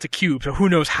because now it's a cube, so who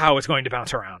knows how it's going to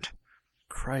bounce around.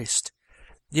 Christ.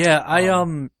 Yeah,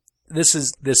 this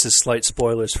is slight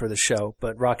spoilers for the show,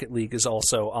 but Rocket League is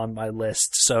also on my list,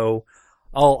 so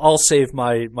I'll save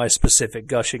my specific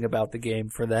gushing about the game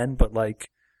for then, but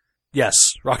like, yes,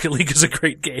 Rocket League is a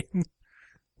great game.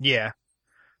 Yeah.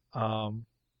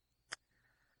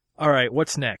 Alright,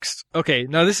 what's next? Okay,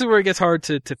 now this is where it gets hard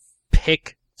to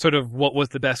pick sort of what was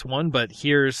the best one, but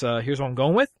here's what I'm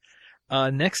going with.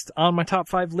 Next on my top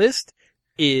 5 list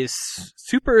is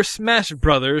Super Smash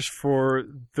Brothers for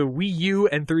the Wii U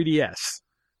and 3DS.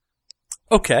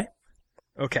 Okay.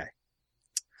 Okay.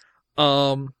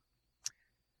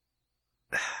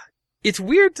 It's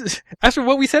weird after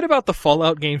what we said about the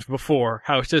Fallout games before,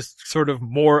 how it's just sort of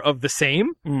more of the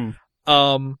same.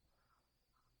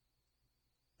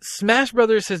 Smash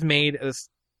Brothers has made a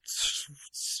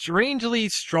strangely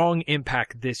strong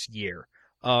impact this year.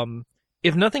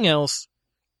 If nothing else,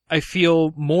 I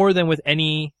feel more than with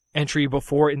any entry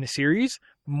before in the series,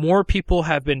 more people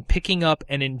have been picking up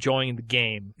and enjoying the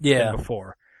game than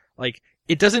before. Like,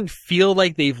 it doesn't feel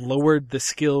like they've lowered the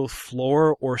skill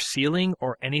floor or ceiling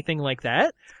or anything like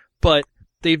that, but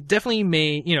they've definitely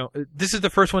made, this is the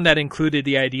first one that included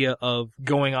the idea of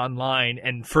going online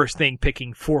and first thing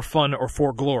picking for fun or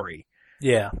for glory.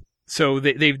 Yeah. So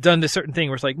they've done this certain thing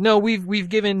where it's like, no, we've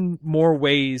given more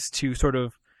ways to sort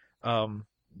of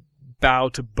bow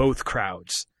to both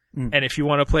crowds. And if you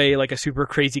want to play like a super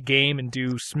crazy game and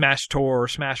do Smash Tour or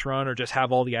Smash Run or just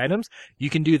have all the items, you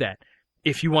can do that.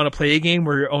 If you want to play a game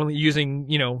where you're only using,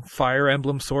 Fire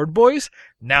Emblem Sword Boys,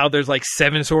 now there's like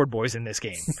 7 Sword Boys in this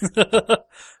game.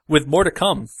 With more to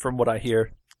come, from what I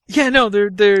hear. Yeah, no,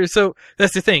 so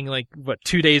that's the thing. Like,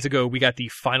 2 days ago, we got the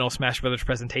final Smash Brothers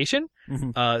presentation.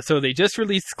 So they just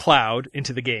released Cloud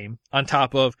into the game on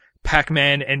top of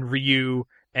Pac-Man and Ryu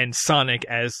and Sonic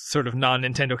as sort of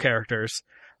non-Nintendo characters.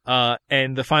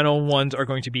 And the final ones are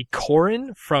going to be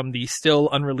Corrin from the still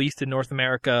unreleased in North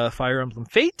America Fire Emblem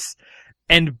Fates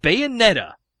and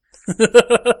Bayonetta.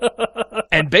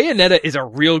 And Bayonetta is a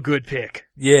real good pick.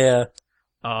 Yeah.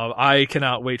 I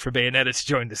cannot wait for Bayonetta to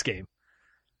join this game.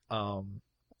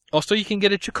 Also, you can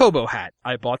get a Chocobo hat.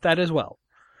 I bought that as well.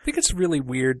 I think it's really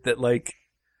weird that, like,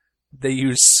 they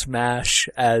use Smash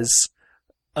as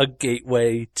a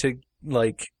gateway to,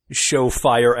 like, show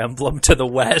Fire Emblem to the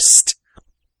West.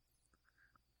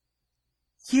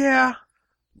 Yeah.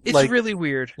 It's Like- really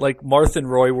weird. Like, Marth and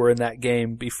Roy were in that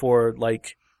game before,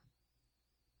 like,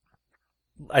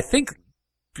 I think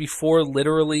before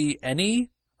literally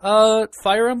any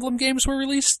Fire Emblem games were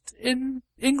released in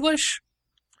English,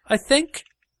 I think.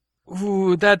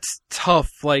 Ooh, that's tough.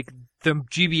 Like, the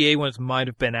GBA ones might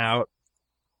have been out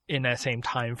in that same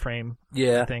time frame, I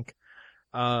Yeah. think.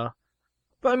 But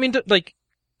I mean, like,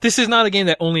 this is not a game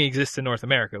that only exists in North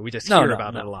America. We just hear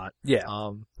about it a lot. Yeah.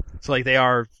 So like, they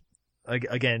are,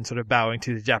 again, sort of bowing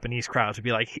to the Japanese crowd to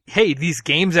be like, hey, these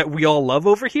games that we all love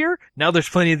over here, now there's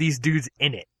plenty of these dudes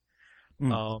in it.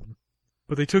 But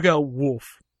they took out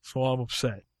Wolf, so I'm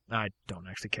upset. I don't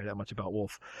actually care that much about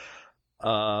Wolf.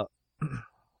 I'm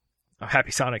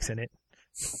happy Sonic's in it.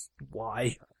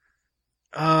 Why?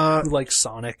 Uh, Who likes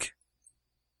Sonic?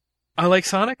 I like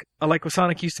Sonic. I like what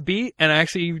Sonic used to be, and I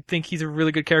actually think he's a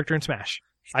really good character in Smash.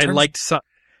 He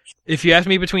If you ask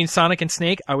me between Sonic and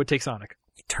Snake, I would take Sonic.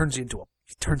 He turns into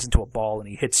a ball and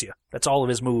he hits you. That's all of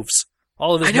his moves.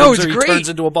 All of his I know, moves it's are he great. turns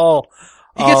into a ball.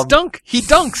 He gets dunk. He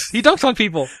dunks. He dunks on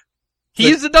people. He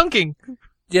is the dunking.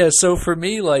 Yeah, so for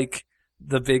me, like,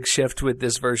 the big shift with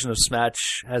this version of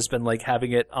Smash has been, like,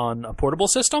 having it on a portable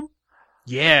system.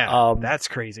 Yeah, that's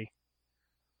crazy.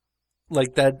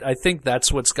 Like, that, I think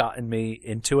that's what's gotten me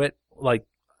into it. Like,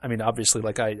 I mean, obviously,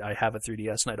 like, I have a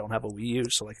 3DS and I don't have a Wii U,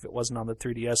 so, like, if it wasn't on the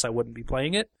 3DS, I wouldn't be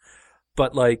playing it.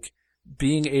 But, like,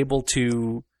 being able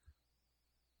to,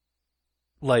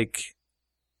 like...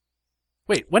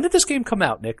 Wait, when did this game come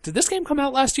out, Nick? Did this game come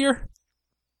out last year?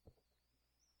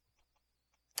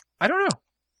 I don't know.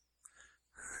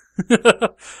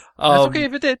 That's That's okay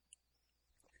if it did.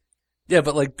 Yeah,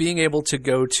 but, like, being able to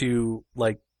go to,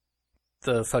 like,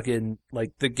 the fucking,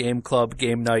 like, the game club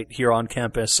game night here on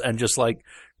campus and just, like,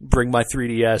 bring my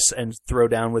 3DS and throw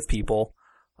down with people,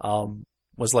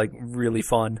 was, like, really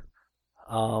fun.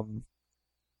 And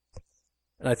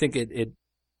I think it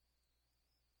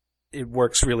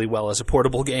works really well as a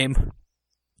portable game.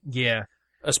 Yeah.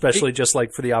 Especially just,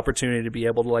 like, for the opportunity to be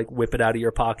able to, like, whip it out of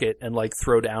your pocket and, like,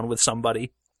 throw down with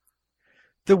somebody.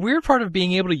 The weird part of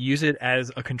being able to use it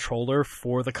as a controller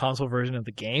for the console version of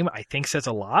the game, I think says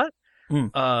a lot.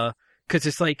 Cause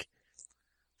it's like,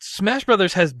 Smash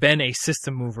Brothers has been a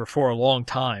system mover for a long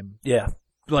time. Yeah.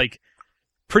 Like,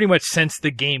 pretty much since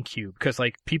the GameCube. Cause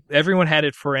like, everyone had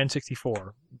it for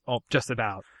N64. Oh, just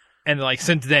about. And like,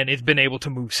 since then, it's been able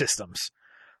to move systems.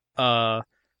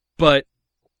 But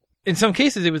in some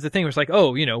cases, it was the thing where it's like,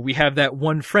 oh, we have that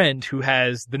one friend who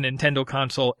has the Nintendo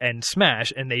console and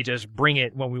Smash, and they just bring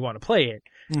it when we want to play it.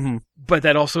 Mm-hmm. But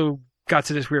that also got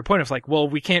to this weird point of like, well,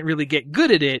 we can't really get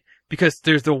good at it because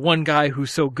there's the one guy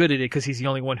who's so good at it because he's the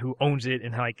only one who owns it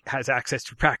and like has access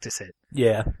to practice it.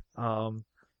 Yeah.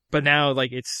 But now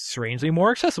like it's strangely more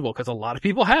accessible because a lot of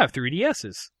people have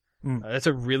 3DSs. That's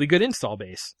a really good install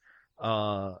base.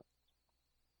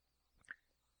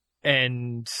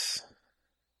 And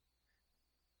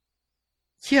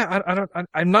Yeah,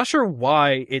 I'm not sure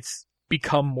why it's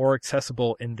become more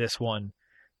accessible in this one,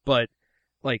 but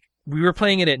like we were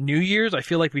playing it at New Year's. I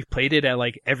feel like we've played it at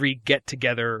like every get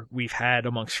together we've had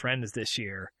amongst friends this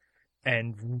year,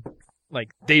 and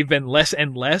like they've been less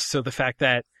and less. So the fact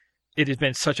that it has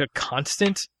been such a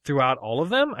constant throughout all of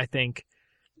them, I think,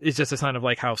 is just a sign of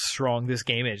like how strong this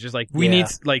game is. Just like we need,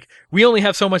 like we only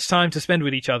have so much time to spend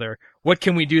with each other. What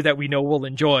can we do that we know we'll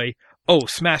enjoy? Oh,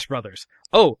 Smash Brothers.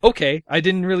 Oh, okay. I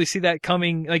didn't really see that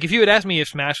coming. Like if you had asked me if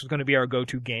Smash was going to be our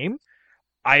go-to game,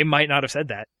 I might not have said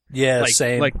that. Yeah, like,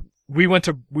 same. Like we went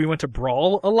to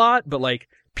Brawl a lot, but like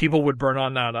people would burn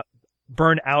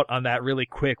out on that really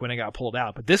quick when it got pulled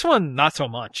out. But this one, not so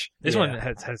much. This one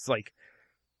has like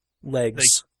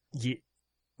legs. Like,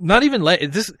 not even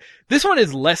this one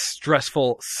is less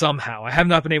stressful somehow. I have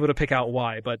not been able to pick out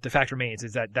why, but the fact remains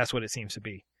is that that's what it seems to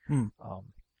be.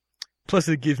 Plus,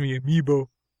 it gives me amiibo.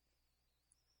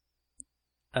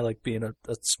 I like being a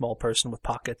small person with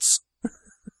pockets.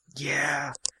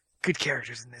 Yeah, good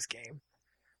characters in this game.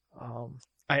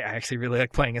 I actually really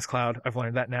like playing as Cloud. I've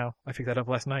learned that now. I picked that up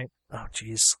last night. Oh,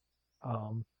 jeez.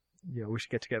 Yeah, we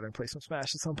should get together and play some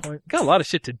Smash at some point. Got a lot of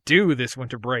shit to do this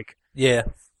winter break. Yeah.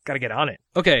 Gotta get on it.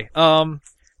 Okay,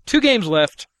 2 games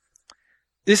left.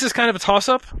 This is kind of a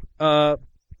toss-up. I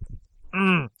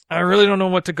really don't know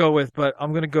what to go with, but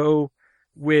I'm gonna go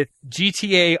with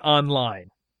GTA Online.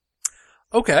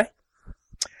 Okay.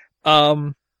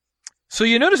 So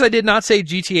you notice I did not say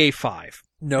GTA 5.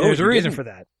 No, there's a reason didn't.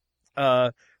 for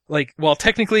that. Like, well,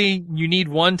 technically you need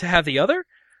one to have the other.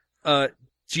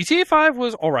 GTA 5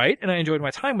 was alright, and I enjoyed my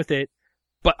time with it,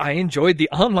 but I enjoyed the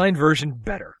online version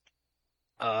better.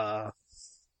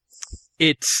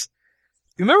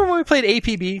 Remember when we played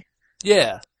APB?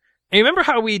 Yeah. And you remember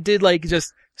how we did, like,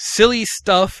 just silly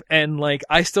stuff, and, like,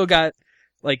 I still got,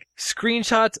 like,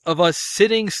 screenshots of us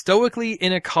sitting stoically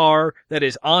in a car that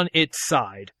is on its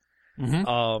side.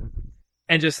 Mm-hmm.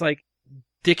 And just, like,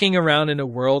 dicking around in a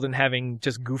world and having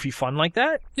just goofy fun like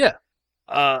that. Yeah.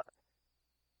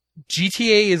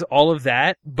 GTA is all of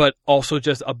that, but also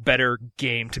just a better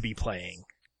game to be playing.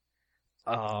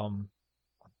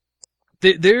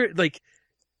 They're like,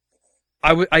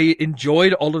 I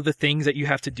enjoyed all of the things that you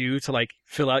have to do to like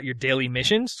fill out your daily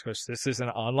missions, because this is an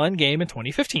online game in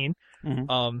 2015.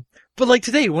 Mm-hmm. But like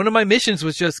today, one of my missions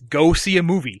was just go see a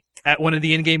movie at one of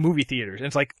the in-game movie theaters. And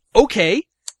it's like, okay,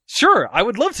 sure, I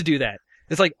would love to do that.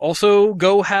 It's like, also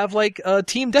go have like a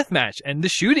team deathmatch, and the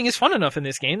shooting is fun enough in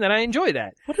this game that I enjoy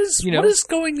that. What does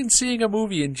going and seeing a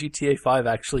movie in GTA 5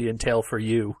 actually entail for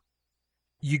you?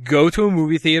 You go to a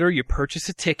movie theater, you purchase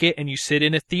a ticket, and you sit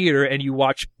in a theater and you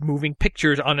watch moving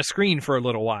pictures on a screen for a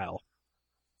little while.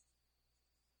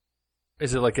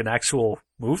 Is it like an actual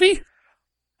movie?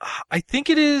 I think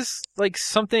it is like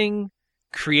something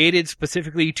created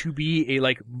specifically to be a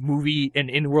like movie, an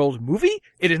in-world movie.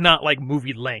 It is not like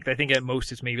movie length. I think at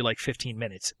most it's maybe like 15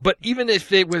 minutes. But even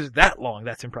if it was that long,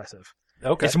 that's impressive.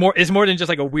 Okay. It's more than just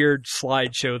like a weird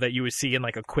slideshow that you would see in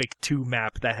like a Quake 2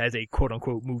 map that has a quote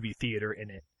unquote movie theater in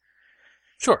it.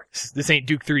 Sure. This ain't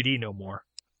Duke 3D no more.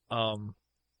 And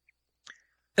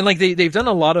like they've done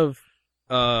a lot of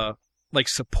like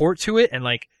support to it, and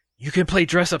like you can play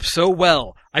dress up so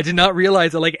well. I did not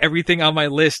realize that like everything on my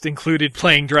list included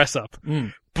playing dress up.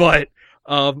 But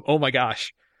oh my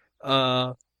gosh.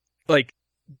 Like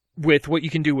with what you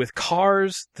can do with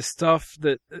cars, the stuff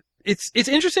that it's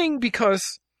interesting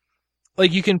because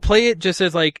like you can play it just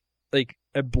as like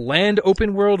a bland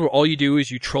open world where all you do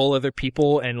is you troll other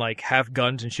people and like have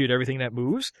guns and shoot everything that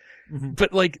moves. Mm-hmm.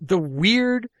 But like the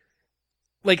weird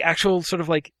like actual sort of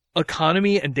like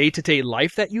economy and day-to-day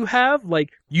life that you have, like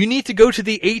you need to go to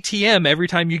the ATM every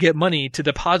time you get money to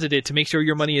deposit it to make sure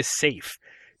your money is safe.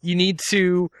 You need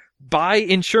to buy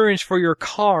insurance for your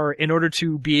car in order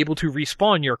to be able to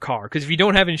respawn your car, because if you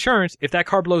don't have insurance, if that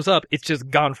car blows up, it's just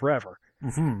gone forever.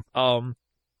 Mm-hmm.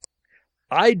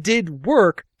 I did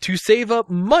work to save up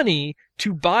money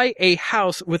to buy a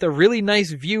house with a really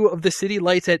nice view of the city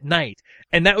lights at night.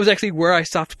 And that was actually where I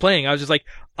stopped playing. I was just like,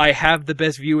 I have the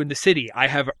best view in the city. I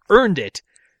have earned it.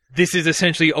 This is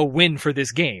essentially a win for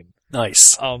this game.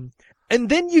 Nice. And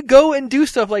then you go and do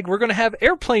stuff like we're going to have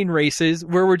airplane races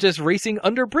where we're just racing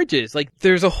under bridges. Like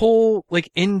there's a whole like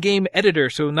in-game editor.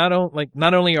 So not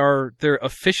only are there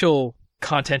official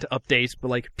content updates, but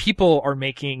like people are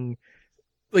making,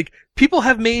 like people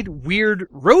have made weird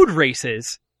road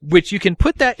races, which you can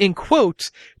put that in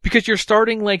quotes because you're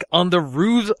starting like on the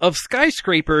roofs of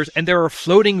skyscrapers and there are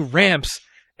floating ramps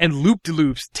and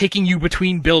loop-de-loops taking you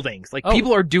between buildings. Like,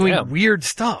 people are doing weird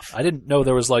stuff. I didn't know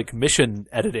there was, like, mission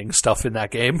editing stuff in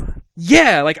that game.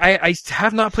 Yeah, like, I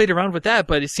have not played around with that,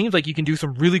 but it seems like you can do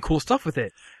some really cool stuff with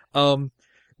it.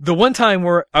 The one time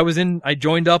where I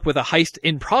joined up with a heist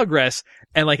in progress,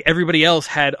 and like everybody else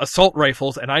had assault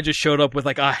rifles, and I just showed up with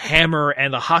like a hammer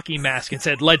and a hockey mask and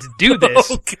said, "Let's do this."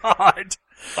 Oh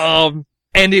God!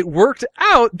 And it worked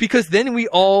out because then we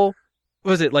all,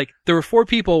 there were 4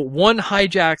 people. One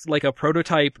hijacked like a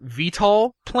prototype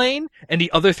VTOL plane, and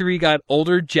the other 3 got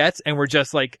older jets and were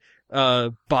just like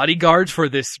bodyguards for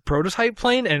this prototype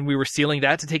plane, and we were stealing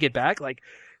that to take it back. Like,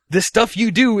 the stuff you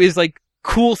do is like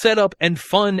cool setup and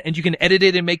fun, and you can edit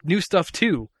it and make new stuff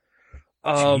too.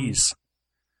 Jeez.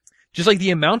 Just like the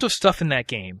amount of stuff in that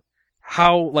game,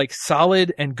 how like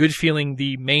solid and good feeling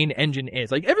the main engine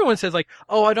is. Like, everyone says like,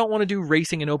 oh, I don't want to do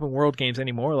racing and open world games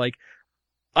anymore. Like,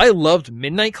 I loved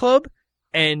Midnight Club,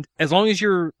 and as long as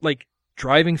your like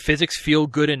driving physics feel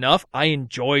good enough, I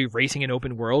enjoy racing in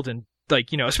open world, and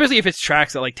like, you know, especially if it's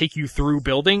tracks that like take you through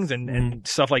buildings and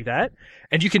stuff like that.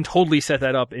 And you can totally set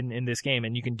that up in this game,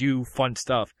 and you can do fun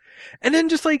stuff. And then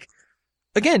just like,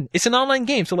 again, it's an online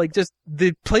game. So like, just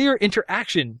the player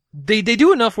interaction, they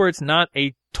do enough where it's not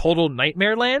a total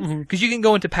nightmare land, because you can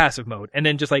go into passive mode, and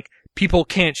then just like, people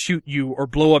can't shoot you or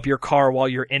blow up your car while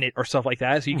you're in it or stuff like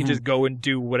that. So you can just go and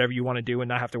do whatever you want to do and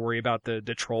not have to worry about the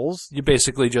trolls. You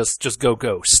basically just go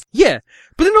ghost. Yeah.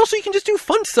 But then also you can just do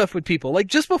fun stuff with people. Like,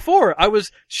 just before, I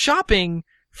was shopping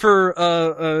for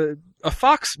a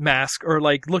Fox mask, or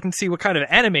like looking to see what kind of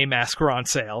anime masks were on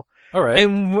sale. All right.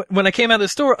 And when I came out of the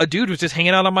store, a dude was just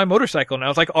hanging out on my motorcycle, and I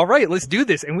was like, all right, let's do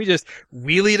this. And we just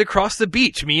wheelied across the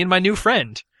beach, me and my new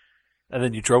friend. And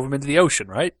then you drove him into the ocean,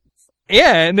 right?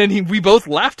 Yeah, and then we both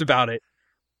laughed about it.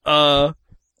 And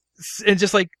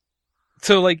just like,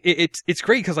 so like, it's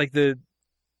great because like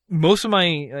most of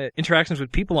my interactions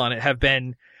with people on it have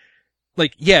been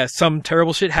like, yeah, some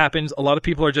terrible shit happens. A lot of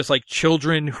people are just like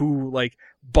children who like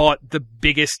bought the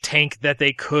biggest tank that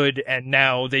they could, and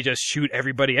now they just shoot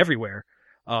everybody everywhere.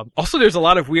 Also, there's a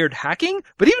lot of weird hacking,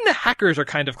 but even the hackers are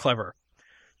kind of clever.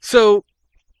 So,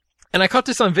 and I caught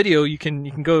this on video. You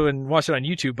can go and watch it on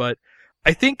YouTube, but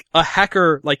I think a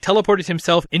hacker like teleported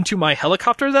himself into my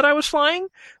helicopter that I was flying,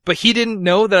 but he didn't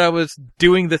know that I was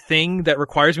doing the thing that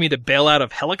requires me to bail out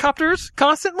of helicopters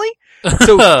constantly.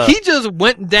 So he just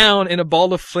went down in a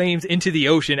ball of flames into the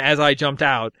ocean as I jumped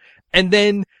out. And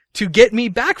then to get me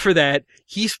back for that,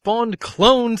 he spawned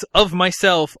clones of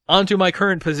myself onto my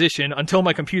current position until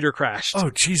my computer crashed. Oh,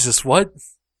 Jesus, what?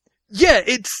 Yeah,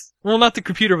 well, not the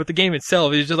computer, but the game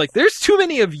itself. It's just like, there's too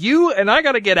many of you, and I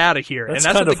gotta get out of here. That's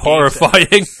and that's kind of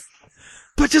horrifying.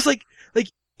 But just like,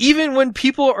 even when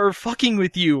people are fucking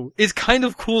with you, is kind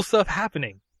of cool stuff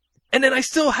happening. And then I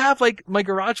still have, like, my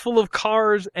garage full of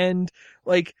cars and,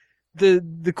 like,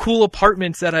 the cool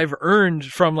apartments that I've earned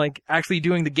from, like, actually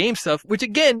doing the game stuff, which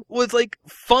again was, like,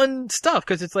 fun stuff,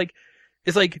 because it's like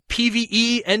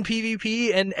PvE and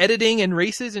PvP and editing and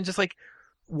races and just like,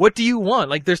 what do you want?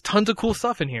 Like, there's tons of cool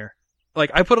stuff in here.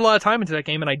 Like, I put a lot of time into that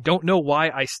game, and I don't know why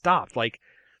I stopped. Like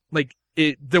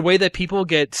the way that people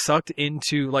get sucked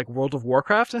into, like, World of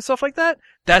Warcraft and stuff like that,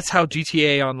 that's how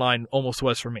GTA Online almost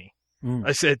was for me.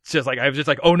 It's just like, I was just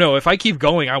like, oh no, if I keep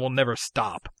going, I will never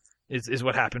stop, is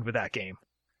what happened with that game.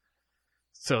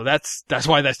 So that's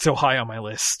why that's so high on my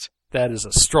list. That is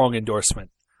a strong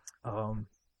endorsement. And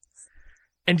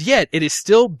yet, it is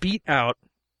still beat out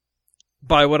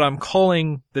by what I'm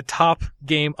calling the top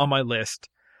game on my list,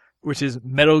 which is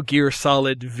Metal Gear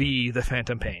Solid V: The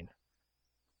Phantom Pain.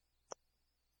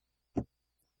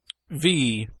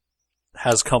 V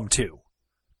has come to.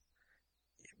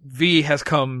 V has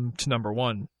come to number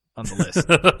 1 on the list.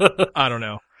 I don't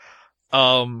know.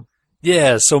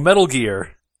 Yeah, so Metal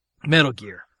Gear. Metal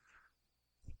Gear.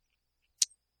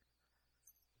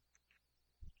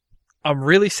 I'm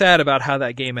really sad about how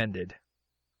that game ended.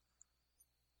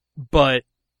 But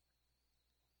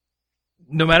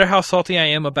no matter how salty I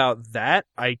am about that,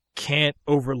 I can't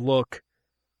overlook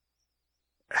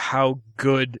how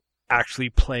good actually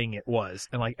playing it was,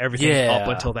 and like everything up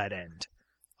until that end.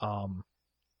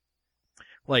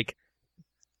 Like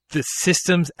the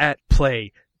systems at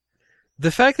play,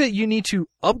 the fact that you need to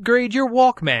upgrade your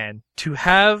Walkman to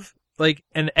have like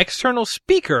an external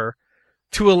speaker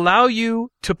to allow you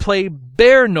to play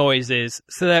bear noises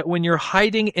so that when you're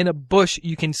hiding in a bush,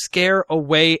 you can scare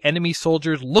away enemy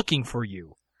soldiers looking for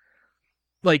you.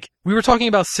 Like, we were talking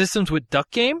about systems with Duck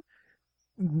Game.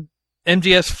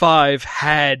 MGS5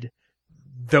 had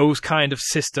those kind of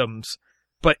systems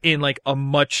but in like a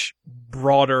much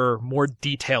broader, more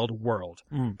detailed world.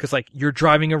 Because like you're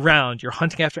driving around, you're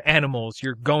hunting after animals,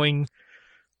 you're going.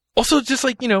 Also, just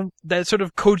like, you know, that sort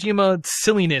of Kojima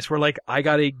silliness where like I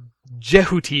got a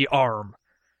Jehuti arm.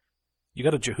 You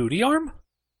got a Jehuti arm?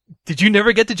 Did you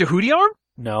never get the Jehuti arm?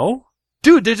 No.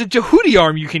 Dude, there's a Jehuti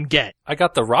arm you can get. I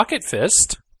got the rocket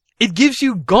fist. It gives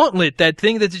you Gauntlet, that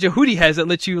thing that the Jehuti has that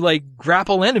lets you, like,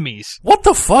 grapple enemies. What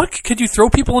the fuck? Could you throw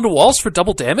people into walls for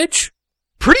double damage?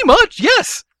 Pretty much,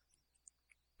 yes!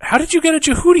 How did you get a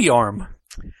Jehuti arm?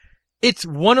 It's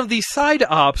one of the side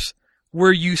ops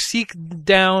where you seek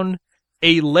down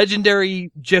a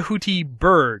legendary Jehuti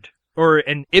bird. Or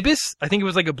an ibis. I think it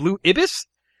was like a blue ibis.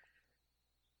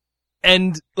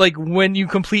 And, like, when you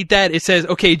complete that, it says,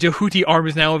 okay, Jehuti arm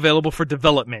is now available for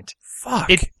development. Fuck.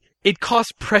 It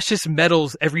costs precious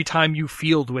metals every time you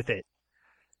field with it.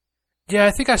 Yeah,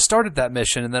 I think I started that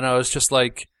mission, and then I was just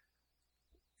like,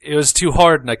 it was too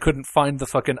hard, and I couldn't find the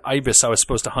fucking ibis I was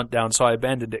supposed to hunt down, so I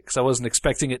abandoned it, because I wasn't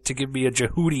expecting it to give me a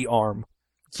Jehuti arm.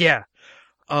 Yeah.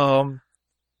 Man,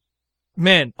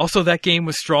 also that game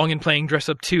was strong in playing dress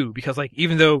up too, because like,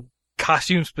 even though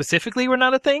costumes specifically were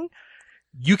not a thing,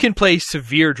 you can play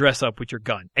severe dress up with your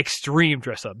gun. Extreme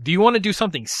dress up. Do you want to do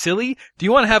something silly? Do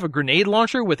you want to have a grenade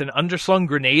launcher with an underslung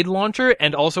grenade launcher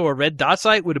and also a red dot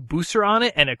sight with a booster on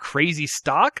it and a crazy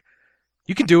stock?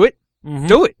 You can do it. Mm-hmm.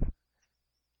 Do it.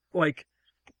 Like,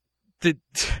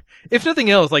 if nothing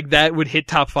else, like that would hit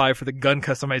top 5 for the gun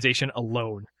customization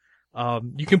alone.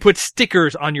 You can put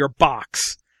stickers on your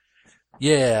box.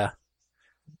 Yeah.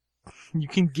 You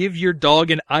can give your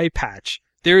dog an eye patch.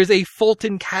 There is a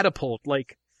Fulton catapult.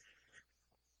 Like,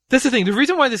 that's the thing. The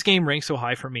reason why this game ranks so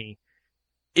high for me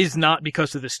is not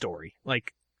because of the story.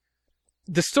 Like,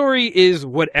 the story is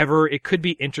whatever. It could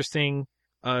be interesting.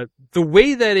 The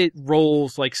way that it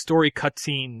rolls, like, story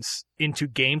cutscenes into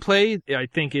gameplay, I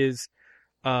think is,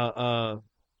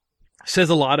 says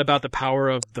a lot about the power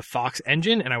of the Fox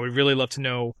engine, and I would really love to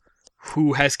know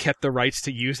who has kept the rights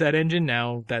to use that engine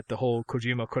now that the whole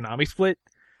Kojima-Konami split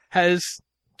has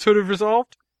sort of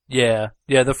resolved. Yeah.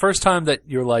 Yeah, the first time that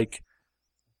you're like,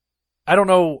 I don't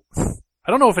know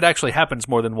if it actually happens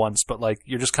more than once, but like,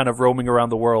 you're just kind of roaming around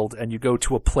the world and you go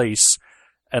to a place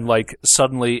and like,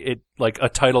 suddenly it, like, a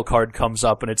title card comes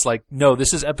up and it's like, no,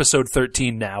 this is episode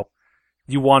 13 now.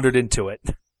 You wandered into it.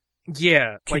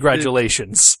 Yeah.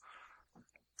 Congratulations.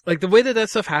 Like the way that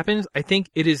stuff happens, I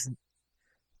think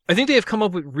they have come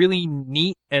up with really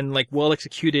neat and like well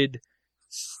executed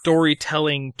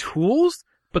storytelling tools,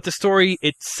 but the story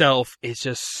itself is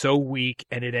just so weak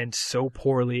and it ends so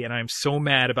poorly, and I'm so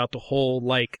mad about the whole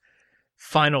like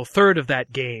final third of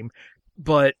that game.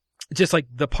 But just like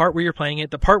the part where you're playing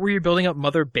it, the part where you're building up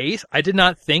Mother Base, I did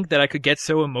not think that I could get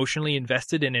so emotionally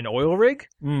invested in an oil rig.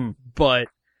 But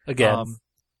again,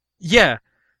 yeah,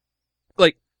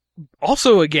 like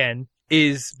also again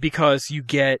is because you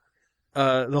get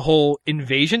the whole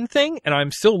invasion thing, and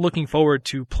I'm still looking forward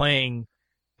to playing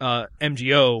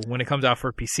MGO when it comes out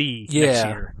for PC next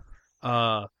year.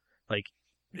 Like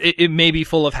it may be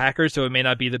full of hackers, so it may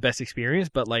not be the best experience,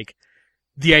 but like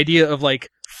the idea of like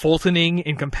Fultoning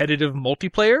in competitive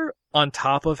multiplayer on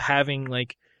top of having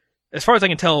like, as far as I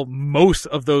can tell, most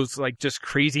of those like just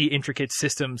crazy intricate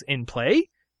systems in play,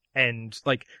 and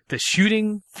like the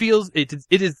shooting feels it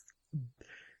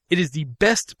is the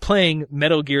best playing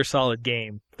Metal Gear Solid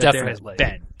game that Definitely. there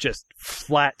has been. Just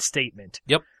flat statement.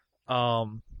 Yep.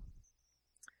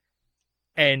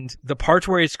 And the parts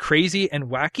where it's crazy and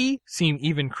wacky seem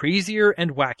even crazier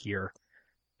and wackier.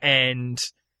 And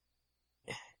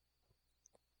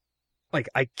like,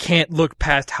 I can't look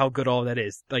past how good all that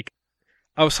is. Like,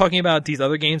 I was talking about these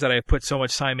other games that I put so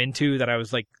much time into that I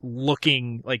was like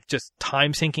looking, like just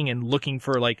time sinking and looking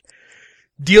for like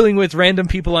dealing with random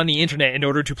people on the internet in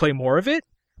order to play more of it.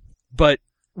 But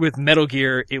with Metal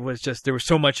Gear, it was just, there was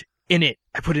so much in it.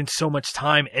 I put in so much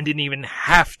time and didn't even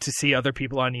have to see other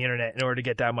people on the internet in order to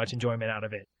get that much enjoyment out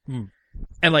of it.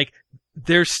 And like,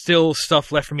 there's still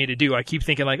stuff left for me to do. I keep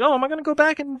thinking like, oh, am I going to go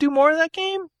back and do more of that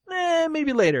game?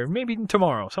 Maybe later, maybe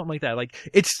tomorrow, something like that. Like,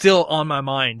 it's still on my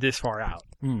mind this far out.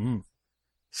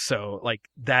 So like,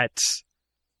 that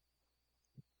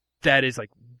is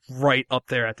like right up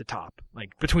there at the top.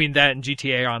 Like, between that and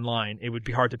GTA Online, it would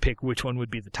be hard to pick which one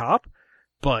would be the top,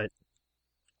 but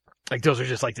like, those are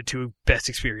just like the two best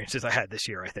experiences I had this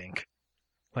year, I think.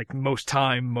 Like, most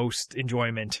time, most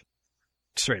enjoyment,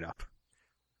 straight up.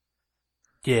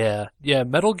 Yeah,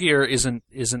 Metal Gear isn't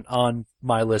on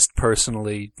my list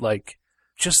personally. Like,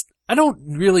 just, I don't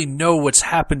really know what's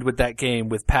happened with that game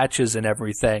with patches and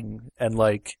everything. And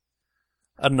like,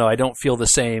 I don't know, I don't feel the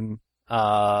same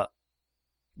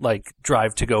like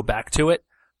drive to go back to it.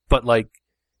 But like,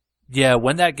 yeah,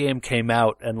 when that game came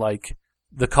out and like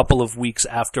the couple of weeks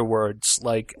afterwards,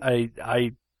 like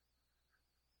I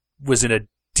was in a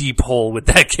deep hole with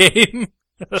that game.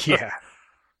 Yeah.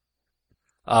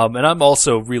 And I'm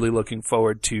also really looking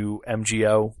forward to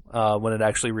MGO when it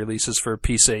actually releases for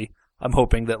PC. I'm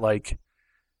hoping that like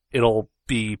it'll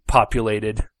be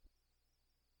populated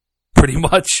pretty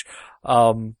much.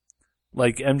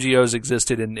 Like MGOs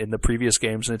existed in the previous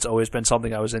games, and it's always been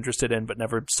something I was interested in, but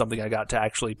never something I got to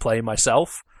actually play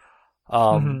myself.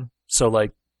 So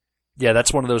like, yeah,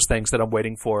 that's one of those things that I'm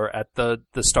waiting for at the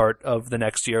start of the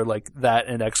next year. Like that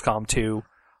and XCOM 2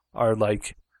 are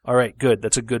like, all right, good.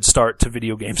 That's a good start to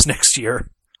video games next year.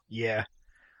 Yeah.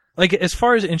 Like, as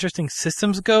far as interesting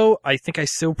systems go, I think I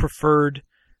still preferred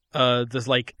this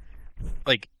like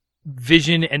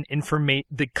vision and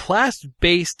the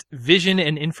class-based vision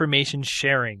and information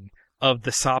sharing of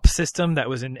the SOP system that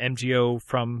was in MGO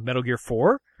from Metal Gear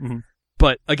 4. Mm-hmm.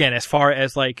 But again, as far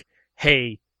as like,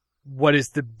 hey, what is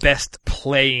the best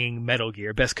playing Metal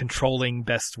Gear, best controlling,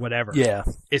 best whatever? Yeah,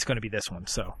 it's going to be this one.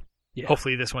 So yeah.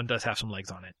 Hopefully this one does have some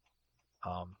legs on it.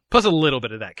 Plus a little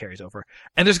bit of that carries over,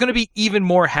 and there's going to be even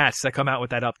more hats that come out with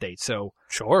that update. So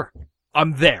sure.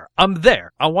 I'm there.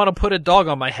 I want to put a dog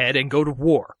on my head and go to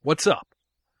war. What's up?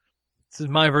 This is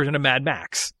my version of Mad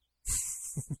Max.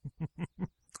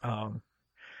 But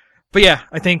yeah,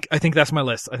 I think that's my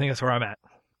list. I think that's where I'm at.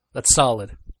 That's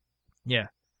solid. Yeah.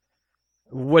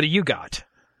 What do you got?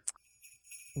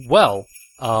 Well,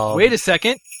 wait a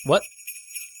second. What?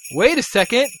 Wait a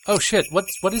second. Oh shit!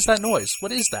 What is that noise?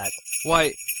 What is that?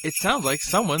 Why, it sounds like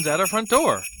someone's at our front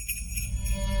door.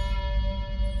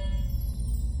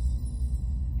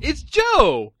 It's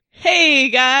Joe! Hey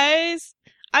guys!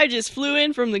 I just flew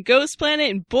in from the ghost planet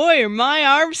and boy are my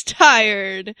arms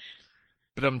tired!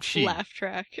 But I'm cheap. Laugh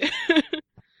track.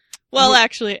 Well,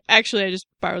 actually I just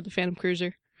borrowed the Phantom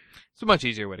Cruiser. It's a much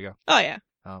easier way to go. Oh yeah.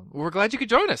 We're glad you could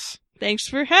join us. Thanks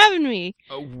for having me.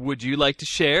 Would you like to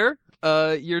share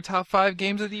your top 5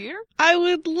 games of the year? I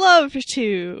would love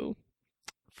to.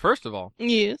 First of all,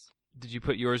 yes. Did you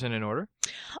put yours in an order?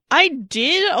 I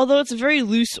did, although it's a very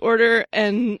loose order,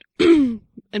 and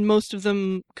and most of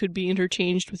them could be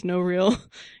interchanged with no real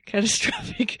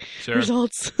catastrophic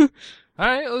results. All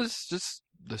right, let's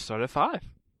start at 5.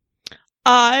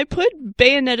 I put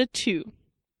Bayonetta 2.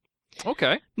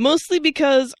 Okay. Mostly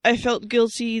because I felt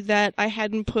guilty that I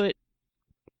hadn't put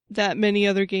that many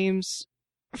other games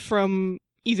from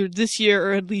either this year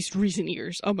or at least recent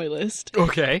years on my list.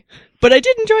 Okay. But I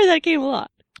did enjoy that game a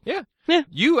lot. Yeah. Yeah.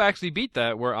 You actually beat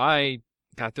that where I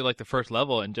got to like the first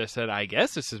level and just said, I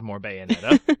guess this is more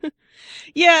Bayonetta.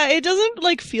 Yeah, it doesn't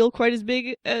like feel quite as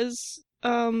big as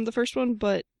the first one,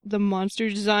 but the monster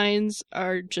designs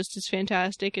are just as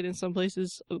fantastic and in some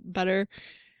places better.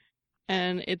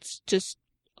 And it's just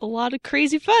a lot of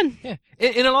crazy fun. Yeah.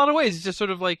 In a lot of ways, it's just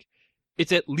sort of like,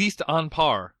 it's at least on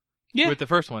par with the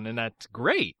first one, and that's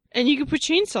great. And you can put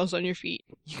chainsaws on your feet.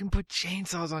 You can put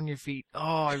chainsaws on your feet.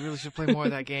 Oh, I really should play more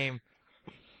of that game.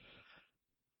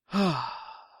 All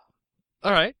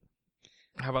right.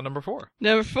 How about number 4?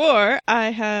 Number 4,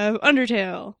 I have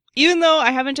Undertale. Even though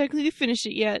I haven't technically finished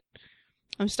it yet,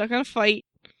 I'm stuck on a fight,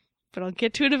 but I'll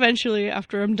get to it eventually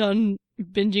after I'm done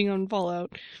binging on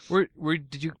Fallout. Were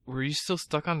you still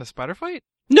stuck on the spider fight?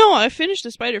 No, I finished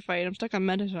the spider fight. I'm stuck on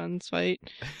Mettaton's fight.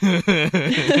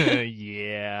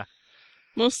 Yeah.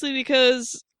 Mostly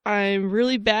because I'm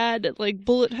really bad at like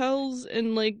bullet hells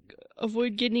and like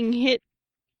avoid getting hit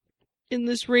in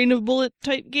this rain of bullet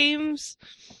type games.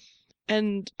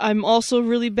 And I'm also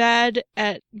really bad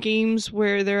at games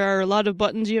where there are a lot of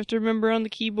buttons you have to remember on the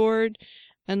keyboard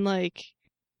and like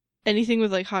anything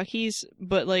with like hotkeys,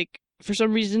 but like for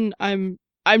some reason I'm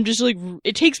just like,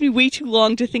 it takes me way too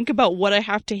long to think about what I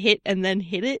have to hit and then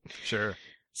hit it. Sure.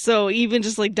 So even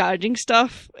just like dodging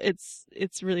stuff, it's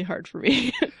really hard for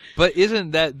me. But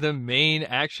isn't that the main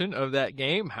action of that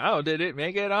game? How did it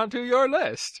make it onto your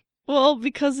list? Well,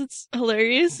 because it's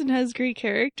hilarious and has great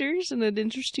characters and an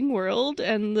interesting world,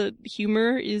 and the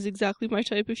humor is exactly my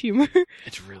type of humor.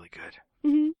 It's really good.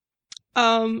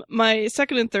 Mm-hmm. My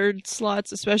second and third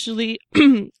slots especially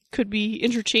could be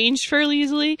interchanged fairly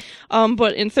easily.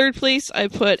 But in third place, I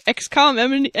put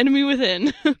XCOM Enemy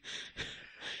Within.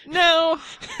 Now,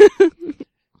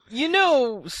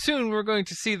 soon we're going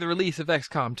to see the release of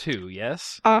XCOM 2,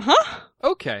 yes? Uh-huh.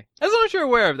 Okay. As long as you're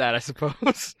aware of that, I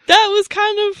suppose. That was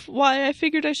kind of why I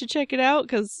figured I should check it out,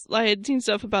 because I had seen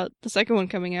stuff about the second one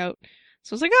coming out.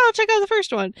 So I was like, oh, I'll check out the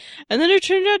first one. And then it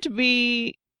turned out to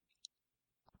be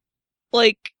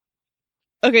like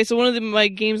okay, so one of my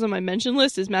games on my mention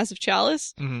list is Massive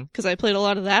Chalice, Mm-hmm. because I played a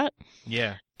lot of that.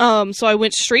 Yeah. So I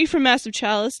went straight from Massive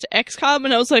Chalice to XCOM,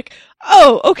 and I was like,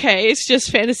 oh, okay, it's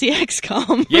just Fantasy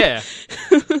XCOM. Yeah.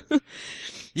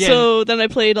 Yeah. So then I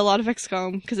played a lot of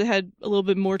XCOM, because it had a little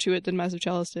bit more to it than Massive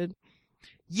Chalice did.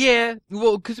 Yeah.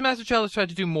 Well, because Master Chalice tried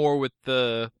to do more with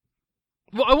the.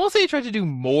 Well, I won't say it tried to do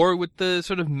more with the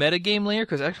sort of metagame layer,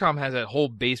 because XCOM has that whole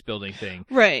base building thing.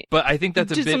 Right. But I think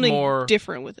that's a Just bit something more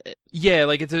different with it. Yeah,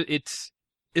 like it's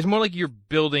more like you're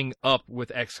building up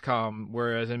with XCOM,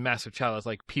 whereas in Massive Chalice,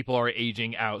 like people are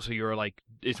aging out, so you're like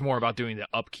it's more about doing the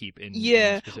upkeep in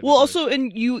Yeah. specific Well, ways. also,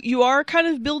 and you are kind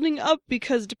of building up,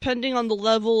 because depending on the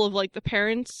level of like the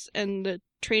parents and the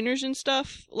trainers and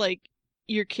stuff, like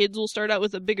your kids will start out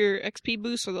with a bigger XP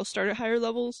boost, or they'll start at higher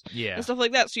levels yeah, and stuff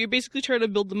like that. So you're basically trying to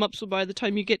build them up, so by the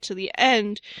time you get to the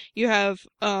end, you have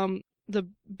the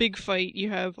big fight. You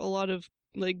have a lot of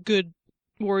like good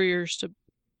warriors to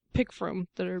pick from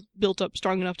that are built up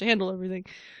strong enough to handle everything.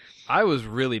 I was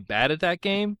really bad at that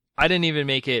game. I didn't even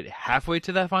make it halfway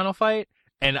to that final fight,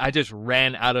 and I just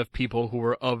ran out of people who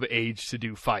were of age to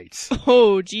do fights.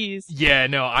 Oh, jeez. Yeah,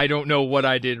 no, I don't know what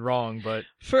I did wrong, but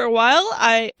For a while,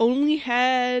 I only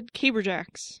had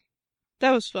Caberjacks.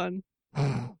 That was fun.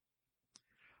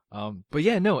 but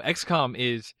yeah, no, XCOM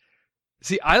is.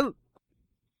 See, I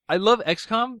love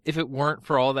XCOM if it weren't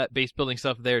for all that base building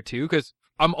stuff there too, because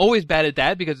I'm always bad at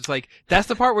that, because it's like that's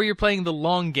the part where you're playing the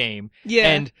long game, Yeah.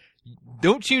 and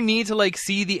don't you need to like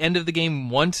see the end of the game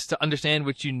once to understand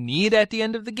what you need at the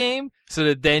end of the game, so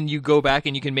that then you go back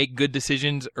and you can make good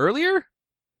decisions earlier?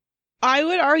 I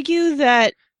would argue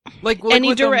that Like any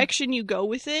with, direction you go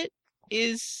with it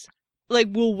is like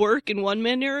will work in one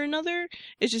manner or another.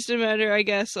 It's just a matter, I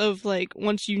guess, of like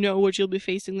once you know what you'll be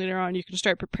facing later on, you can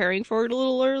start preparing for it a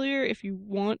little earlier if you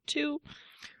want to.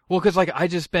 Well, because like I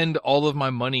just spend all of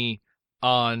my money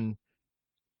on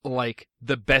like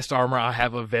the best armor I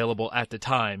have available at the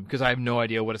time, because I have no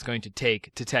idea what it's going to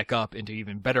take to tech up into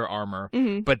even better armor.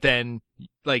 Mm-hmm. But then,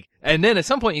 like, and then at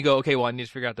some point you go, okay, well, I need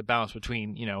to figure out the balance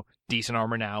between, decent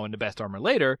armor now and the best armor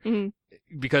later,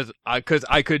 because I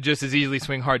could just as easily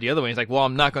swing hard the other way. It's like, well,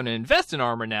 I'm not going to invest in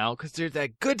armor now because there's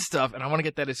that good stuff, and I want to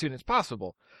get that as soon as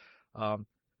possible.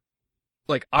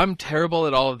 Like, I'm terrible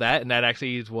at all of that, and that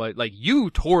actually is what, like, you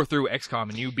tore through XCOM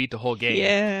and you beat the whole game.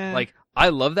 Yeah. Like, I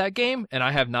love that game, and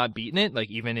I have not beaten it, like,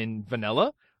 even in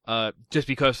vanilla, just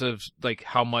because of, like,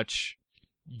 how much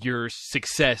your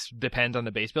success depends on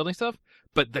the base building stuff.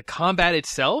 But the combat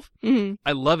itself,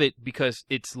 I love it because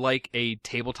it's like a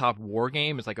tabletop war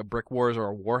game. It's like a Brick Wars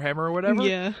or a Warhammer or whatever.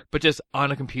 Yeah. But just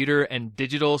on a computer and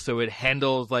digital, so it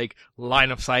handles like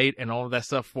line of sight and all of that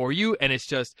stuff for you. And it's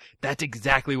just, that's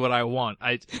exactly what I want.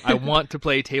 I want to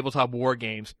play tabletop war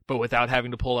games, but without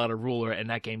having to pull out a ruler, and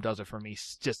that game does it for me.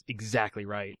 It's just exactly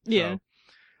right. Yeah.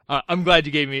 So, I'm glad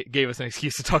you gave us an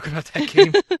excuse to talk about that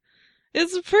game.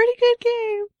 It's a pretty good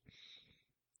game.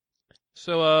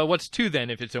 So, what's 2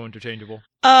 then, if it's so interchangeable?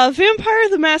 Vampire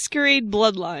the Masquerade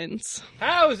Bloodlines.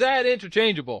 How is that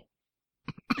interchangeable?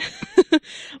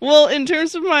 Well, in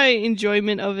terms of my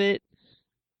enjoyment of it,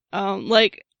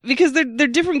 because they're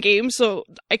different games, so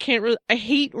I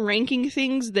hate ranking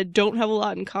things that don't have a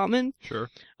lot in common. Sure.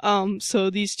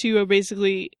 So these two are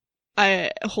basically,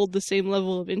 I hold the same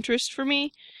level of interest for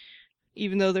me,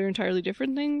 even though they're entirely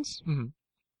different things. Mm-hmm.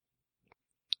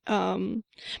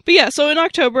 But yeah, so in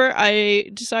October, I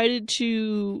decided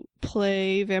to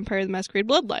play Vampire the Masquerade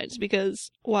Bloodlines, because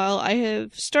while I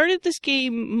have started this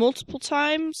game multiple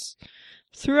times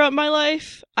throughout my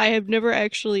life, I have never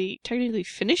actually technically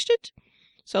finished it.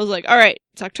 So I was like, alright,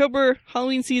 it's October,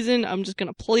 Halloween season, I'm just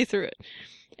gonna play through it.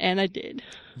 And I did.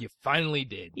 You finally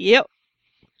did. Yep.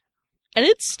 And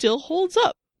it still holds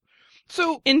up.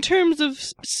 So, In terms of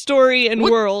story and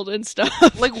What- world and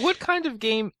stuff. like, what kind of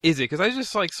game is it? Because I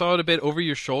just, like, saw it a bit over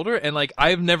your shoulder, and, like,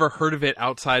 I've never heard of it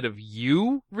outside of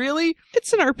you, really.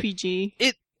 It's an RPG.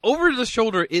 Over the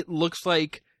shoulder, it looks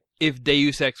like if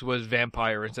Deus Ex was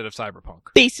vampire instead of cyberpunk.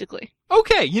 Basically.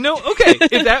 Okay, okay.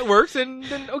 If that works, then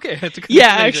okay. That's a good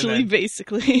Yeah, explanation actually, then.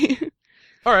 basically.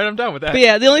 Alright, I'm done with that. But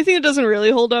yeah, the only thing that doesn't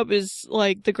really hold up is,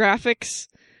 like, the graphics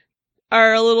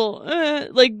are a little,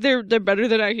 like, they're better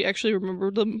than I actually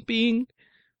remember them being.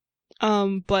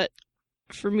 But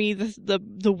for me,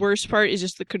 the worst part is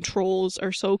just the controls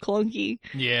are so clunky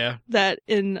Yeah. that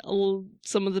in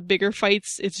some of the bigger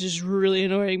fights, it's just really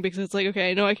annoying, because it's like,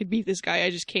 okay, I know I could beat this guy, I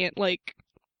just can't, like,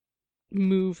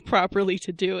 move properly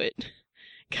to do it.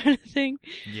 Kind of thing.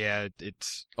 Yeah,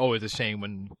 it's always a shame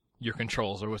when your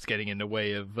controls are what's getting in the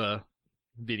way of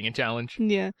beating a challenge.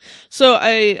 Yeah. So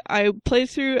I played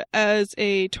through as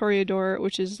a Toreador,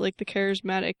 which is like the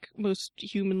charismatic, most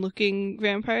human-looking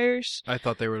vampires. I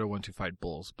thought they were the ones who fight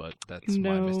bulls, but that's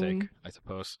my No. mistake, I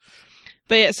suppose.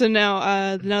 But yeah, so now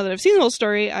that I've seen the whole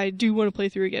story, I do want to play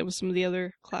through again with some of the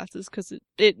other classes because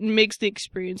it makes the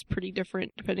experience pretty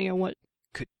different depending on what.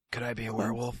 Could I be a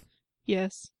werewolf?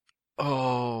 Yes.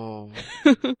 Oh.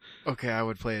 Okay, I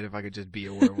would play it if I could just be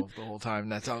a werewolf the whole time.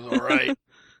 That sounds alright.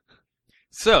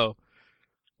 So,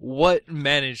 what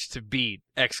managed to beat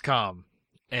XCOM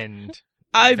and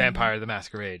Vampire the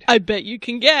Masquerade? I bet you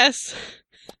can guess.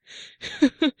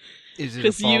 Is it a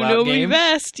Because you Fallout know game? me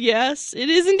best. Yes, it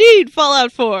is indeed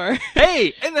Fallout 4.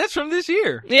 Hey, and that's from this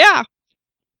year. Yeah.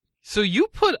 So you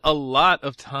put a lot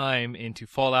of time into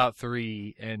Fallout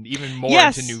 3 and even more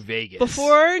Yes. into New Vegas.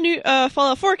 Before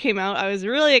Fallout 4 came out, I was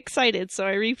really excited, so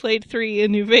I replayed 3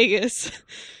 in New Vegas.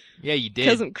 Yeah, you did.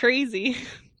 Because I'm crazy.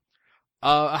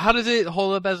 How does it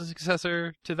hold up as a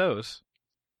successor to those?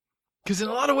 Because in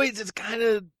a lot of ways, it's kind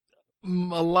of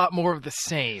a lot more of the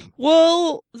same.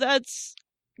 Well, that's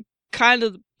kind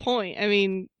of the point. I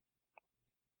mean,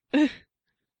 that's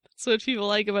what people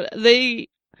like about it.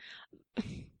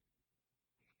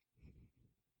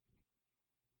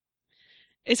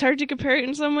 It's hard to compare it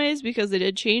in some ways because they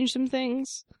did change some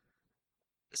things.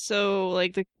 So,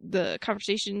 like the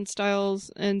conversation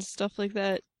styles and stuff like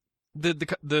that. The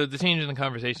change in the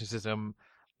conversation system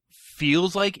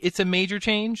feels like it's a major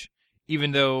change,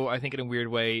 even though I think in a weird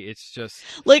way it's just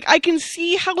Like, I can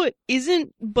see how it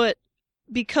isn't, but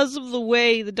because of the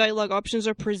way the dialogue options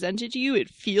are presented to you, it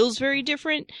feels very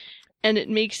different, and it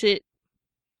makes it.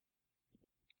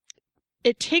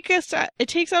 It takes out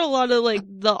a lot of like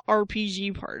the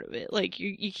RPG part of it. Like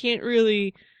you can't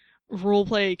really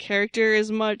roleplay a character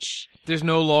as much. there's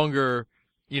no longer,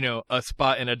 a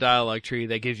spot in a dialogue tree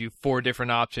that gives you 4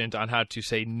 different options on how to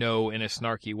say no in a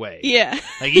snarky way. Yeah.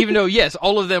 Like, even though, yes,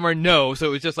 all of them are no,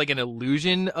 so it's just like an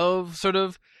illusion of sort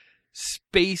of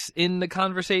space in the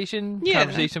conversation, Yeah.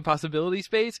 conversation possibility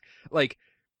space. Like,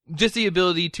 just the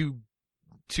ability to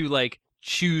like,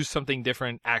 choose something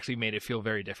different actually made it feel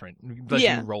very different. Let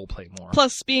Yeah. you role play more.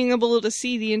 Plus, being able to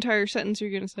see the entire sentence you're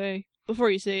gonna say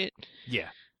before you say it. Yeah.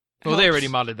 Well, they helps. already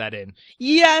modded that in.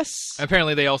 Yes.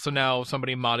 Apparently, they also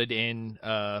somebody modded in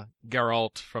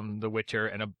Geralt from The Witcher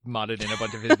and modded in a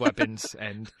bunch of his weapons.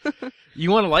 And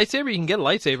you want a lightsaber? You can get a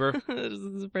lightsaber. That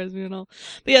doesn't surprise me at all.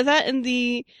 But yeah, that and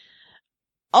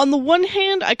on the one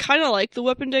hand, I kind of like the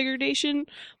weapon degradation,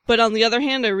 but on the other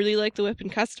hand, I really like the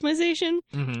weapon customization.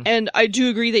 Mm-hmm. And I do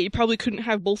agree that you probably couldn't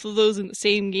have both of those in the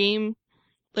same game.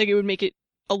 Like, it would make it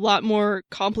a lot more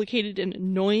complicated and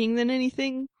annoying than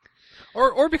anything.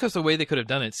 Or because the way they could have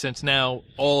done it, since now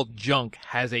all junk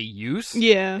has a use.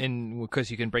 Yeah. And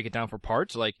because you can break it down for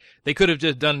parts, like they could have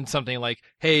just done something like,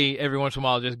 hey, every once in a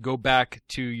while, just go back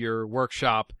to your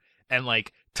workshop and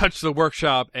like touch the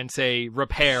workshop and say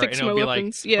repair, Fix and it'll my be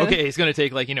weapons, like, yeah. okay, it's going to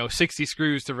take like 60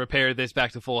 screws to repair this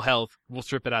back to full health. We'll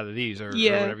strip it out of these or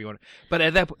Yeah. whatever you want. But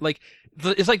at that point, like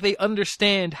it's like they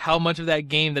understand how much of that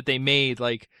game that they made,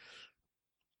 like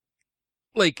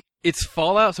it's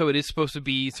Fallout, so it is supposed to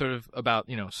be sort of about,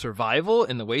 survival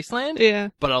in the wasteland. Yeah.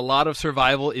 But a lot of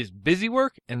survival is busy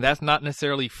work, and that's not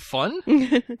necessarily fun.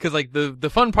 Because, like,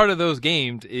 the fun part of those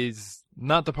games is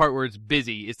not the part where it's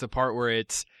busy. It's the part where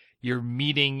you're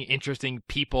meeting interesting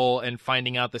people and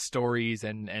finding out the stories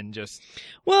and just...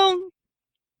 Well,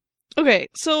 okay,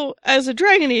 so as a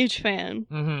Dragon Age fan,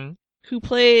 Mm-hmm. who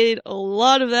played a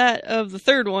lot of the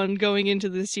third one going into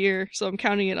this year, so I'm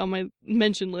counting it on my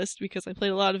mention list because I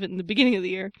played a lot of it in the beginning of the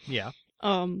year. Yeah.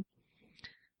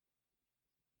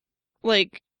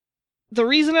 Like, the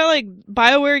reason I like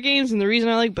BioWare games and the reason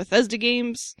I like Bethesda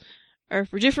games are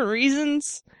for different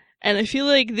reasons, and I feel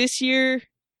like this year,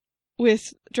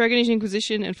 with Dragon Age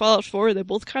Inquisition and Fallout 4, they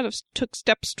both kind of took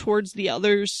steps towards the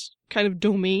other's kind of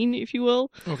domain, if you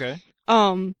will. Okay.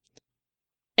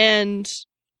 And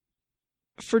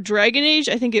for Dragon Age,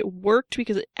 I think it worked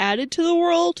because it added to the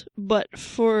world, but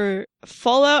for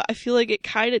Fallout, I feel like it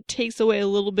kind of takes away a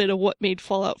little bit of what made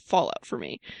Fallout for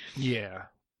me. Yeah.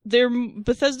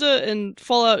 Bethesda and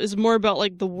Fallout is more about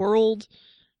like the world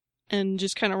and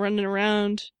just kind of running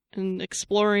around and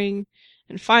exploring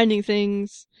and finding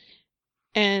things.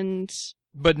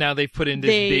 But now they've put in this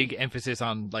They- big emphasis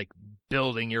on, like,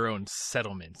 building your own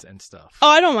settlements and stuff. Oh,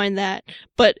 I don't mind that,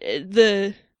 but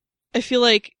I feel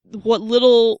like what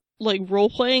little like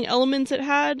role-playing elements it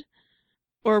had,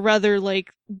 or rather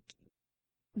like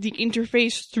the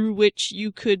interface through which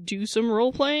you could do some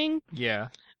role-playing, Yeah.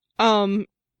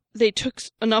 they took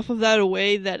enough of that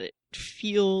away that it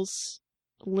feels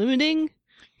limiting.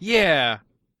 Yeah.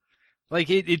 Like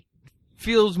it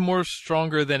feels more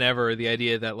stronger than ever, the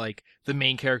idea that like the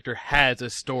main character has a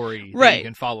story that Right. you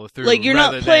can follow through. Like, you're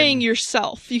not rather playing than,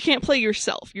 yourself. You can't play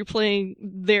yourself. You're playing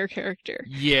their character.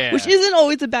 Yeah. Which isn't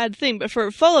always a bad thing, but for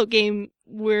a Fallout game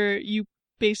where you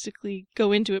basically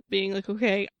go into it being like,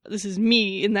 okay, this is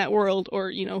me in that world, or,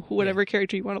 you know, whatever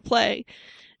character you want to play,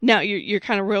 now you're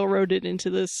kind of railroaded into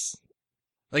this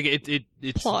like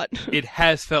it's plot. it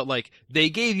has felt like they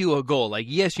gave you a goal. Like,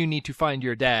 yes, you need to find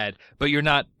your dad, but you're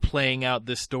not playing out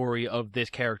the story of this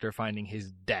character finding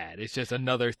his dad. It's just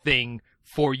another thing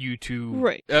for you to,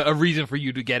 Right. a reason for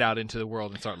you to get out into the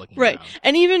world and start looking Right. around.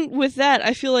 And even with that,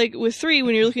 I feel like with 3,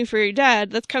 when you're looking for your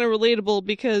dad, that's kind of relatable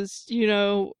because, you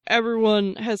know,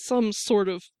 everyone has some sort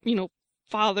of, you know,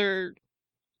 father,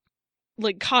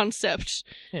 like, concept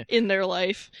Yeah. in their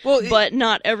life. Well, But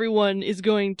not everyone is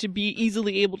going to be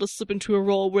easily able to slip into a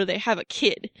role where they have a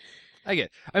kid. I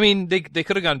get. I mean, they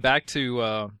could have gone back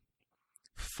to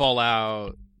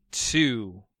Fallout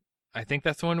 2. I think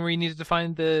that's the one where you needed to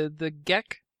find the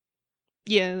Gek.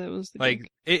 Yeah, that was the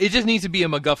Like, it just needs to be a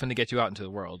MacGuffin to get you out into the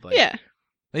world. Like, yeah.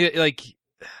 Like,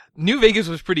 New Vegas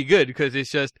was pretty good because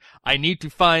it's just, I need to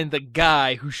find the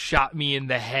guy who shot me in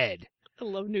the head. I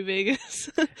love New Vegas.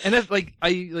 And that's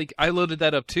I loaded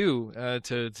that up too,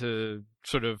 to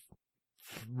sort of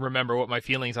remember what my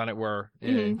feelings on it were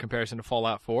in comparison to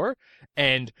Fallout 4.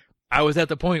 And I was at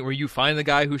the point where you find the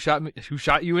guy who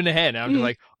shot you in the head. And I'm just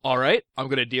like, all right, I'm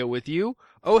going to deal with you.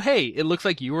 Oh, hey, it looks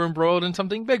like you were embroiled in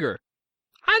something bigger.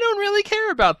 I don't really care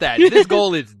about that. This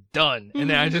goal is done. And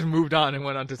then I just moved on and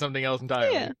went on to something else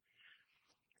entirely. Yeah.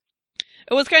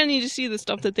 It was kind of neat to see the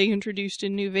stuff that they introduced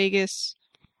in New Vegas,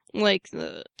 like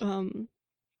the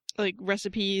like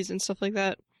recipes and stuff like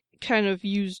that, kind of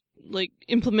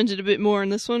implemented a bit more in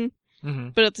this one. Mm-hmm.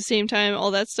 But at the same time,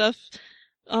 all that stuff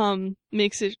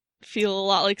makes it feel a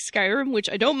lot like Skyrim, which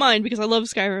I don't mind because I love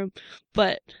Skyrim,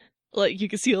 but like you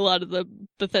can see a lot of the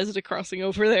Bethesda crossing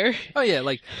over there. Oh yeah,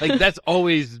 like that's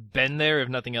always been there, if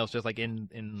nothing else, just like in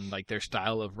like their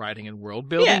style of writing and world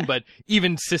building. Yeah. But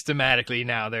even systematically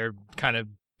now, they're kind of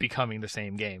becoming the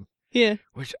same game, Yeah.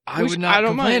 which I Which would not I don't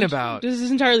complain mind. about. This is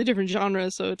entirely different genre,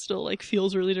 so it still like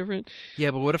feels really different.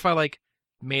 Yeah, but what if I like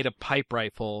made a pipe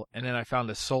rifle and then I found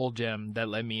a soul gem that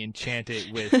let me enchant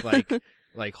it with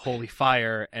like holy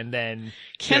fire, and then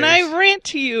Can there's- I rant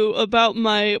to you about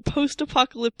my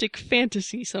post-apocalyptic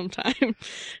fantasy sometime?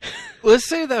 Let's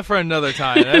save that for another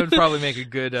time. That would probably make a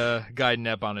good guide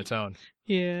nep on its own.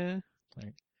 Yeah.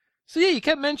 So yeah, you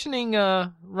kept mentioning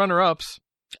runner-ups.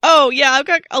 Oh, yeah, I've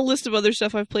got a list of other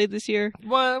stuff I've played this year.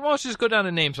 Why don't you just go down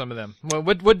and name some of them?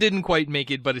 What didn't quite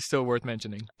make it, but is still worth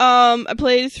mentioning? I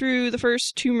played through the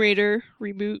first Tomb Raider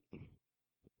reboot.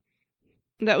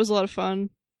 That was a lot of fun.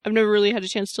 I've never really had a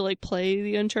chance to like play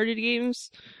the Uncharted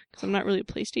games because I'm not really a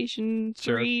PlayStation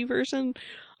 3 person.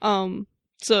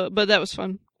 But that was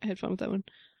fun. I had fun with that one.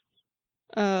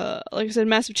 Like I said,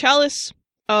 Massive Chalice.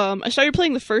 I started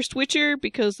playing the first Witcher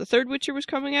because the third Witcher was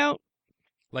coming out.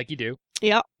 Like you do.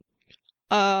 Yeah.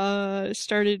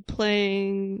 Started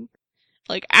playing,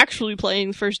 actually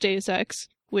playing the first Deus Ex,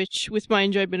 which, with my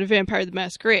enjoyment of Vampire the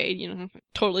Masquerade,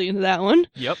 totally into that one.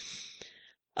 Yep.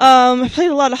 I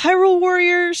played a lot of Hyrule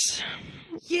Warriors.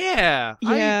 Yeah.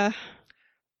 Yeah.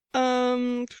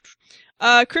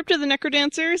 Crypt of the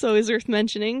Necrodancer is always worth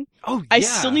mentioning. Oh, yeah. I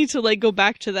still need to, go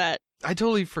back to that I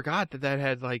totally forgot that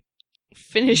had,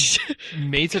 finish.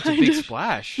 made such a Kind big of.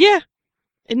 splash. Yeah.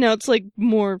 And now it's,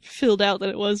 more filled out than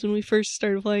it was when we first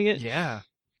started playing it. Yeah.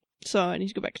 So I need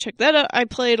to go back and check that out. I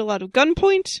played a lot of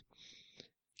Gunpoint.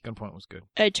 Gunpoint was good.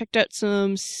 I checked out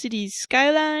some Cities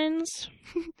Skylines.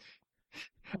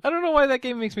 I don't know why that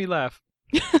game makes me laugh.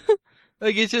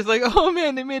 It's just like, oh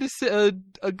man, they made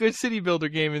a good city builder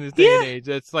game in this day and age.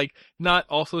 That's not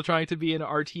also trying to be an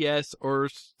RTS or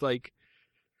it's like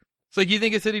you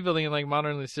think of city building and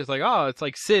modern, it's just oh, it's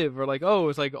like Civ, or oh,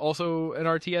 it's also an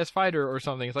RTS fighter or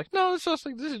something. It's no, it's just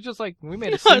this is just we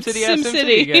made a SimCity ass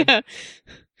SimCity again. Yeah.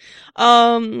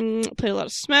 Played a lot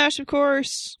of Smash, of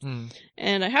course.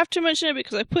 And I have to mention it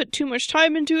because I put too much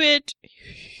time into it.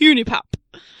 Unipop.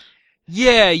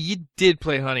 Yeah, you did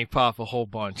play Honey Pop a whole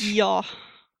bunch. Yeah.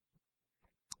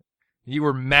 You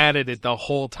were mad at it the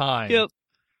whole time. Yep.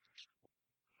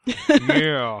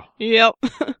 Yeah. Yep.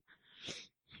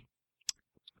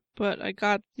 But I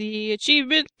got the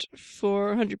achievement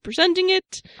for 100%ing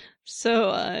it, so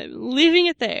I'm leaving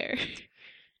it there.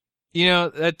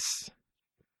 That's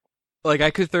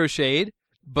I could throw shade,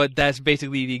 but that's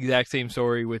basically the exact same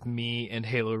story with me and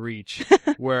Halo Reach,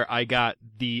 where I got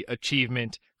the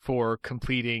achievement for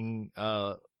completing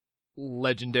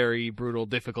legendary brutal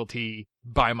difficulty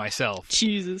by myself.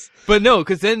 Jesus. But no,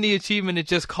 because then the achievement is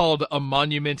just called A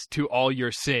Monument to All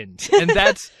Your Sins. And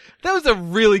that was a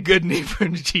really good name for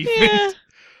an achievement.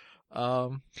 Yeah.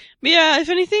 But yeah, if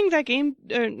anything, that game,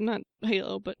 or not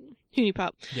Halo, but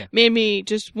Unipop, made me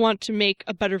just want to make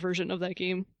a better version of that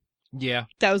game. Yeah.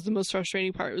 That was the most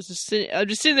frustrating part. It was just I'm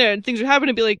just sitting there and things are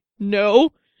happening and be like,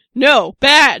 no,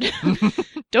 bad.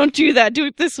 Don't do that. Do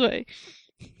it this way.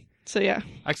 So yeah.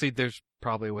 Actually, there's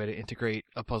probably a way to integrate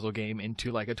a puzzle game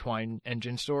into like a Twine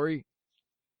engine story.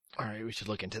 All right, we should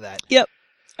look into that. Yep.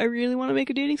 I really want to make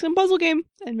a dating sim puzzle game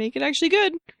and make it actually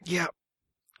good. Yeah.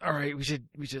 All right, we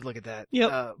should look at that.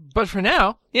 Yep. But for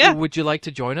now, yeah. Would you like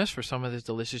to join us for some of this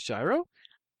delicious gyro?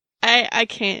 I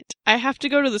can't. I have to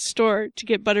go to the store to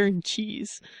get butter and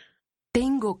cheese.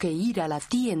 Tengo que ir a la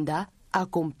tienda a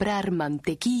comprar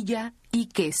mantequilla y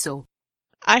queso.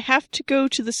 I have to go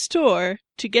to the store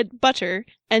to get butter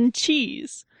and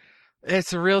cheese.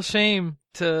 It's a real shame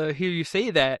to hear you say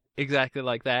that exactly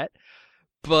like that.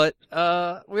 But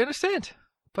we understand.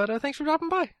 But thanks for dropping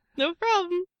by. No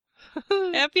problem.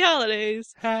 Happy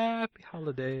holidays. Happy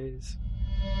holidays.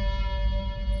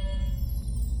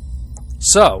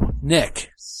 So,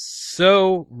 Nick.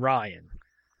 So, Ryan.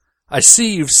 I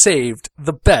see you've saved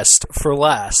the best for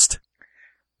last.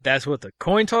 That's what the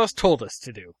coin toss told us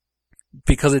to do.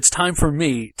 Because it's time for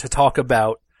me to talk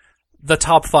about the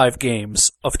top 5 games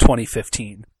of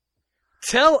 2015.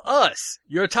 Tell us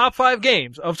your top 5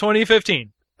 games of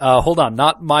 2015. Hold on,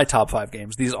 not my top 5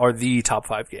 games. These are the top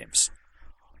 5 games.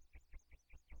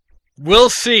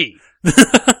 We'll see.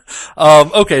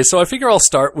 Okay, so I figure I'll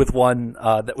start with one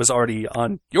that was already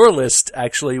on your list,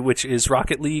 actually, which is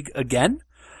Rocket League again.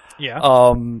 Yeah.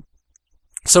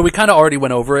 So we kind of already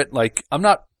went over it. Like,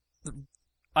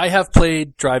 I have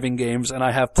played driving games and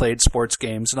I have played sports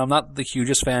games, and I'm not the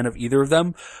hugest fan of either of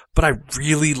them, but I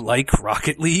really like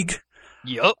Rocket League.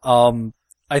 Yup.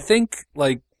 I think,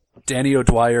 like, Danny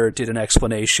O'Dwyer did an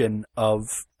explanation of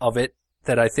it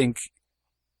that I think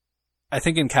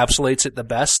encapsulates it the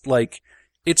best. Like,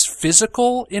 it's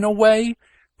physical in a way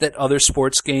that other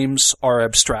sports games are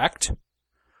abstract.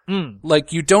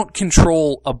 Like, you don't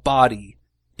control a body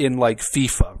in, like,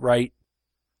 FIFA, right?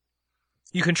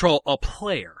 You control a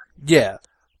player. Yeah.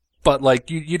 But, like,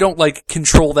 you don't, like,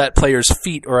 control that player's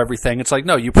feet or everything. It's like,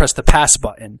 no, you press the pass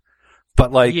button.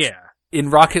 But, like, in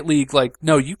Rocket League, like,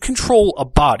 no, you control a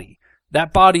body.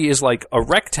 That body is, like, a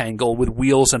rectangle with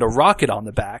wheels and a rocket on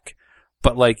the back.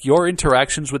 But, like, your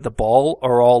interactions with the ball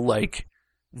are all, like,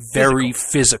 very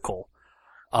physical.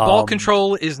 Ball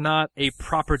control is not a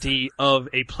property of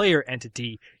a player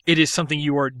entity. It is something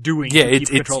you are doing to keep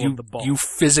control of the ball. You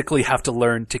physically have to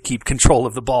learn to keep control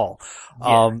of the ball.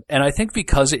 Yeah. And I think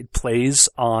because it plays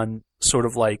on sort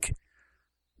of like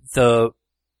a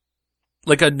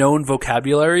known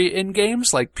vocabulary in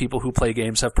games, like people who play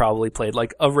games have probably played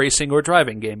like a racing or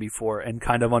driving game before and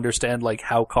kind of understand like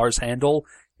how cars handle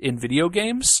in video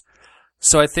games.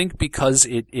 So I think because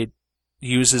it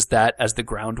uses that as the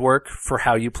groundwork for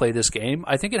how you play this game,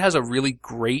 I think it has a really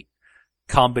great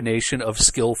combination of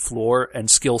skill floor and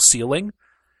skill ceiling,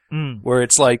 where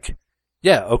it's like,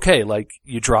 yeah, okay, like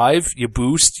you drive, you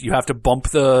boost, you have to bump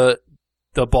the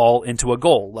ball into a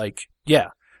goal. Like, yeah,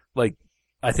 like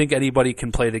I think anybody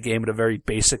can play the game at a very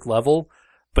basic level,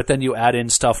 but then you add in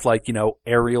stuff like, you know,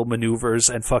 aerial maneuvers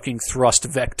and fucking thrust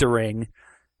vectoring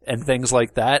and things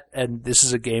like that. And this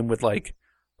is a game with like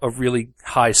a really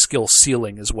high skill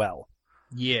ceiling as well.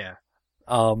 Yeah.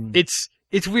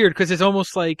 It's weird because it's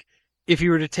almost like if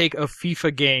you were to take a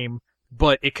FIFA game,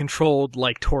 but it controlled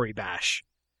like Tory Bash.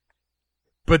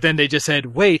 But then they just said,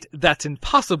 wait, that's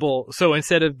impossible. So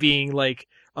instead of being like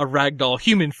a ragdoll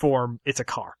human form, it's a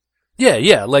car.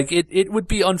 Yeah. Like it would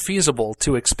be unfeasible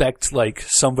to expect like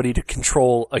somebody to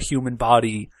control a human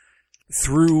body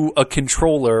through a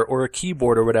controller or a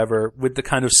keyboard or whatever with the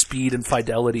kind of speed and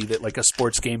fidelity that like a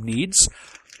sports game needs.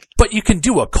 But you can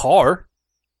do a car.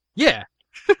 Yeah.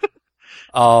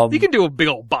 You can do a big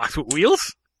old box with wheels.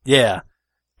 Yeah.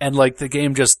 And like the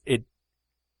game just, it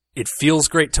feels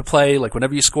great to play. Like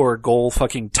whenever you score a goal,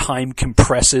 fucking time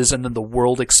compresses and then the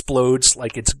world explodes.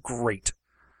 Like it's great.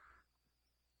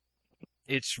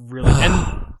 It's really,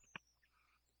 and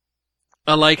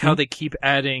I like how they keep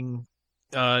adding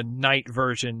night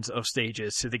versions of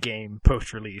stages to the game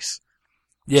post-release.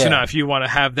 Yeah. So now if you want to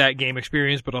have that game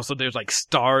experience, but also there's like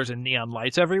stars and neon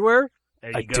lights everywhere,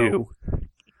 there you go.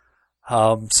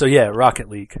 Do. So yeah, Rocket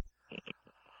League.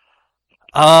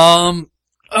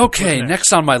 Okay,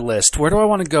 next on my list. Where do I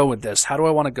want to go with this? How do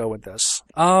I want to go with this?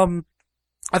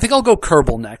 I think I'll go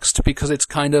Kerbal next because it's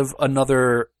kind of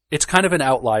another it's kind of an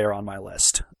outlier on my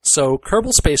list. So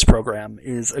Kerbal Space Program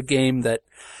is a game that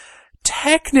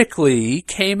technically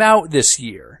came out this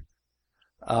year.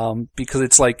 Because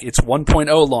it's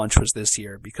 1.0 launch was this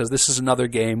year, because this is another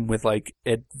game with like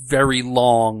a very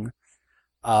long,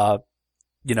 sort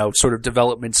of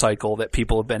development cycle that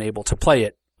people have been able to play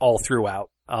it all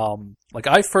throughout.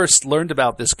 I first learned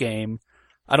about this game.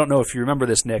 I don't know if you remember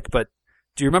this, Nick, but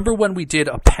do you remember when we did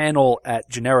a panel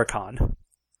at Genericon?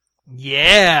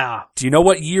 Yeah. Do you know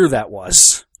what year that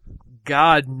was?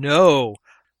 God, no.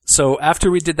 So after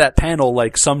we did that panel,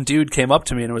 like some dude came up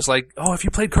to me and was like, "Oh, have you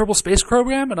played Kerbal Space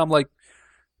Program?" And I'm like,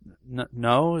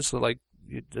 "No, it's like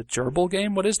a gerbil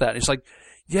game. What is that?" And he's like,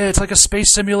 "Yeah, it's like a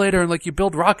space simulator and like you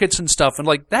build rockets and stuff." And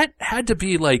like that had to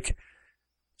be like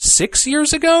 6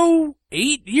 years ago,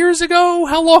 8 years ago.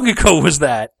 How long ago was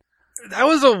that? That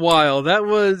was a while. That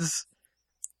was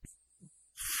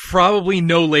probably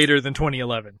no later than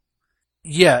 2011.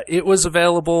 Yeah, it was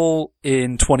available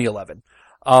in 2011.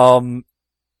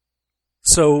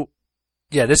 So,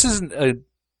 yeah, this isn't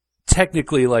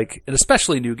technically like an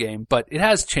especially new game, but it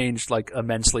has changed like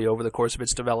immensely over the course of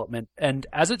its development. And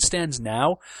as it stands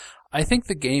now, I think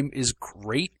the game is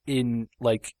great in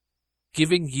like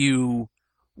giving you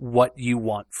what you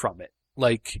want from it.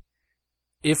 Like,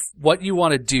 if what you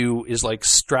want to do is like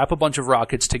strap a bunch of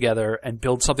rockets together and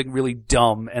build something really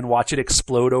dumb and watch it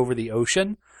explode over the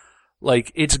ocean,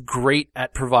 like it's great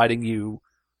at providing you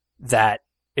that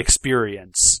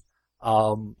experience.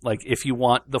 Like if you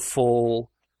want the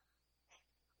full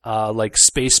like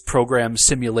space program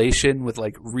simulation with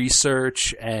like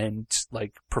research and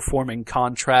like performing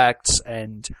contracts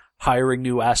and hiring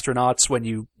new astronauts when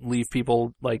you leave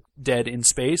people like dead in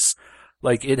space,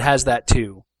 like it has that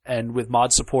too. And with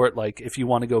mod support, like if you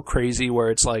want to go crazy where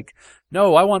it's like,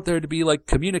 no, I want there to be like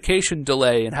communication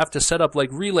delay and have to set up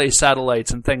like relay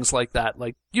satellites and things like that,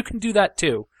 like you can do that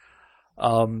too.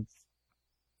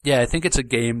 Yeah, I think it's a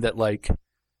game that like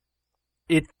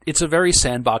it's a very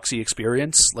sandboxy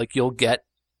experience. Like you'll get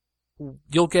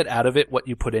out of it what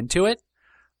you put into it,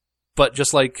 but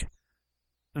just like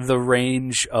the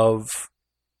range of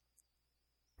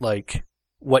like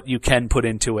what you can put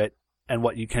into it and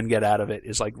what you can get out of it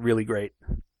is like really great.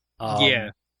 Yeah,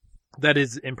 that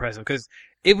is impressive because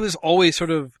it was always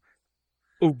sort of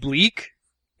oblique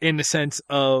in the sense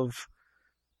of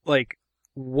like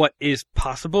what is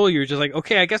possible. You're just like,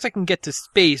 okay, I guess I can get to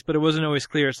space, but it wasn't always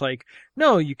clear. It's like,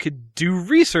 no, you could do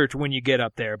research when you get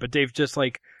up there, but they've just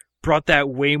like brought that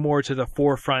way more to the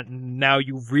forefront, and now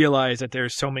you realize that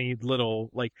there's so many little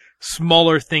like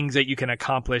smaller things that you can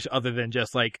accomplish other than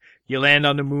just like you land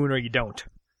on the moon or you don't.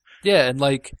 Yeah, and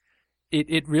like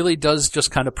it really does just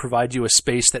kind of provide you a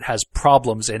space that has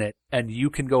problems in it, and you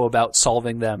can go about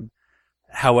solving them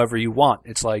however you want.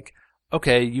 It's like,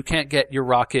 okay, you can't get your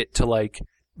rocket to like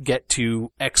get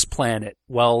to X planet.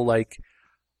 Well, like,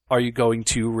 are you going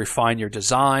to refine your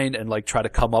design and like try to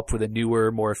come up with a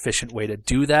newer, more efficient way to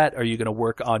do that? Are you going to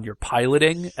work on your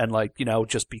piloting and like,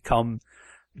 just become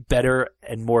better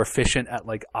and more efficient at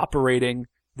like operating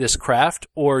this craft?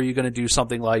 Or are you going to do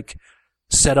something like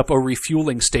set up a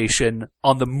refueling station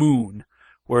on the moon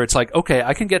where it's like, okay,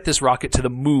 I can get this rocket to the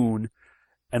moon,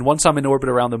 and once I'm in orbit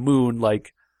around the moon,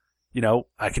 like,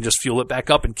 I can just fuel it back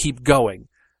up and keep going.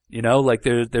 Like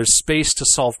there's space to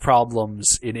solve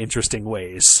problems in interesting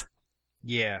ways.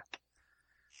 Yeah.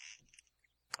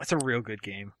 That's a real good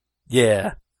game.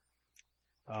 Yeah.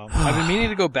 I've been meaning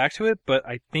to go back to it, but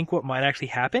I think what might actually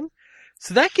happen.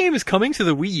 So that game is coming to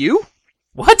the Wii U?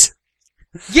 What?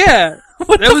 Yeah.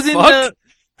 What that the was fuck?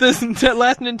 in that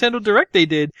last Nintendo Direct they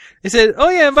did. They said, oh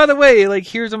yeah, and by the way, like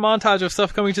here's a montage of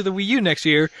stuff coming to the Wii U next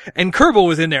year, and Kerbal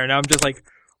was in there, and I'm just like,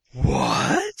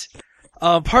 what?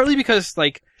 Partly because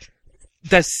like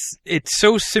it's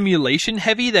so simulation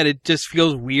heavy that it just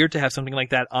feels weird to have something like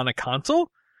that on a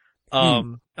console.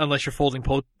 Unless you're folding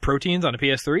proteins on a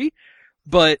PS3.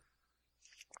 But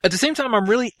at the same time, I'm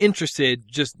really interested,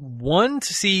 just one,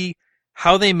 to see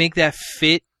how they make that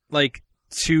fit like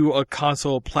to a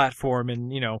console platform,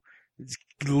 and it's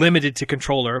limited to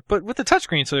controller, but with the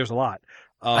touchscreen, so there's a lot.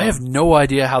 I have no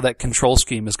idea how that control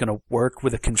scheme is going to work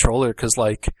with a controller, because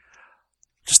like,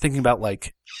 just thinking about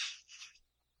like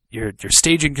your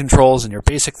staging controls and your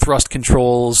basic thrust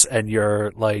controls and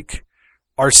your like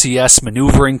RCS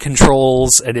maneuvering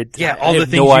controls, and all the have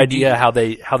things no you idea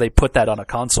need. how they put that on a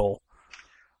console.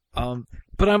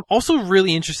 But I'm also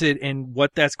really interested in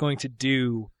what that's going to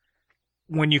do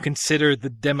when you consider the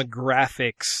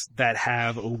demographics that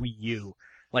have a Wii U.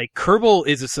 Like, Kerbal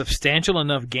is a substantial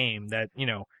enough game that,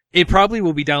 it probably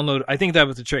will be downloaded. I think that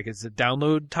was the trick. It's a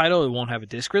download title. It won't have a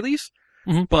disc release.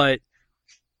 Mm-hmm. But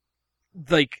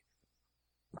like,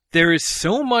 there is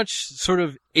so much sort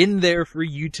of in there for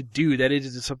you to do that it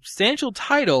is a substantial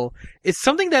title. It's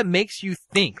something that makes you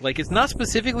think. Like, it's not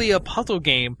specifically a puzzle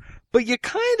game, but you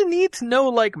kind of need to know,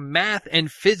 like, math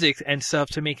and physics and stuff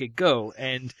to make it go.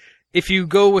 And if you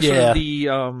go with sort of the,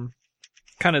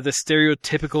 kind of the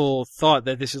stereotypical thought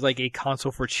that this is like a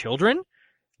console for children,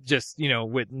 just, you know,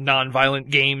 with non-violent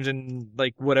games and,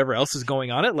 like, whatever else is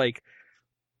going on it, like,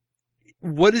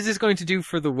 what is this going to do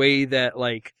for the way that,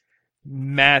 like,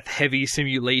 math-heavy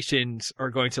simulations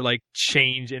are going to, like,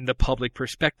 change in the public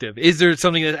perspective? Is there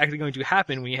something that's actually going to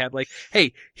happen when you have, like,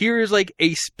 hey, here is, like,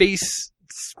 a space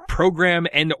program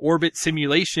and orbit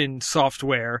simulation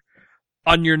software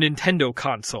on your Nintendo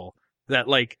console that,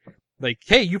 like,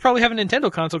 hey, you probably have a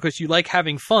Nintendo console because you like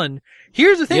having fun.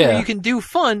 Here's the thing where you can do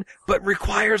fun, but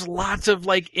requires lots of,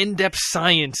 like, in-depth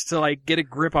science to, like, get a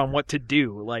grip on what to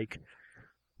do. Like,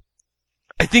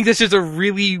 I think that's just a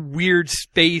really weird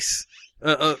space,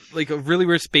 like a really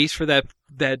weird space for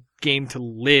that game to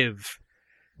live.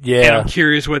 Yeah. And I'm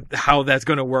curious how that's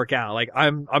going to work out. Like, I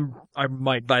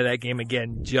might buy that game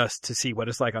again just to see what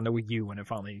it's like on the Wii U when it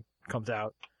finally comes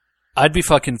out. I'd be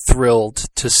fucking thrilled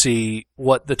to see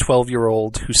what the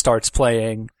 12-year-old who starts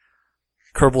playing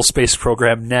Kerbal Space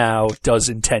Program now does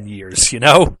in 10 years, you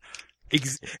know?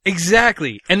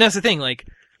 Exactly. And that's the thing, like,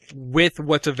 with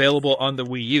what's available on the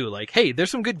Wii U, like, hey,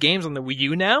 there's some good games on the Wii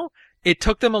U now. It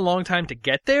took them a long time to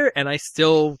get there, and I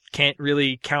still can't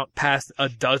really count past a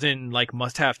dozen, like,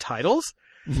 must-have titles.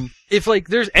 Mm-hmm. If, like,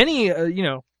 there's any,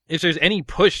 if there's any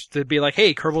push to be like,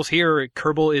 hey, Kerbal's here,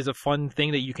 Kerbal is a fun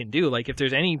thing that you can do, like, if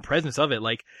there's any presence of it,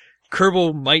 like,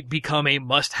 Kerbal might become a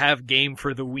must-have game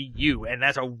for the Wii U, and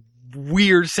that's a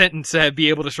weird sentence to be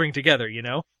able to string together, you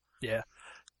know? Yeah.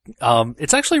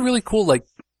 It's actually really cool, like,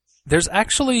 there's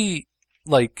actually,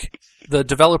 like, the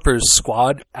developers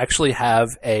squad actually have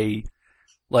a,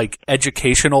 like,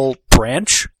 educational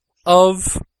branch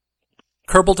of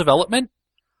Kerbal development,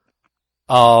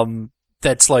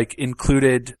 that's, like,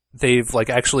 included. They've, like,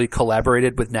 actually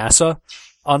collaborated with NASA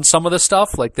on some of the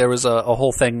stuff. Like, there was a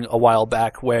whole thing a while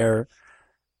back where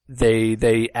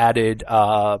they added,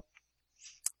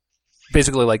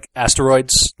 basically, like,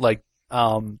 asteroids, like,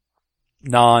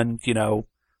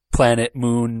 planet,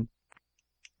 moon,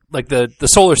 like, the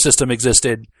solar system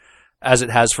existed as it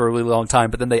has for a really long time,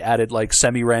 but then they added, like,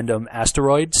 semi-random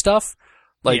asteroid stuff,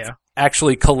 like,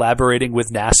 actually collaborating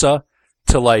with NASA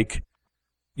to, like,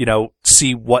 you know,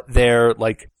 see what their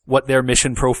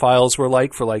mission profiles were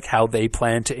like for, like, how they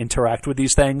plan to interact with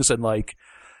these things, and, like,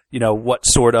 you know, what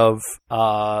sort of,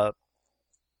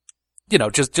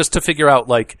 just to figure out,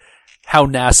 like, how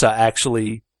NASA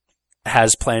actually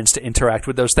has plans to interact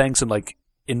with those things, and, like,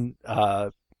 in,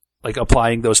 like,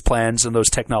 applying those plans and those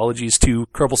technologies to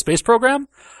Kerbal Space Program.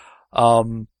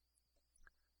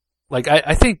 Like,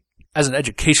 I think as an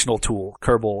educational tool,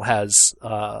 Kerbal has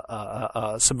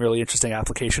some really interesting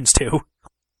applications too.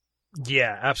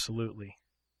 Yeah, absolutely.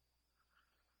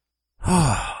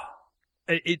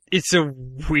 It's a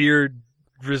weird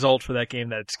result for that game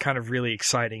that's kind of really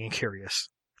exciting and curious.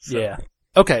 So. Yeah.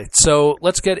 Okay, so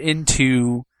let's get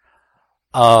into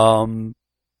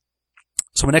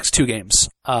so my next two games.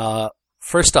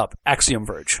 First up, Axiom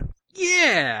Verge.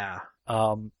 Yeah.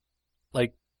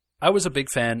 Like, I was a big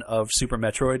fan of Super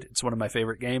Metroid. It's one of my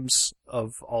favorite games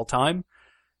of all time.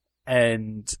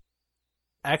 And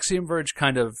Axiom Verge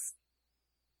kind of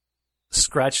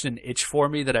scratched an itch for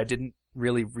me that I didn't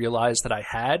really realize that I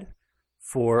had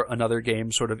for another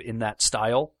game sort of in that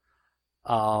style.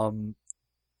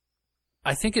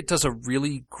 I think it does a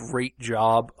really great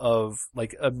job of,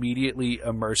 like, immediately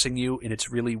immersing you in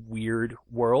its really weird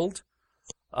world.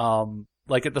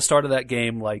 Like, at the start of that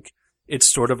game, like,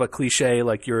 it's sort of a cliche,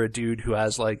 like, you're a dude who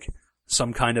has, like,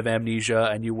 some kind of amnesia,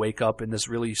 and you wake up in this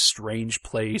really strange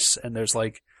place, and there's,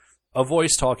 like, a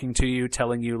voice talking to you,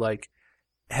 telling you, like,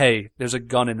 hey, there's a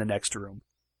gun in the next room.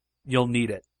 You'll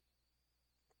need it.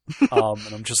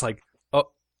 And I'm just like,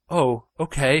 oh,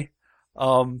 okay.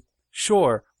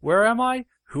 Sure. Where am I?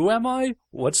 Who am I?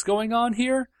 What's going on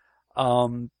here?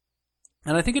 And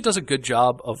I think it does a good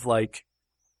job of, like,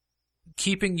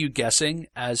 keeping you guessing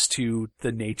as to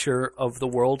the nature of the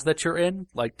world that you're in.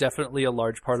 Like, definitely a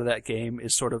large part of that game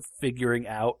is sort of figuring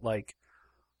out, like,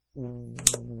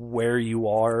 where you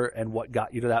are and what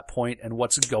got you to that point and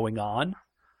what's going on.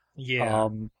 Yeah.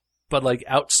 But, like,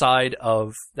 outside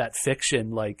of that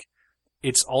fiction, like,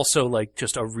 it's also, like,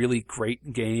 just a really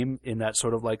great game in that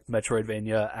sort of, like,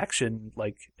 Metroidvania action,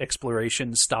 like,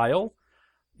 exploration style.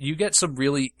 You get some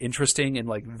really interesting and,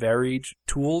 like, varied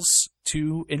tools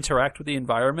to interact with the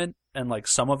environment, and, like,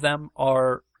 some of them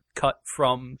are cut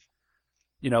from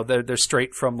they're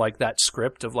straight from like that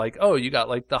script of like, oh, you got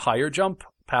like the higher jump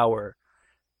power,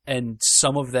 and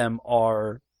some of them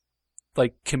are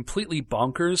like completely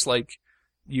bonkers. Like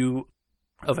you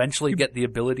eventually get the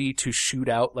ability to shoot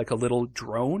out like a little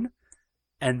drone,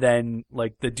 and then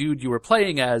like the dude you were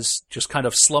playing as just kind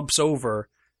of slumps over,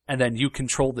 and then you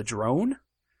control the drone,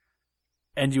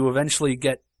 and you eventually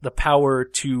get the power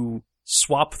to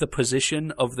swap the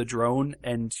position of the drone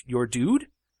and your dude.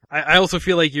 I also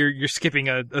feel like you're skipping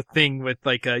a thing with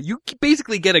like you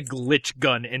basically get a glitch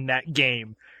gun in that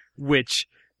game, which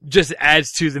just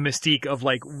adds to the mystique of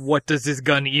like, what does this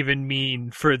gun even mean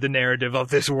for the narrative of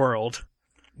this world?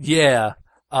 Yeah.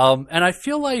 And I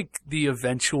feel like the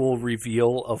eventual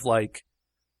reveal of like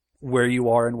where you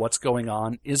are and what's going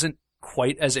on isn't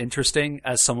quite as interesting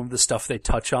as some of the stuff they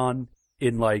touch on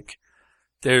in like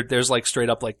there's like straight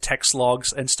up like text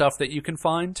logs and stuff that you can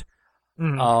find.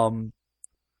 Mm-hmm.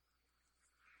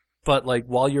 But like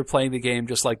while you're playing the game,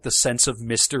 just like the sense of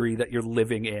mystery that you're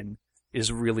living in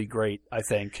is really great, I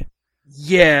think.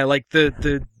 Yeah, like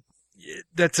the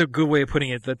that's a good way of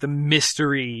putting it, that the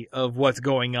mystery of what's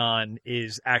going on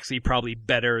is actually probably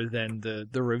better than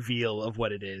the reveal of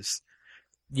what it is.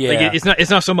 Yeah. Like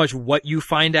it's not so much what you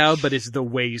find out, but it's the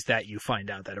ways that you find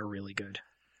out that are really good.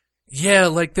 Yeah,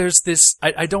 like there's this,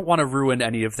 I don't want to ruin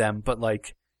any of them, but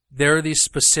like there are these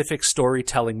specific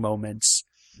storytelling moments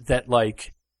that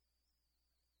like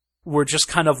were just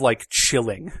kind of like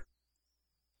chilling.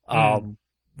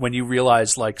 When you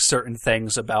realize like certain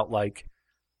things about like,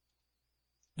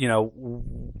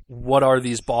 what are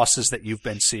these bosses that you've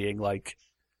been seeing, like,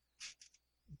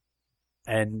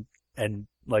 and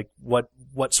like what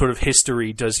sort of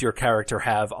history does your character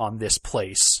have on this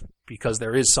place? Because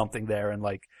there is something there, and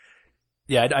like,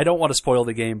 yeah, I don't want to spoil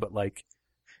the game, but like,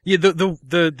 yeah,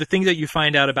 the thing that you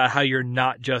find out about how you're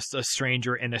not just a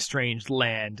stranger in a strange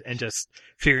land and just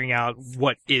figuring out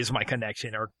what is my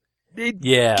connection, or it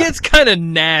gets kind of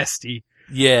nasty.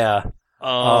 Yeah.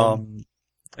 And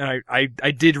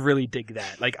I did really dig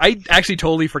that. Like, I actually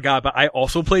totally forgot, but I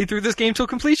also played through this game till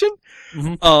completion.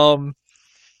 Mm-hmm.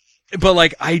 But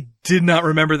like, I did not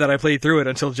remember that I played through it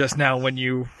until just now when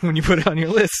you put it on your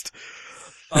list.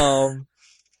 But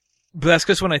that's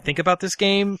because when I think about this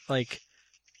game, like,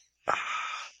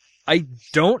 I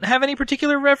don't have any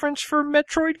particular reference for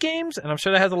Metroid games, and I'm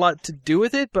sure that has a lot to do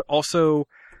with it, but also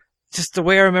just the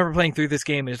way I remember playing through this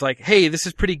game is like, hey, this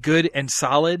is pretty good and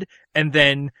solid, and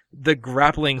then the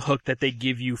grappling hook that they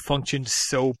give you functioned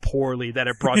so poorly that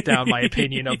it brought down my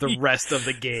opinion of the rest of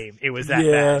the game. It was that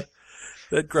bad.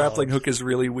 That grappling hook is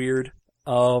really weird.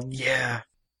 Yeah,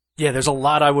 there's a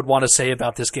lot I would want to say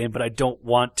about this game, but I don't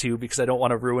want to because I don't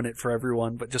want to ruin it for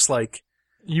everyone, but just like,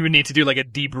 you would need to do like a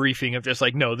debriefing of just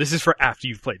like, no, this is for after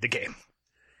you've played the game.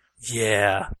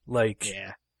 Yeah, like,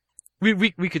 yeah,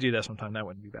 we could do that sometime. That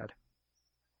wouldn't be bad.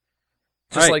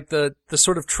 Just like the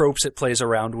sort of tropes it plays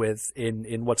around with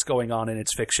in what's going on in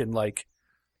its fiction. Like,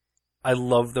 I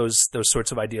love those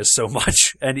sorts of ideas so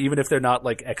much, and even if they're not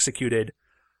like executed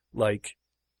like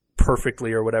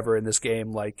perfectly or whatever in this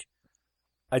game, like,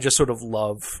 I just sort of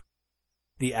love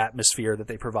the atmosphere that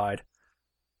they provide.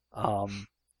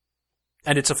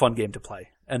 And it's a fun game to play,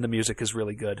 and the music is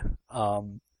really good.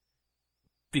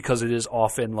 Because it is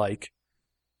often like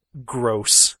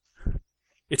gross.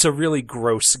 It's a really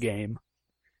gross game.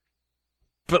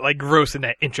 But like gross in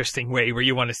that interesting way where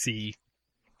you want to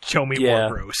show me more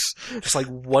gross. Just like,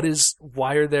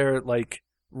 why are there like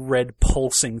red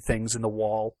pulsing things in the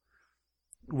wall?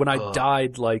 When I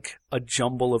died, like, a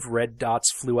jumble of red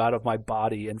dots flew out of my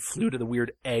body and flew to the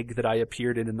weird egg that I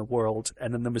appeared in the world,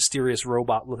 and then the mysterious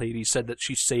robot lady said that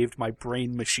she saved my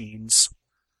brain machines.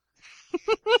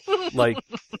 Like,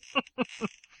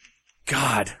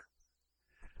 God.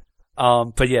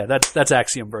 But yeah, that's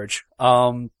Axiom Verge.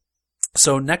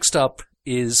 So next up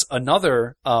is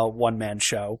another one-man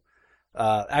show.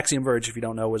 Axiom Verge, if you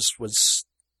don't know, was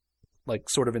like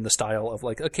sort of in the style of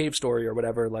like a Cave Story or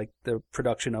whatever, like the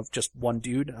production of just one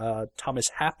dude, Thomas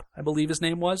Happ, I believe his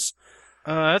name was.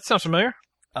 That sounds familiar.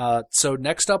 So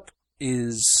next up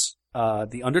is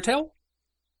The Undertale.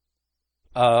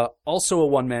 Also a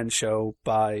one-man show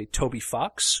by Toby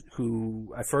Fox,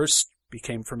 who I first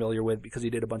became familiar with because he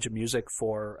did a bunch of music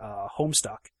for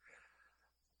Homestuck.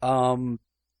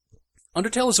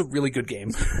 Undertale is a really good game.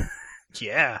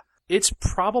 Yeah. It's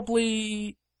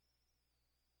probably...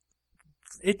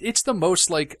 It's the most,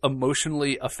 like,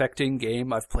 emotionally affecting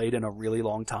game I've played in a really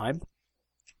long time.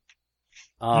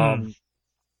 And,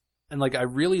 like, I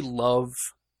really love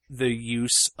the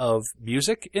use of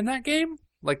music in that game.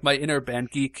 Like, my inner band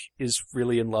geek is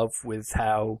really in love with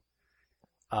how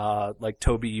like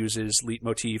Toby uses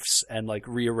leitmotifs and like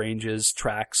rearranges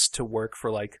tracks to work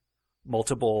for like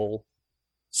multiple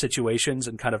situations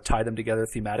and kind of tie them together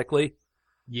thematically.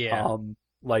 Yeah.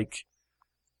 Like,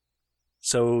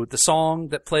 so the song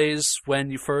that plays when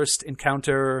you first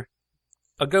encounter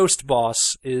a ghost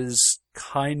boss is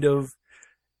kind of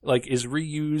like is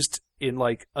reused in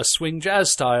like a swing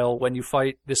jazz style when you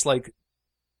fight this like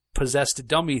possessed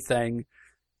dummy thing,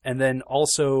 and then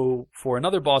also for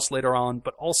another boss later on,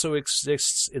 but also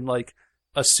exists in like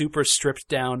a super stripped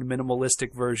down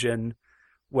minimalistic version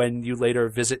when you later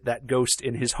visit that ghost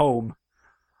in his home.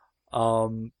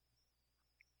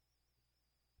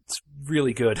 It's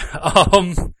really good.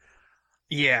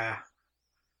 Yeah.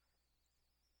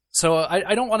 So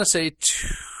I don't want to say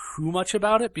too much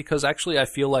about it because actually I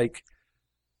feel like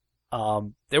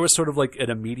there was sort of like an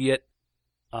immediate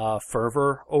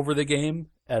fervor over the game,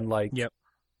 and like Yep.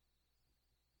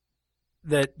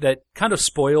 that kind of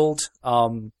spoiled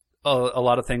a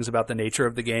lot of things about the nature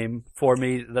of the game for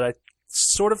me that I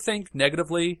sort of think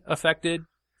negatively affected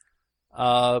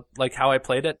like how I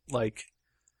played it. Like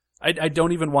I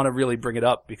don't even want to really bring it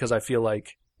up because I feel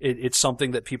like it's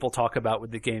something that people talk about with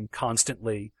the game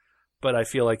constantly, but I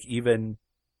feel like even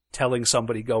telling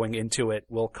somebody going into it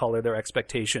will color their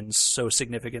expectations so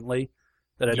significantly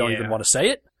that I don't even want to say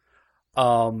it.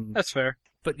 That's fair.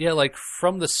 But yeah, like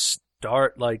from the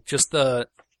start, like just the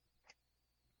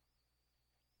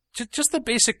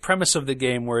basic premise of the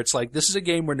game where it's like, this is a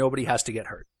game where nobody has to get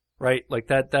hurt, right? Like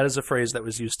that is a phrase that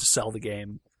was used to sell the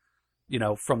game, you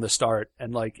know, from the start.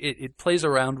 And like it plays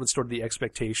around with sort of the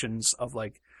expectations of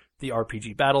like the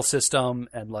RPG battle system,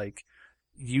 and like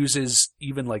uses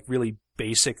even like really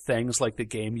basic things like the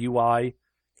game UI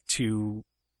to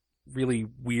really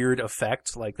weird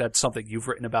effect. Like that's something you've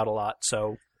written about a lot.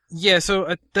 So Yeah,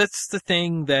 so that's the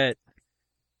thing that,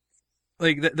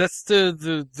 like, that's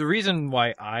the reason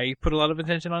why I put a lot of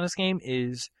attention on this game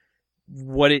is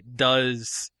what it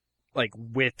does, like,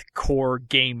 with core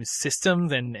game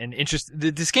systems and interest.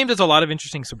 This game does a lot of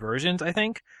interesting subversions, I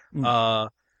think,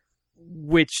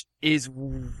 which is,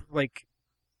 like,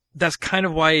 that's kind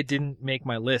of why it didn't make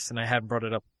my list, and I haven't brought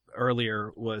it up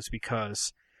earlier, was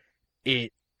because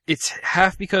it's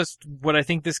half because what I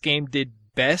think this game did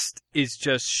best is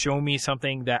just show me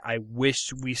something that I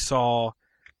wish we saw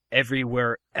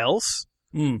everywhere else.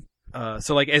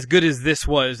 So like, as good as this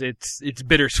was, it's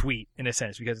bittersweet in a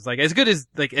sense, because it's like, as good as,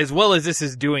 like, as well as this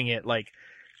is doing it, like,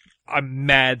 I'm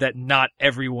mad that not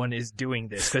everyone is doing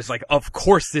this, because like, of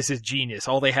course this is genius.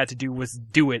 All they had to do was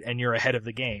do it and you're ahead of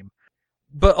the game.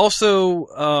 But also,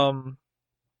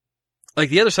 like,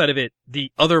 the other side of it,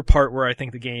 the other part where I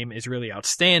think the game is really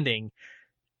outstanding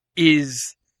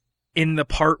is in the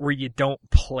part where you don't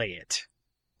play it.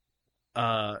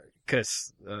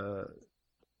 Cause,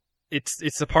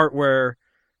 it's the part where,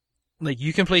 like,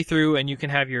 you can play through and you can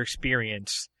have your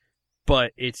experience,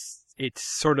 but it's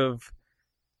sort of,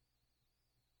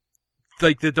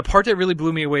 like, the part that really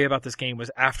blew me away about this game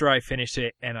was after I finished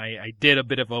it and I did a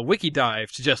bit of a wiki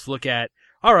dive to just look at,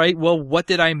 alright, well, what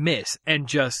did I miss? And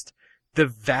just the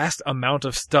vast amount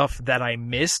of stuff that I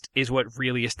missed is what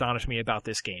really astonished me about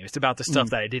this game. It's about the stuff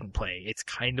that I didn't play. It's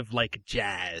kind of like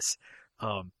jazz.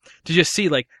 To just see,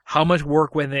 like, how much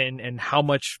work went in and how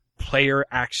much player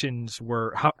actions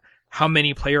were, how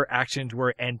many player actions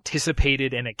were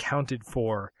anticipated and accounted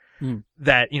for.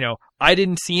 That, you know, I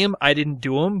didn't see him, I didn't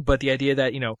do him, but the idea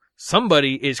that, you know,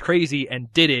 somebody is crazy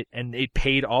and did it and it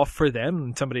paid off for them,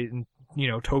 and somebody, you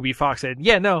know, Toby Fox said,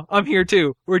 yeah, no, I'm here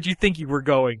too. Where'd you think you were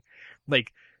going?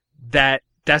 Like,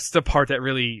 that's the part that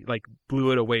really, like,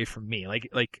 blew it away from me.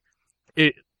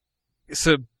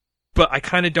 But I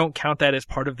kind of don't count that as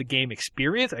part of the game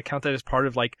experience. I count that as part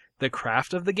of, like, the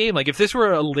craft of the game. Like, if this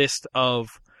were a list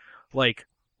of, like,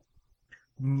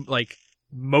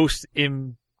 most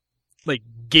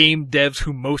game devs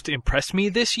who most impressed me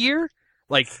this year,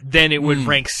 like, then it would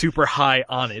rank super high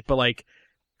on it. But, like,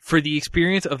 for the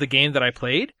experience of the game that I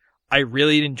played, I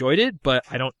really enjoyed it, but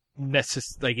I don't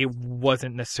it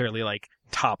wasn't necessarily, like,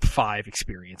 top 5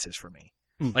 experiences for me.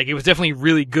 Like, it was definitely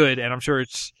really good, and I'm sure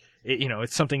it's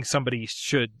something something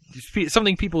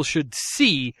people should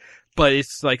see, but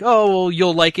it's like, oh, well,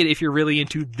 you'll like it if you're really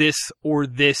into this, or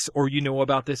you know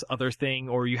about this other thing,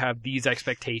 or you have these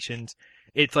expectations.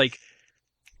 It's like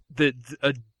there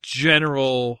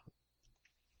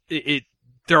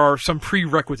are some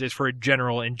prerequisites for a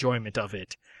general enjoyment of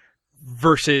it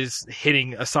versus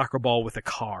hitting a soccer ball with a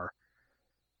car.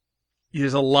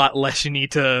 There's a lot less you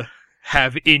need to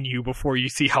have in you before you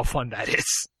see how fun that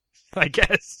is, I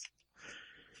guess.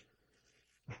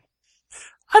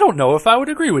 I don't know if I would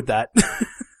agree with that.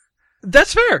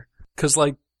 That's fair. 'cause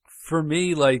like, for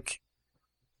me, like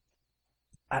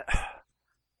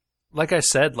I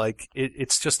said, like,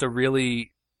 it's just a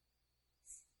really,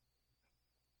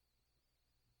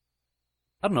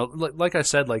 I don't know, like I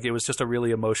said, like, it was just a really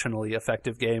emotionally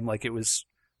effective game. Like, it was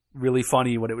really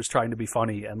funny when it was trying to be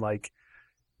funny, and like,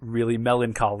 really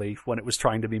melancholy when it was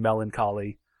trying to be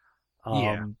melancholy.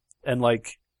 Yeah. And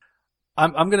like,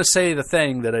 I'm gonna say the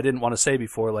thing that I didn't want to say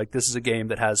before, like, this is a game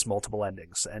that has multiple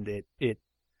endings, and it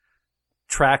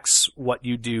tracks what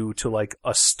you do to like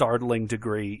a startling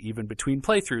degree, even between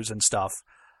playthroughs and stuff.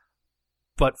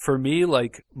 But for me,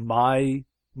 like, my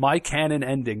canon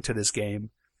ending to this game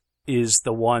is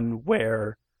the one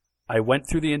where I went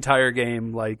through the entire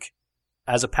game, like,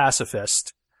 as a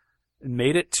pacifist,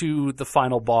 made it to the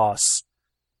final boss,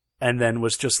 and then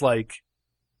was just like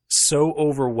so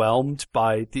overwhelmed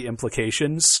by the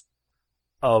implications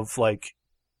of like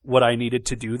what I needed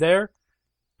to do there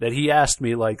that he asked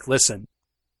me, like, listen,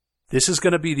 this is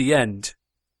going to be the end.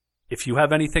 If you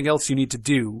have anything else you need to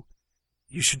do,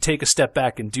 you should take a step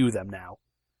back and do them now.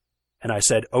 And I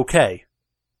said, okay.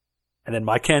 And then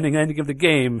my canon ending of the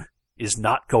game is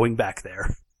not going back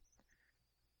there.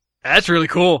 That's really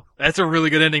cool. That's a really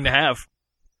good ending to have.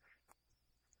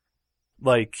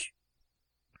 Like,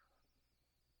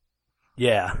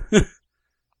 yeah.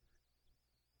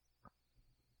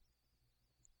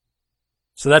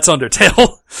 So that's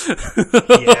Undertale.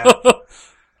 Yeah.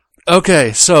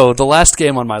 Okay, so the last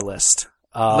game on my list.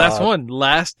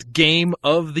 Last game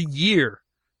of the year.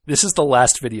 This is the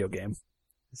last video game.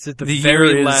 This is the The very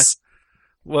year is, last.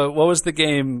 What was the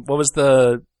game? What was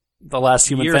the last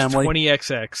Human year's Family?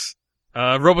 20XX.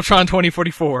 Robotron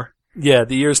 2044. Yeah,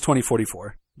 the year's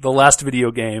 2044. The last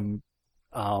video game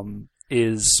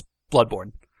is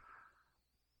Bloodborne.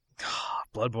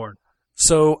 Bloodborne.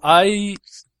 So I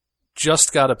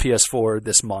just got a PS4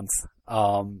 this month,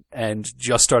 and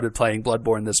just started playing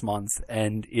Bloodborne this month,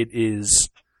 and it is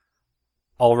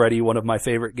already one of my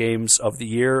favorite games of the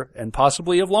year, and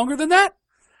possibly of longer than that.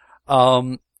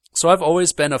 So I've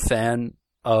always been a fan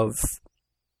of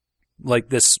like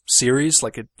this series.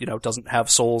 Like, it, doesn't have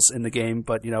Souls in the game,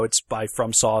 but it's by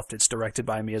FromSoft. It's directed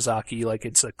by Miyazaki. Like,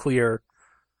 it's a clear,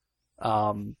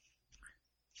 It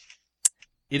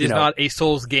is not a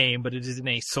Souls game, but it is in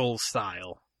a Souls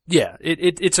style. Yeah,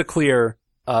 it's a clear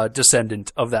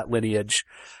descendant of that lineage,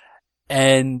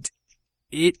 and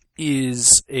it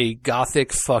is a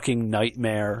gothic fucking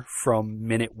nightmare from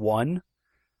minute one.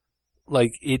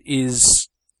 Like, it is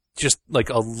just like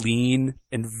a lean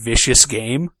and vicious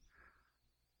game.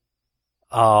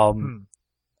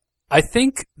 I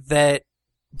think that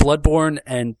Bloodborne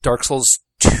and Dark Souls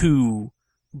 2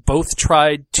 both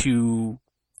tried to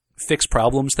fix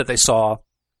problems that they saw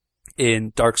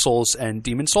in Dark Souls and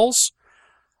Demon Souls.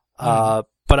 But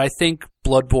I think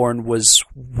Bloodborne was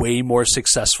way more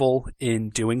successful in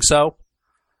doing so.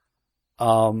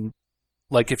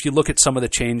 Like, if you look at some of the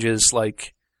changes,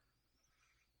 like,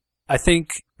 I think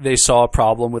they saw a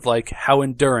problem with like how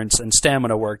endurance and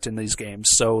stamina worked in these games.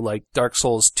 So like Dark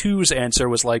Souls 2's answer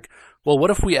was like, well, what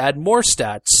if we add more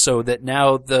stats so that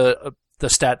now the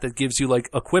stat that gives you like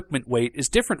equipment weight is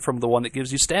different from the one that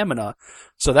gives you stamina.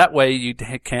 So that way you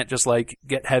can't just like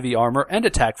get heavy armor and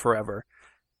attack forever.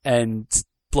 And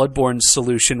Bloodborne's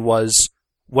solution was,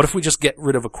 what if we just get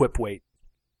rid of equip weight?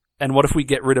 And what if we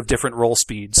get rid of different roll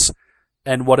speeds?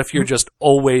 And what if you're just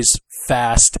always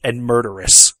fast and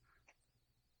murderous?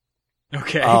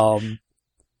 Okay.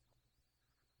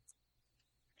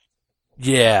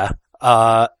 Yeah.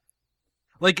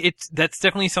 Like, that's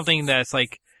definitely something that's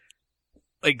like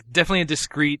definitely a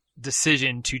discrete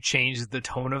decision to change the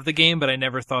tone of the game, but I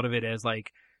never thought of it as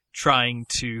like trying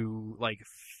to like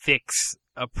fix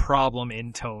a problem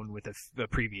in tone with the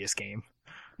previous game.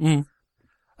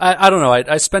 I don't know.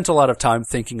 I spent a lot of time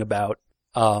thinking about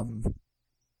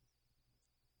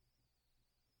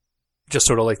just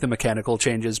sort of like the mechanical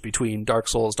changes between Dark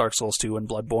Souls 2, and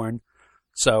Bloodborne.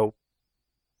 So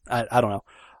I don't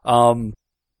know.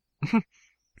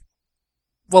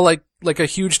 Well, like a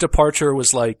huge departure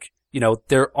was like,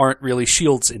 there aren't really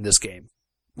shields in this game.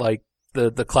 Like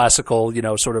the classical,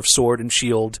 sort of sword and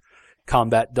shield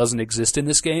combat doesn't exist in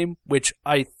this game, which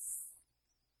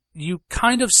you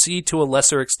kind of see to a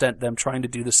lesser extent them trying to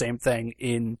do the same thing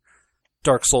in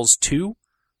Dark Souls 2,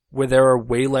 where there are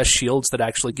way less shields that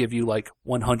actually give you like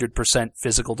 100%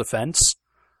 physical defense.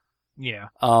 Yeah.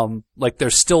 Like they're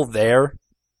still there,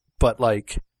 but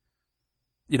like,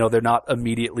 they're not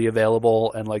immediately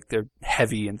available, and like they're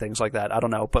heavy and things like that. I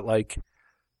don't know, but like,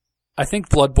 I think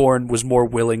Bloodborne was more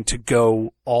willing to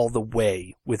go all the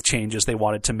way with changes they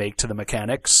wanted to make to the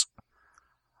mechanics.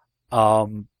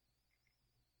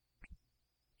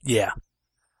 Yeah.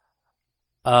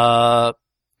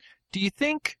 Do you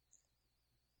think?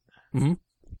 Mhm.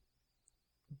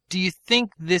 Do you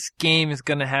think this game is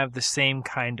going to have the same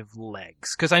kind of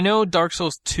legs? Because I know Dark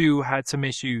Souls 2 had some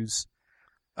issues,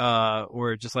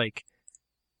 where just like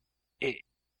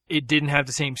it didn't have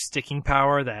the same sticking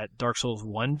power that Dark Souls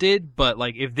 1 did. But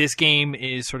like, if this game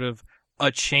is sort of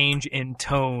a change in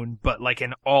tone, but like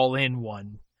an all-in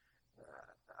one,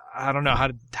 I don't know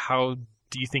how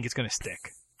do you think it's going to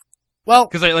stick? Well,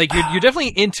 Because like you're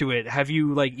definitely into it. Have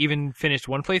you like even finished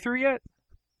one playthrough yet?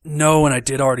 no, and I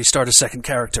did already start a second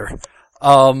character.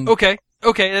 Okay,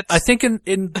 that's... I think in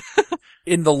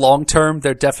in the long term,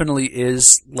 there definitely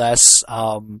is less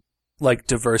like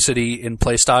diversity in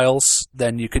playstyles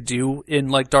than you could do in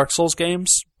like Dark Souls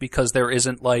games, because there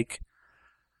isn't like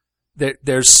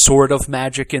there's sort of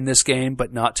magic in this game,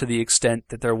 but not to the extent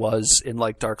that there was in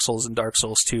like Dark Souls and Dark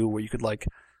Souls 2, where you could like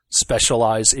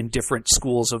specialize in different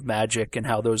schools of magic and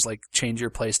how those like change your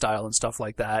playstyle and stuff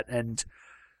like that. And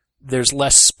there's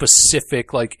less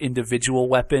specific like individual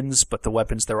weapons, but the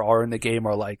weapons there are in the game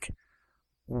are like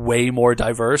way more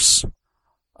diverse.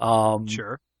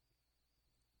 Sure.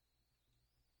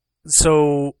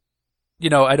 So,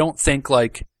 I don't think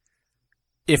like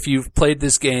if you've played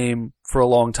this game for a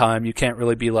long time, you can't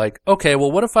really be like, okay,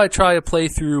 well, what if I try a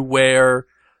playthrough where,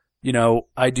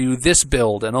 I do this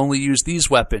build and only use these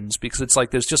weapons, because it's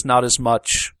like there's just not as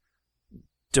much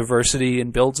diversity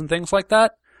in builds and things like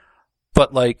that.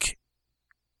 But like,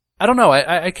 I don't know.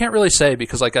 I can't really say,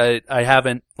 because like I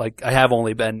have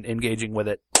only been engaging with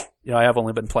it. I have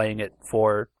only been playing it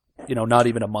for, not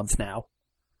even a month now.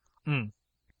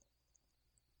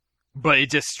 But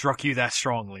it just struck you that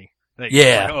strongly. That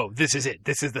Yeah. Like, oh, this is it.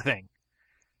 This is the thing.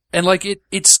 And like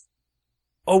it's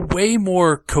a way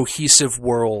more cohesive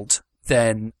world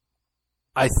than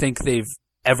I think they've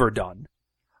ever done.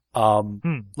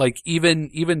 Like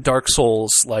even Dark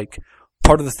Souls, like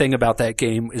part of the thing about that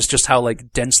game is just how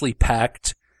like densely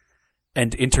packed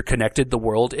and interconnected the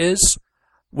world is,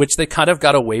 which they kind of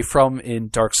got away from in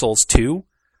Dark Souls 2,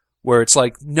 where it's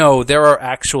like, no, there are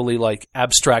actually like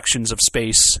abstractions of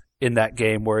space in that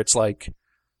game where it's like,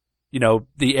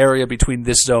 the area between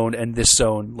this zone and this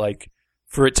zone, like,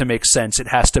 for it to make sense, it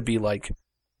has to be like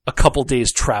a couple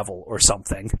days travel or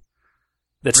something.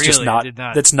 That's Really? just not,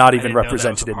 that's not even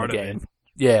represented in the game.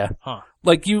 Yeah. Huh.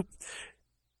 Like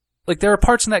there are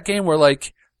parts in that game where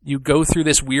like you go through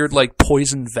this weird like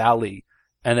poison valley,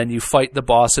 and then you fight the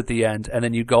boss at the end, and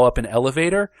then you go up an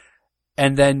elevator,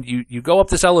 and then you go up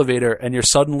this elevator and you're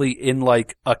suddenly in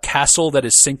like a castle that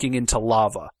is sinking into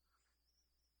lava,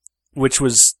 which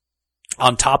was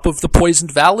on top of the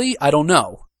poisoned valley. I don't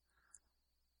know.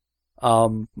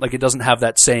 Like it doesn't have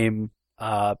that same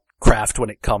craft when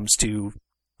it comes to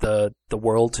the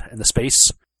world and the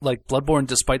space. Like Bloodborne,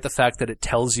 despite the fact that it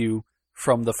tells you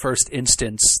from the first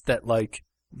instance that like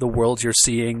the world you're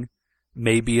seeing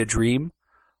may be a dream,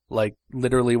 like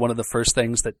literally one of the first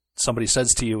things that somebody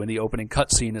says to you in the opening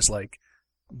cutscene is like,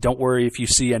 don't worry if you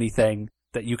see anything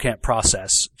that you can't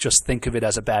process, just think of it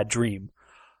as a bad dream.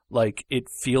 Like it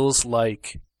feels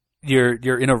like you're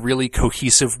in a really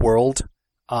cohesive world,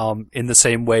 in the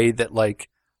same way that like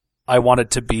I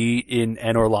wanted to be in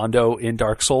Anor Londo in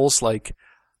Dark Souls. Like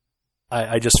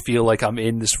I just feel like I'm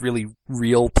in this really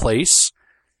real place,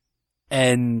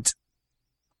 and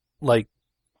like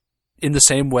in the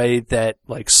same way that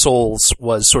like Souls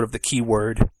was sort of the key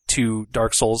word to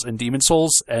Dark Souls and Demon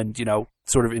Souls, and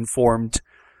sort of informed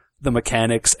the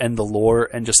mechanics and the lore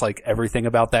and just like everything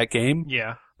about that game.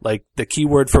 Yeah. Like the key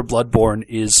word for Bloodborne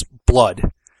is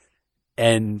blood.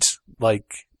 And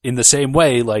like in the same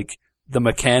way, like the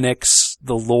mechanics,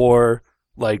 the lore,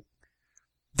 like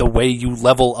the way you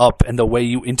level up and the way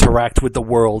you interact with the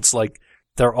worlds, like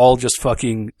they're all just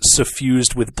fucking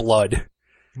suffused with blood.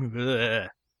 Ugh.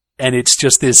 And it's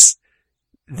just this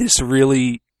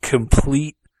really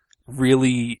complete,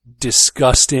 really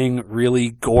disgusting,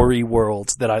 really gory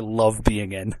world that I love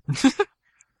being in.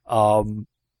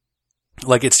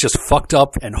 Like it's just fucked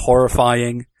up and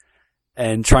horrifying,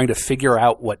 and trying to figure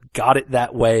out what got it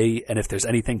that way and if there's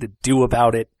anything to do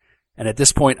about it. And at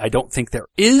this point, I don't think there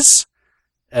is.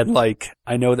 And like,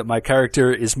 I know that my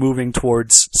character is moving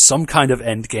towards some kind of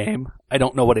end game. I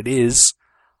don't know what it is.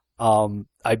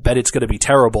 I bet it's going to be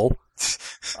terrible.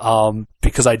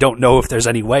 Because I don't know if there's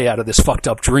any way out of this fucked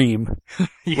up dream.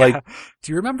 Yeah. Like,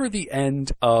 do you remember the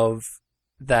end of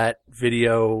that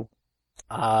video,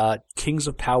 Kings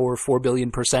of Power 4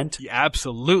 billion%? Yeah,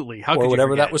 absolutely. How could or you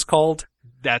whatever forget? that was called?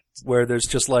 That Where there's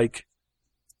just like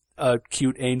a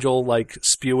cute angel like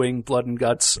spewing blood and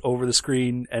guts over the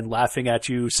screen and laughing at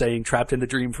you, saying "trapped in the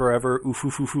dream forever." Oof,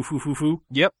 oof, oof, oof, oof, oof, oof.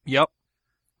 Yep.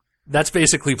 That's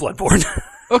basically Bloodborne.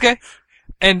 Okay.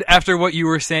 And after what you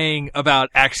were saying about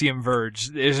Axiom Verge,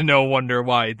 there's no wonder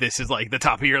why this is like the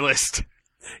top of your list.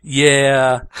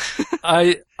 Yeah,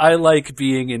 I like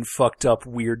being in fucked up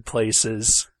weird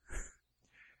places.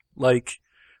 Like,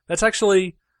 that's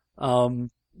actually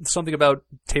something about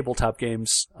tabletop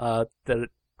games that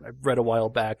I read a while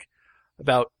back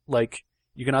about, like,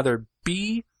 you can either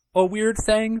be a weird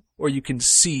thing or you can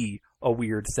see a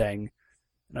weird thing.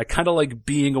 And I kind of like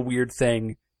being a weird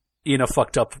thing in a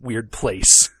fucked up weird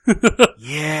place.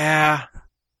 Yeah.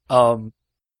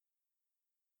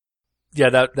 Yeah,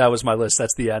 that was my list.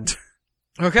 That's the end.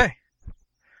 Okay.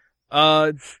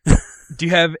 Do you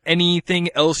have anything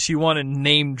else you want to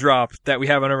name drop that we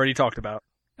haven't already talked about?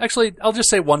 Actually, I'll just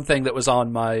say one thing that was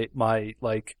on my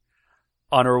like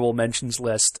honorable mentions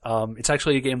list. It's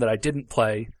actually a game that I didn't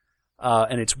play,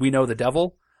 and it's We Know the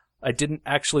Devil. I didn't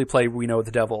actually play We Know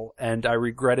the Devil, and I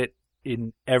regret it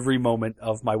in every moment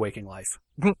of my waking life.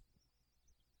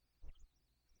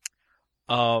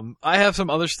 I have some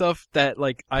other stuff that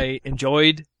like I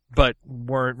enjoyed, but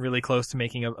weren't really close to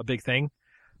making a big thing.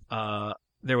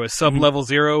 There was Sub-Level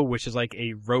Zero, which is like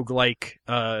a roguelike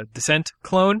Descent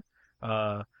clone.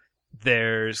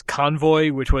 There's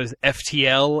Convoy, which was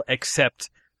FTL, except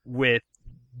with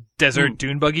desert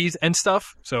dune buggies and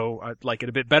stuff, so I like it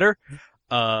a bit better.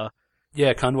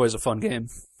 Yeah, Convoy's a fun game.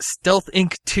 Stealth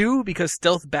Inc. 2, because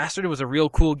Stealth Bastard was a real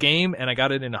cool game, and I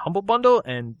got it in a Humble Bundle,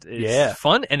 and it's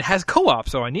fun, and it has co-op,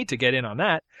 so I need to get in on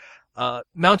that.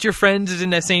 Mount Your Friends is in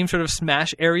that same sort of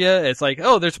Smash area. It's like,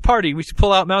 oh, there's a party, we should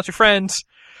pull out Mount Your Friends.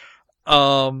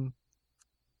 And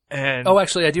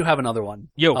actually, I do have another one.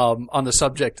 Yo. On the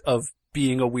subject of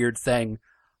being a weird thing.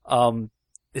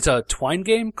 It's a Twine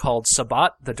game called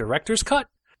Sabat, the Director's Cut,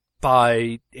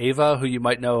 by Ava, who you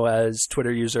might know as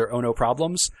Twitter user Oh No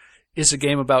Problems. It's a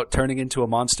game about turning into a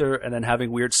monster and then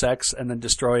having weird sex and then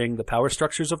destroying the power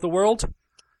structures of the world.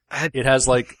 It has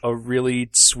like a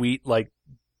really sweet, like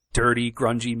dirty,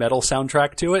 grungy metal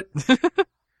soundtrack to it.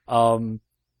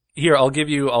 Here, I'll give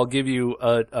you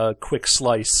a quick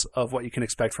slice of what you can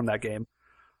expect from that game.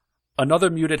 Another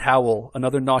muted howl,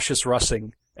 another nauseous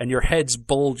rustling, and your heads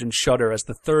bulge and shudder as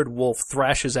the third wolf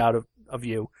thrashes out of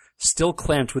you, still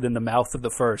clamped within the mouth of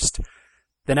the first.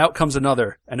 Then out comes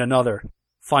another, and another.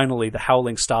 Finally, the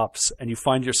howling stops, and you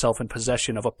find yourself in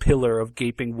possession of a pillar of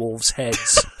gaping wolves'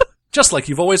 heads. Just like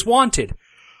you've always wanted.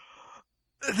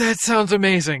 That sounds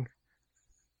amazing.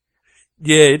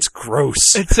 Yeah, it's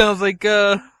gross. It sounds like,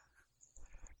 that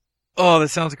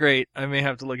sounds great. I may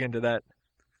have to look into that.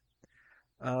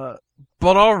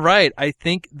 But alright, I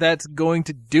think that's going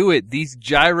to do it. These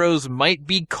gyros might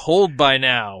be cold by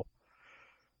now.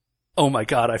 Oh my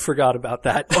god, I forgot about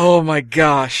that. Oh my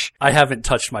gosh. I haven't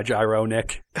touched my gyro,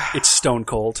 Nick. It's stone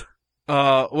cold.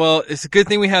 Well, it's a good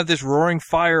thing we have this roaring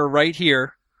fire right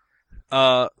here.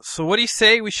 So what do you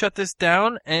say we shut this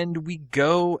down and we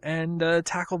go and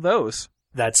tackle those?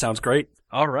 That sounds great.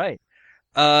 Alright.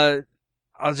 I'll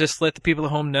just let the people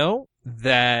at home know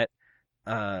that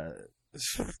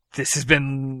this has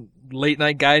been Late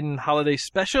Night Gaiden Holiday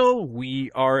Special.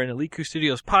 We are an Eliku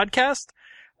Studios podcast.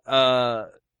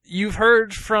 You've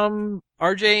heard from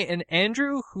RJ and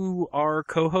Andrew, who are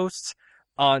co-hosts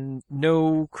on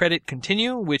No Credit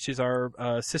Continue, which is our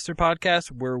sister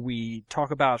podcast where we talk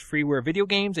about freeware video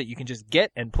games that you can just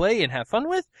get and play and have fun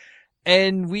with.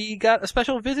 And we got a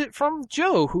special visit from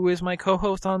Joe, who is my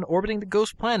co-host on Orbiting the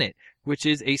Ghost Planet, which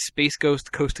is a Space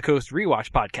Ghost coast-to-coast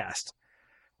rewatch podcast.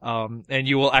 And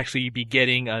you will actually be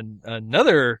getting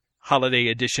another holiday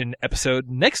edition episode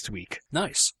next week.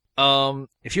 Nice.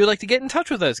 If you would like to get in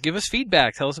touch with us, give us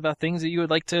feedback, tell us about things that you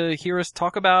would like to hear us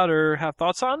talk about or have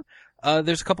thoughts on,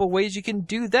 there's a couple ways you can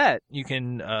do that. You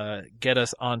can get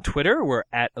us on Twitter. We're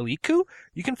at Eliku.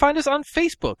 You can find us on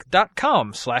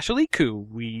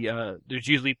Facebook.com/Eliku. There's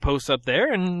usually posts up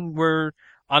there, and we're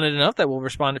on it enough that we'll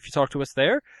respond if you talk to us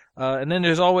there. And then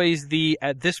there's always the,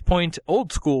 at this point,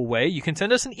 old school way. You can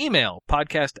send us an email,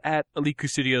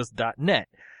 podcast@elikustudios.net.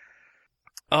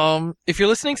 If you're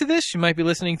listening to this, you might be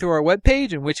listening through our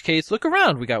webpage, in which case, look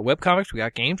around. We got webcomics, we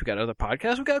got games, we got other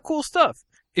podcasts, we got cool stuff.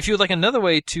 If you would like another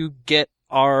way to get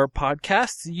our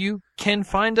podcasts, you can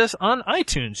find us on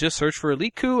iTunes. Just search for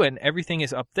Eliku and everything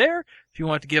is up there. If you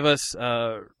want to give us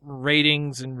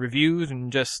ratings and reviews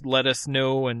and just let us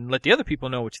know and let the other people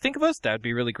know what you think of us, that would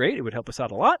be really great. It would help us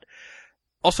out a lot.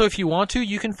 Also, if you want to,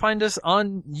 you can find us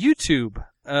on YouTube,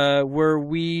 where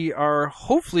we are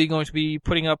hopefully going to be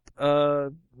putting up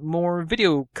more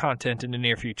video content in the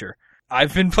near future.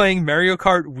 I've been playing Mario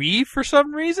Kart Wii for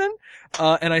some reason,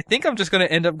 and I think I'm just going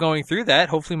to end up going through that.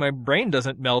 Hopefully my brain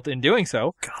doesn't melt in doing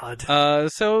so. God.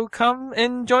 So come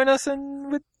and join us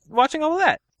with watching all of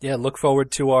that. Yeah, look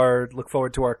forward to our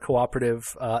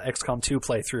cooperative XCOM 2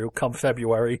 playthrough come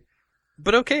February.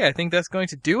 But okay, I think that's going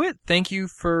to do it. Thank you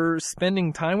for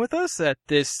spending time with us at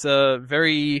this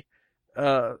very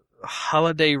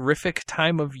holiday-rific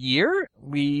time of year.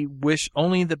 We wish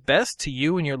only the best to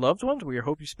you and your loved ones. We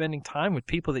hope you're spending time with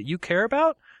people that you care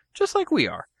about, just like we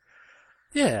are.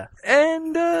 Yeah.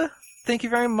 And thank you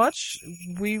very much.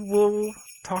 We will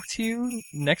talk to you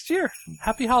next year.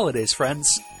 Happy holidays,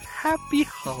 friends. Happy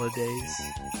holidays.